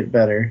and make it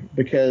better,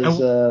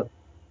 because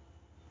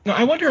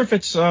I wonder if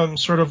it's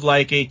sort of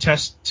like a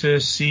test to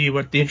see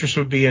what the interest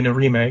would be in a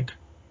remake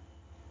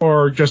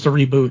or just a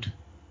reboot.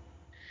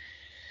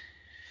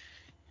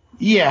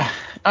 Yeah,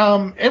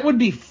 it would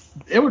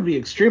be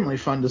extremely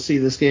fun to see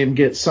this game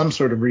get some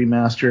sort of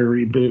remaster or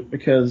reboot,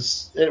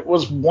 because it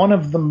was one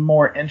of the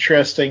more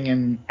interesting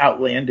and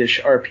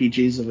outlandish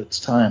RPGs of its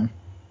time.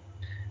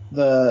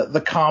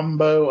 The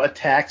combo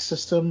attack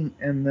system,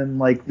 and then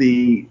like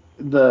the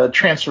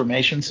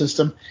transformation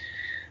system.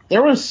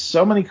 There was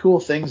so many cool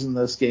things in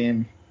this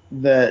game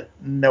that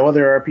no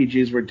other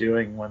RPGs were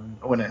doing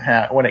when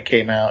it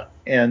came out,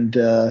 and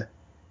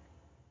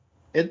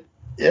it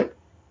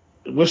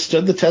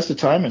withstood the test of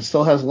time and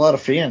still has a lot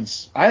of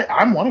fans.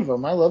 I'm one of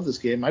them. I love this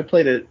game. I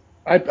played it.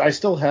 I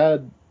still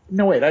had.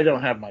 No, wait, I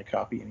don't have my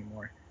copy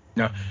anymore.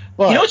 No.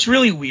 But, you know what's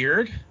really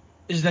weird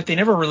is that they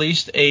never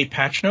released a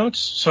patch notes.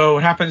 So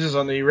what happens is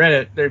on the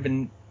Reddit, they've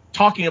been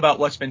talking about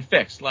what's been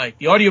fixed. Like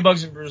the audio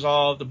bugs have been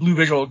resolved, the blue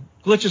visual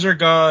glitches are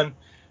gone.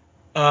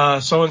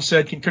 Someone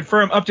said, can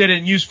confirm, updated,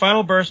 and use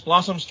Final Burst,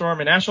 Blossom Storm,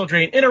 and Astral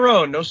Drain in a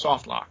row. No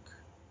soft lock.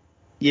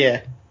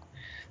 Yeah.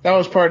 That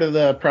was part of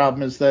the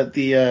problem, is that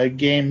the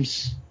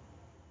games,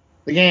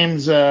 like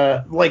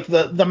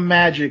the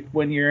magic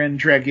when you're in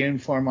Dragoon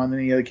form on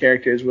any of the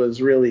characters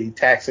was really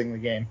taxing the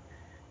game.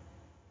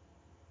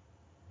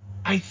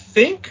 I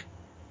think,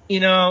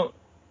 the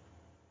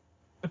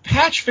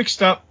patch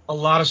fixed up a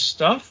lot of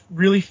stuff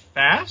really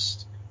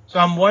fast. So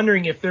I'm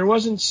wondering if there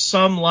wasn't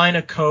some line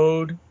of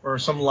code or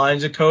some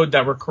lines of code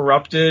that were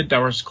corrupted that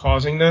was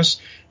causing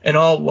this, and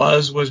all it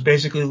was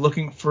basically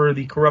looking for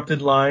the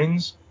corrupted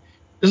lines.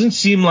 Doesn't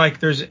seem like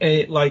there's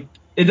it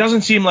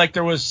doesn't seem like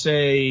there was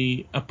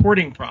a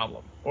porting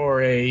problem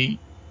or what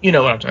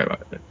I'm talking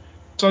about.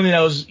 Something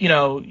that was,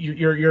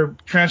 you're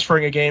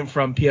transferring a game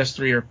from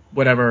PS3 or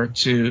whatever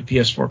to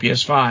PS4,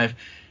 PS5,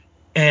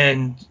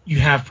 and you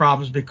have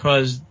problems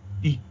because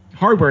the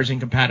hardware is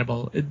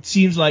incompatible. It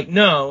seems like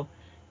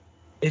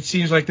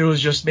there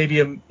was just maybe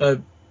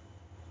a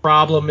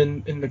problem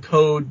in the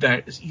code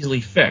that is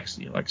easily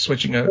fixed, like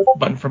switching a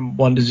button from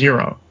 1 to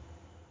 0.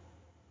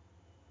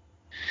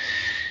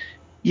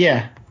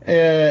 Yeah,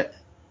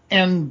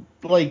 and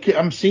like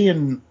I'm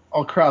seeing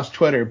all across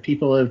Twitter,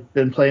 people have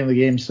been playing the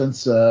game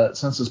since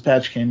this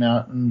patch came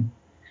out, and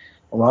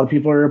a lot of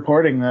people are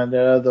reporting that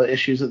the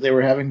issues that they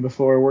were having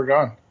before were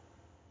gone.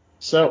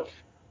 So,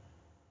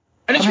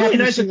 and it's really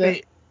nice that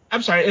they.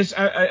 I'm sorry,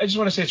 I just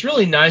want to say it's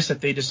really nice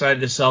that they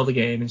decided to sell the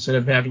game instead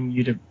of having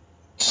you to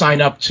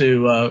sign up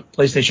to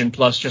PlayStation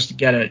Plus just to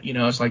get it.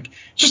 It's like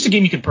just a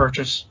game you can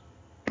purchase.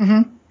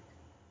 Mm-hmm.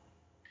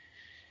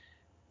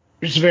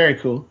 Which is very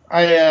cool.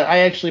 I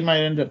actually might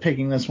end up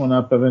picking this one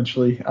up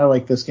eventually. I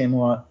like this game a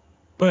lot.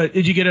 But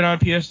did you get it on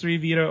PS3,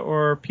 Vita,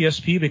 or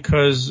PSP?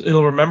 Because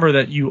it'll remember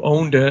that you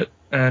owned it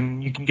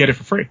and you can get it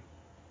for free.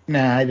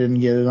 Nah, I didn't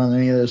get it on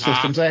any of those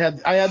systems. I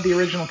had the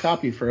original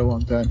copy for a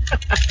long time.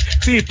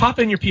 See, pop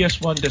in your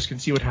PS1 disc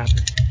and see what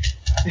happens.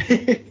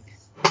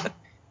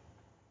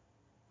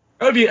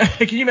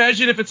 Can you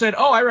imagine if it said,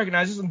 "Oh, I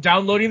recognize this. I'm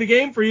downloading the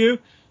game for you."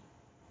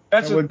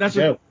 That's what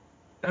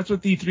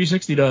the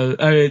 360 does.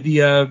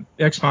 The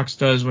Xbox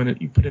does when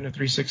you put in a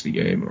 360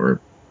 game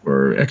or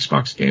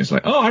Xbox game. It's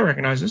like, "Oh, I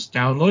recognize this.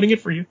 Downloading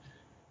it for you."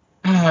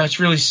 It's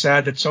really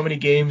sad that so many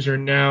games are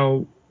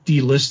now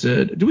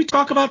delisted. Do we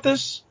talk about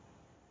this?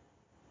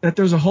 That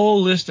there's a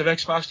whole list of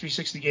Xbox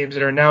 360 games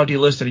that are now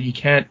delisted and you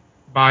can't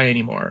buy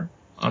anymore.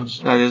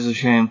 Honestly, that is a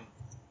shame.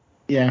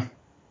 Yeah.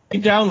 You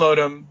can download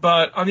them,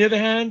 but on the other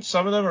hand,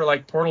 some of them are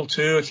like Portal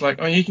 2. It's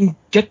like, you can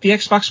get the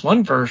Xbox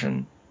One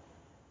version.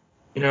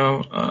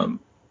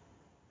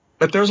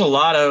 But there's a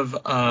lot of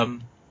let's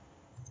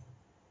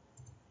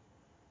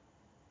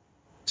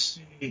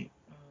see,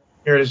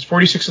 here it is.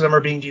 46 of them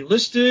are being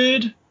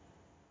delisted,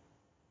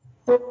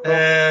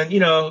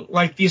 and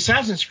like the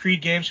Assassin's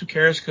Creed games, who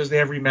cares because they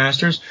have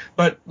remasters?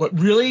 But what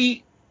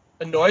really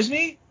annoys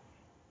me,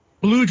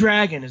 Blue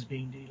Dragon is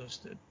being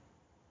delisted.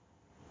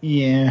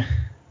 Yeah.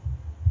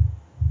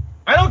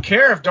 I don't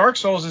care if Dark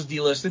Souls is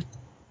delisted.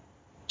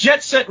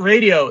 Jet Set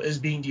Radio is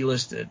being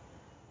delisted.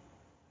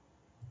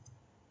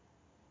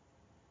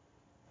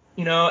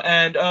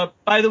 And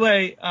by the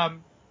way,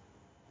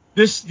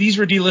 these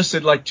were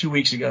delisted like 2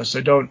 weeks ago,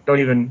 so don't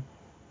even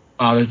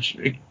bother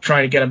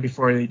trying to get them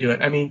before they do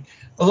it. I mean,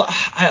 a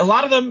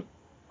lot of them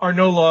are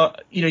no law.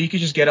 You could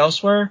just get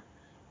elsewhere,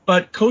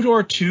 but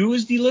KOTOR 2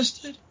 is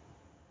delisted.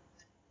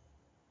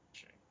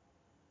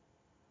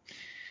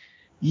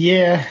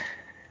 Yeah,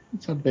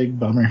 it's a big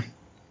bummer.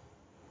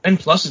 N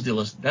Plus is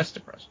delisted. That's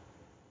depressing.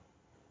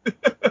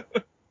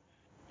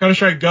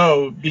 Counter-Strike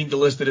Go being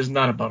delisted is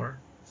not a bummer.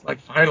 It's like,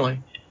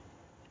 finally.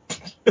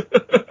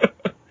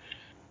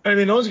 I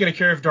mean, no one's going to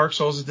care if Dark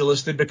Souls is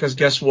delisted because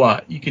guess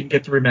what? You can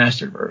get the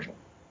remastered version.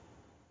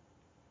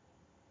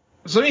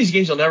 Some of these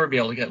games you'll never be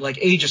able to get, like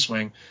Age of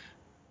Swing.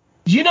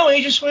 Do you know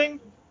Age of Swing?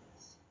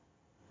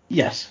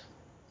 Yes.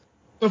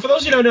 So for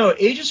those who don't know,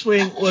 Age of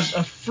Swing was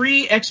a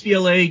free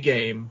XBLA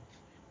game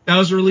that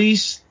was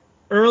released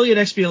early in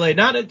XBLA,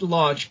 not at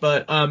launch,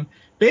 but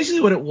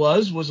basically what it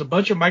was a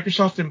bunch of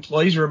Microsoft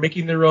employees who were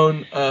making their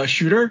own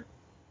shooter,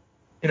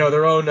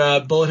 their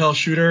own bullet hell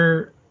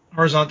shooter,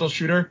 horizontal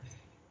shooter.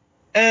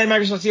 And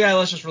Microsoft said, yeah,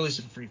 let's just release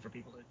it for free for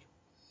people to enjoy.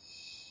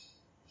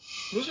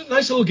 It was a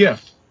nice little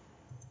gift.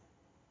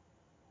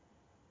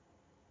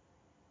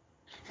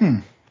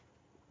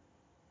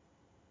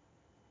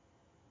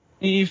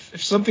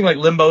 If something like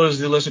Limbo is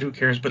delisted, who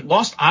cares? But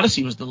Lost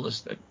Odyssey was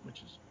delisted,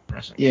 which is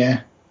depressing.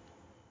 Yeah.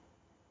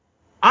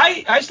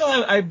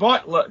 I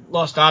bought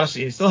Lost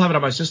Odyssey. I still have it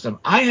on my system.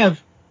 I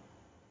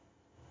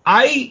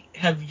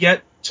have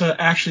yet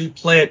to actually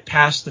play it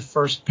past the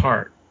first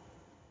part.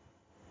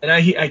 And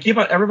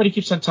everybody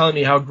keeps on telling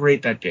me how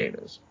great that game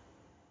is.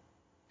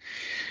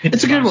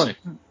 It's a good one.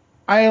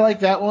 I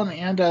like that one,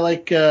 and I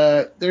like,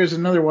 there's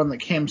another one that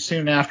came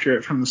soon after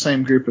it from the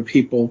same group of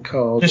people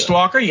called...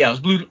 Mistwalker? Yeah,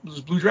 it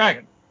was Blue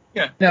Dragon.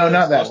 Yeah. No,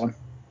 not that one.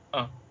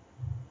 Oh.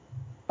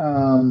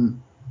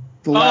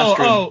 The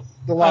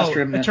Last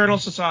Remnant. Eternal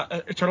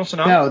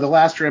Sonata? No, The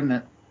Last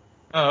Remnant.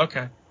 Oh,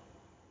 okay.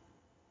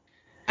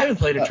 I haven't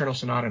played Eternal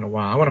Sonata in a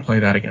while. I want to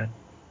play that again.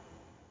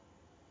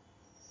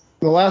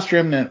 The Last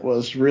Remnant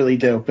was really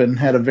dope and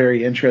had a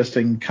very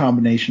interesting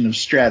combination of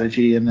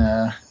strategy and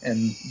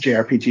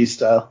JRPG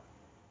style.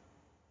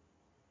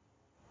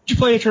 Did you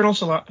play Eternal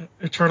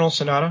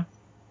Sonata?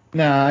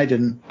 No, I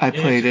didn't. I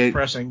played it.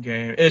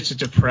 It's a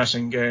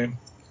depressing game.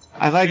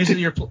 I like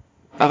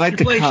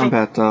the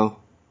combat though.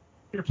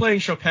 You're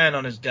playing Chopin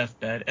on his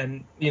deathbed,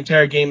 and the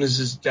entire game is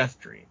his death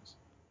dreams.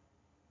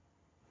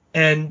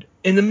 And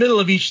in the middle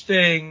of each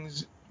thing,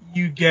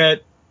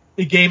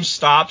 the game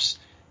stops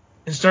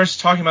and starts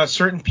talking about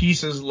certain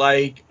pieces,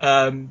 like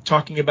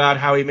talking about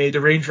how he made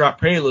the Raindrop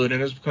Prelude,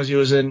 and it was because he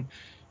was in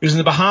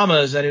the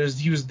Bahamas, and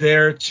he was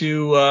there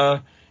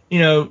to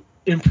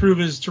improve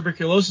his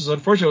tuberculosis.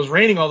 Unfortunately, it was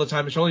raining all the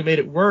time, which only made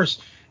it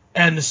worse,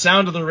 and the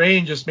sound of the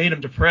rain just made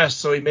him depressed.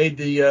 So he made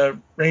the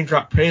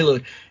Raindrop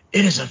Prelude.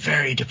 It is a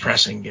very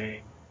depressing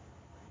game.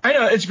 I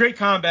know it's great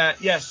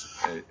combat, yes,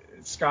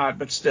 Scott,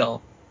 but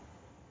still.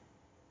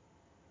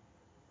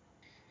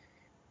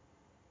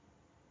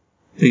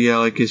 Yeah,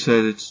 like you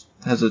said, it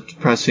has a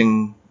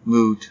depressing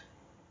mood.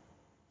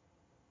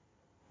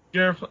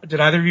 Did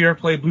either of you ever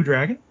play Blue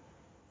Dragon?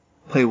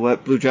 Play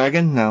what? Blue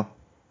Dragon? No.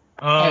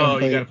 Oh,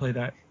 you got to play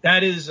that.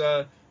 That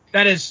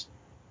is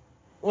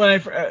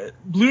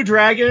Blue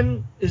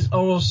Dragon is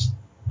almost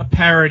a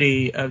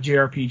parody of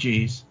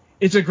JRPGs.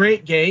 It's a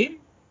great game,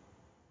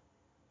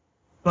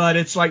 but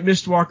it's like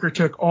Mistwalker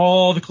took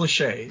all the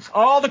cliches,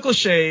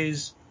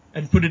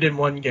 and put it in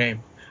one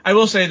game. I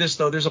will say this,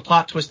 though. There's a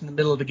plot twist in the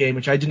middle of the game,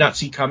 which I did not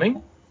see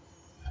coming.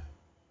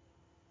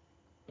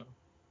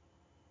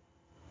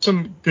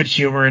 Some good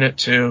humor in it,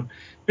 too.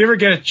 If you ever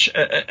get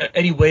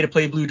any way to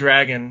play Blue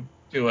Dragon,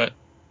 do it.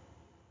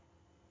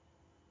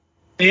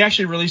 They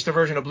actually released a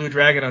version of Blue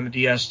Dragon on the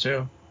DS,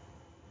 too.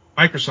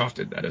 Microsoft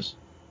did, that is.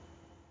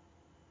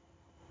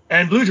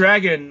 And Blue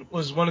Dragon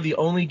was one of the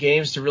only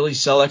games to really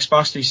sell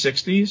Xbox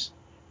 360s.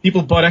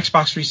 People bought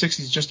Xbox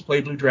 360s just to play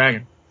Blue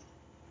Dragon.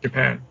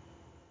 Japan.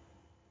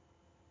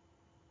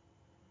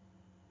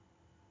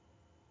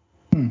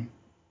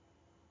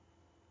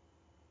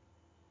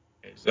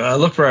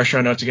 Look for our show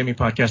notes at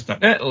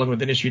gamingpodcast.net, along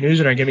with industry news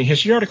and our gaming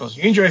history articles.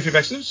 You can enjoy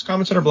feedback,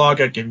 comments on our blog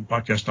at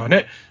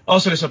gamingpodcast.net.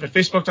 Also, hit us up at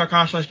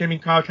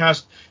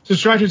facebook.com/gamingpodcast.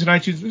 Subscribe to us on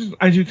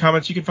iTunes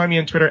comments. You can find me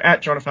on Twitter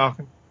at Jonah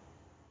Falcon.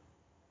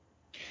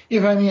 You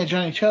can find me at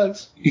Johnny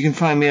Chugs. You can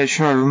find me at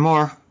Charlotte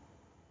Moore.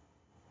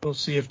 We'll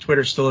see if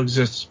Twitter still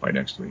exists by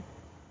next week.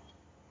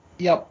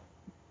 Yep.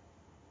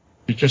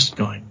 You're just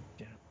going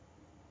down.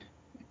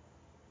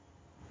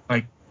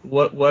 Like,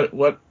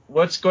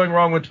 what's going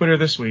wrong with Twitter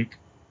this week?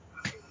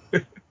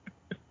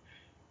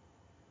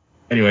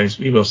 Anyways,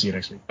 we will see you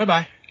next week.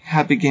 Bye-bye.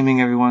 Happy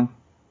gaming, everyone.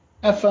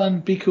 Have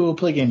fun. Be cool.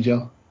 Play games,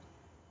 y'all.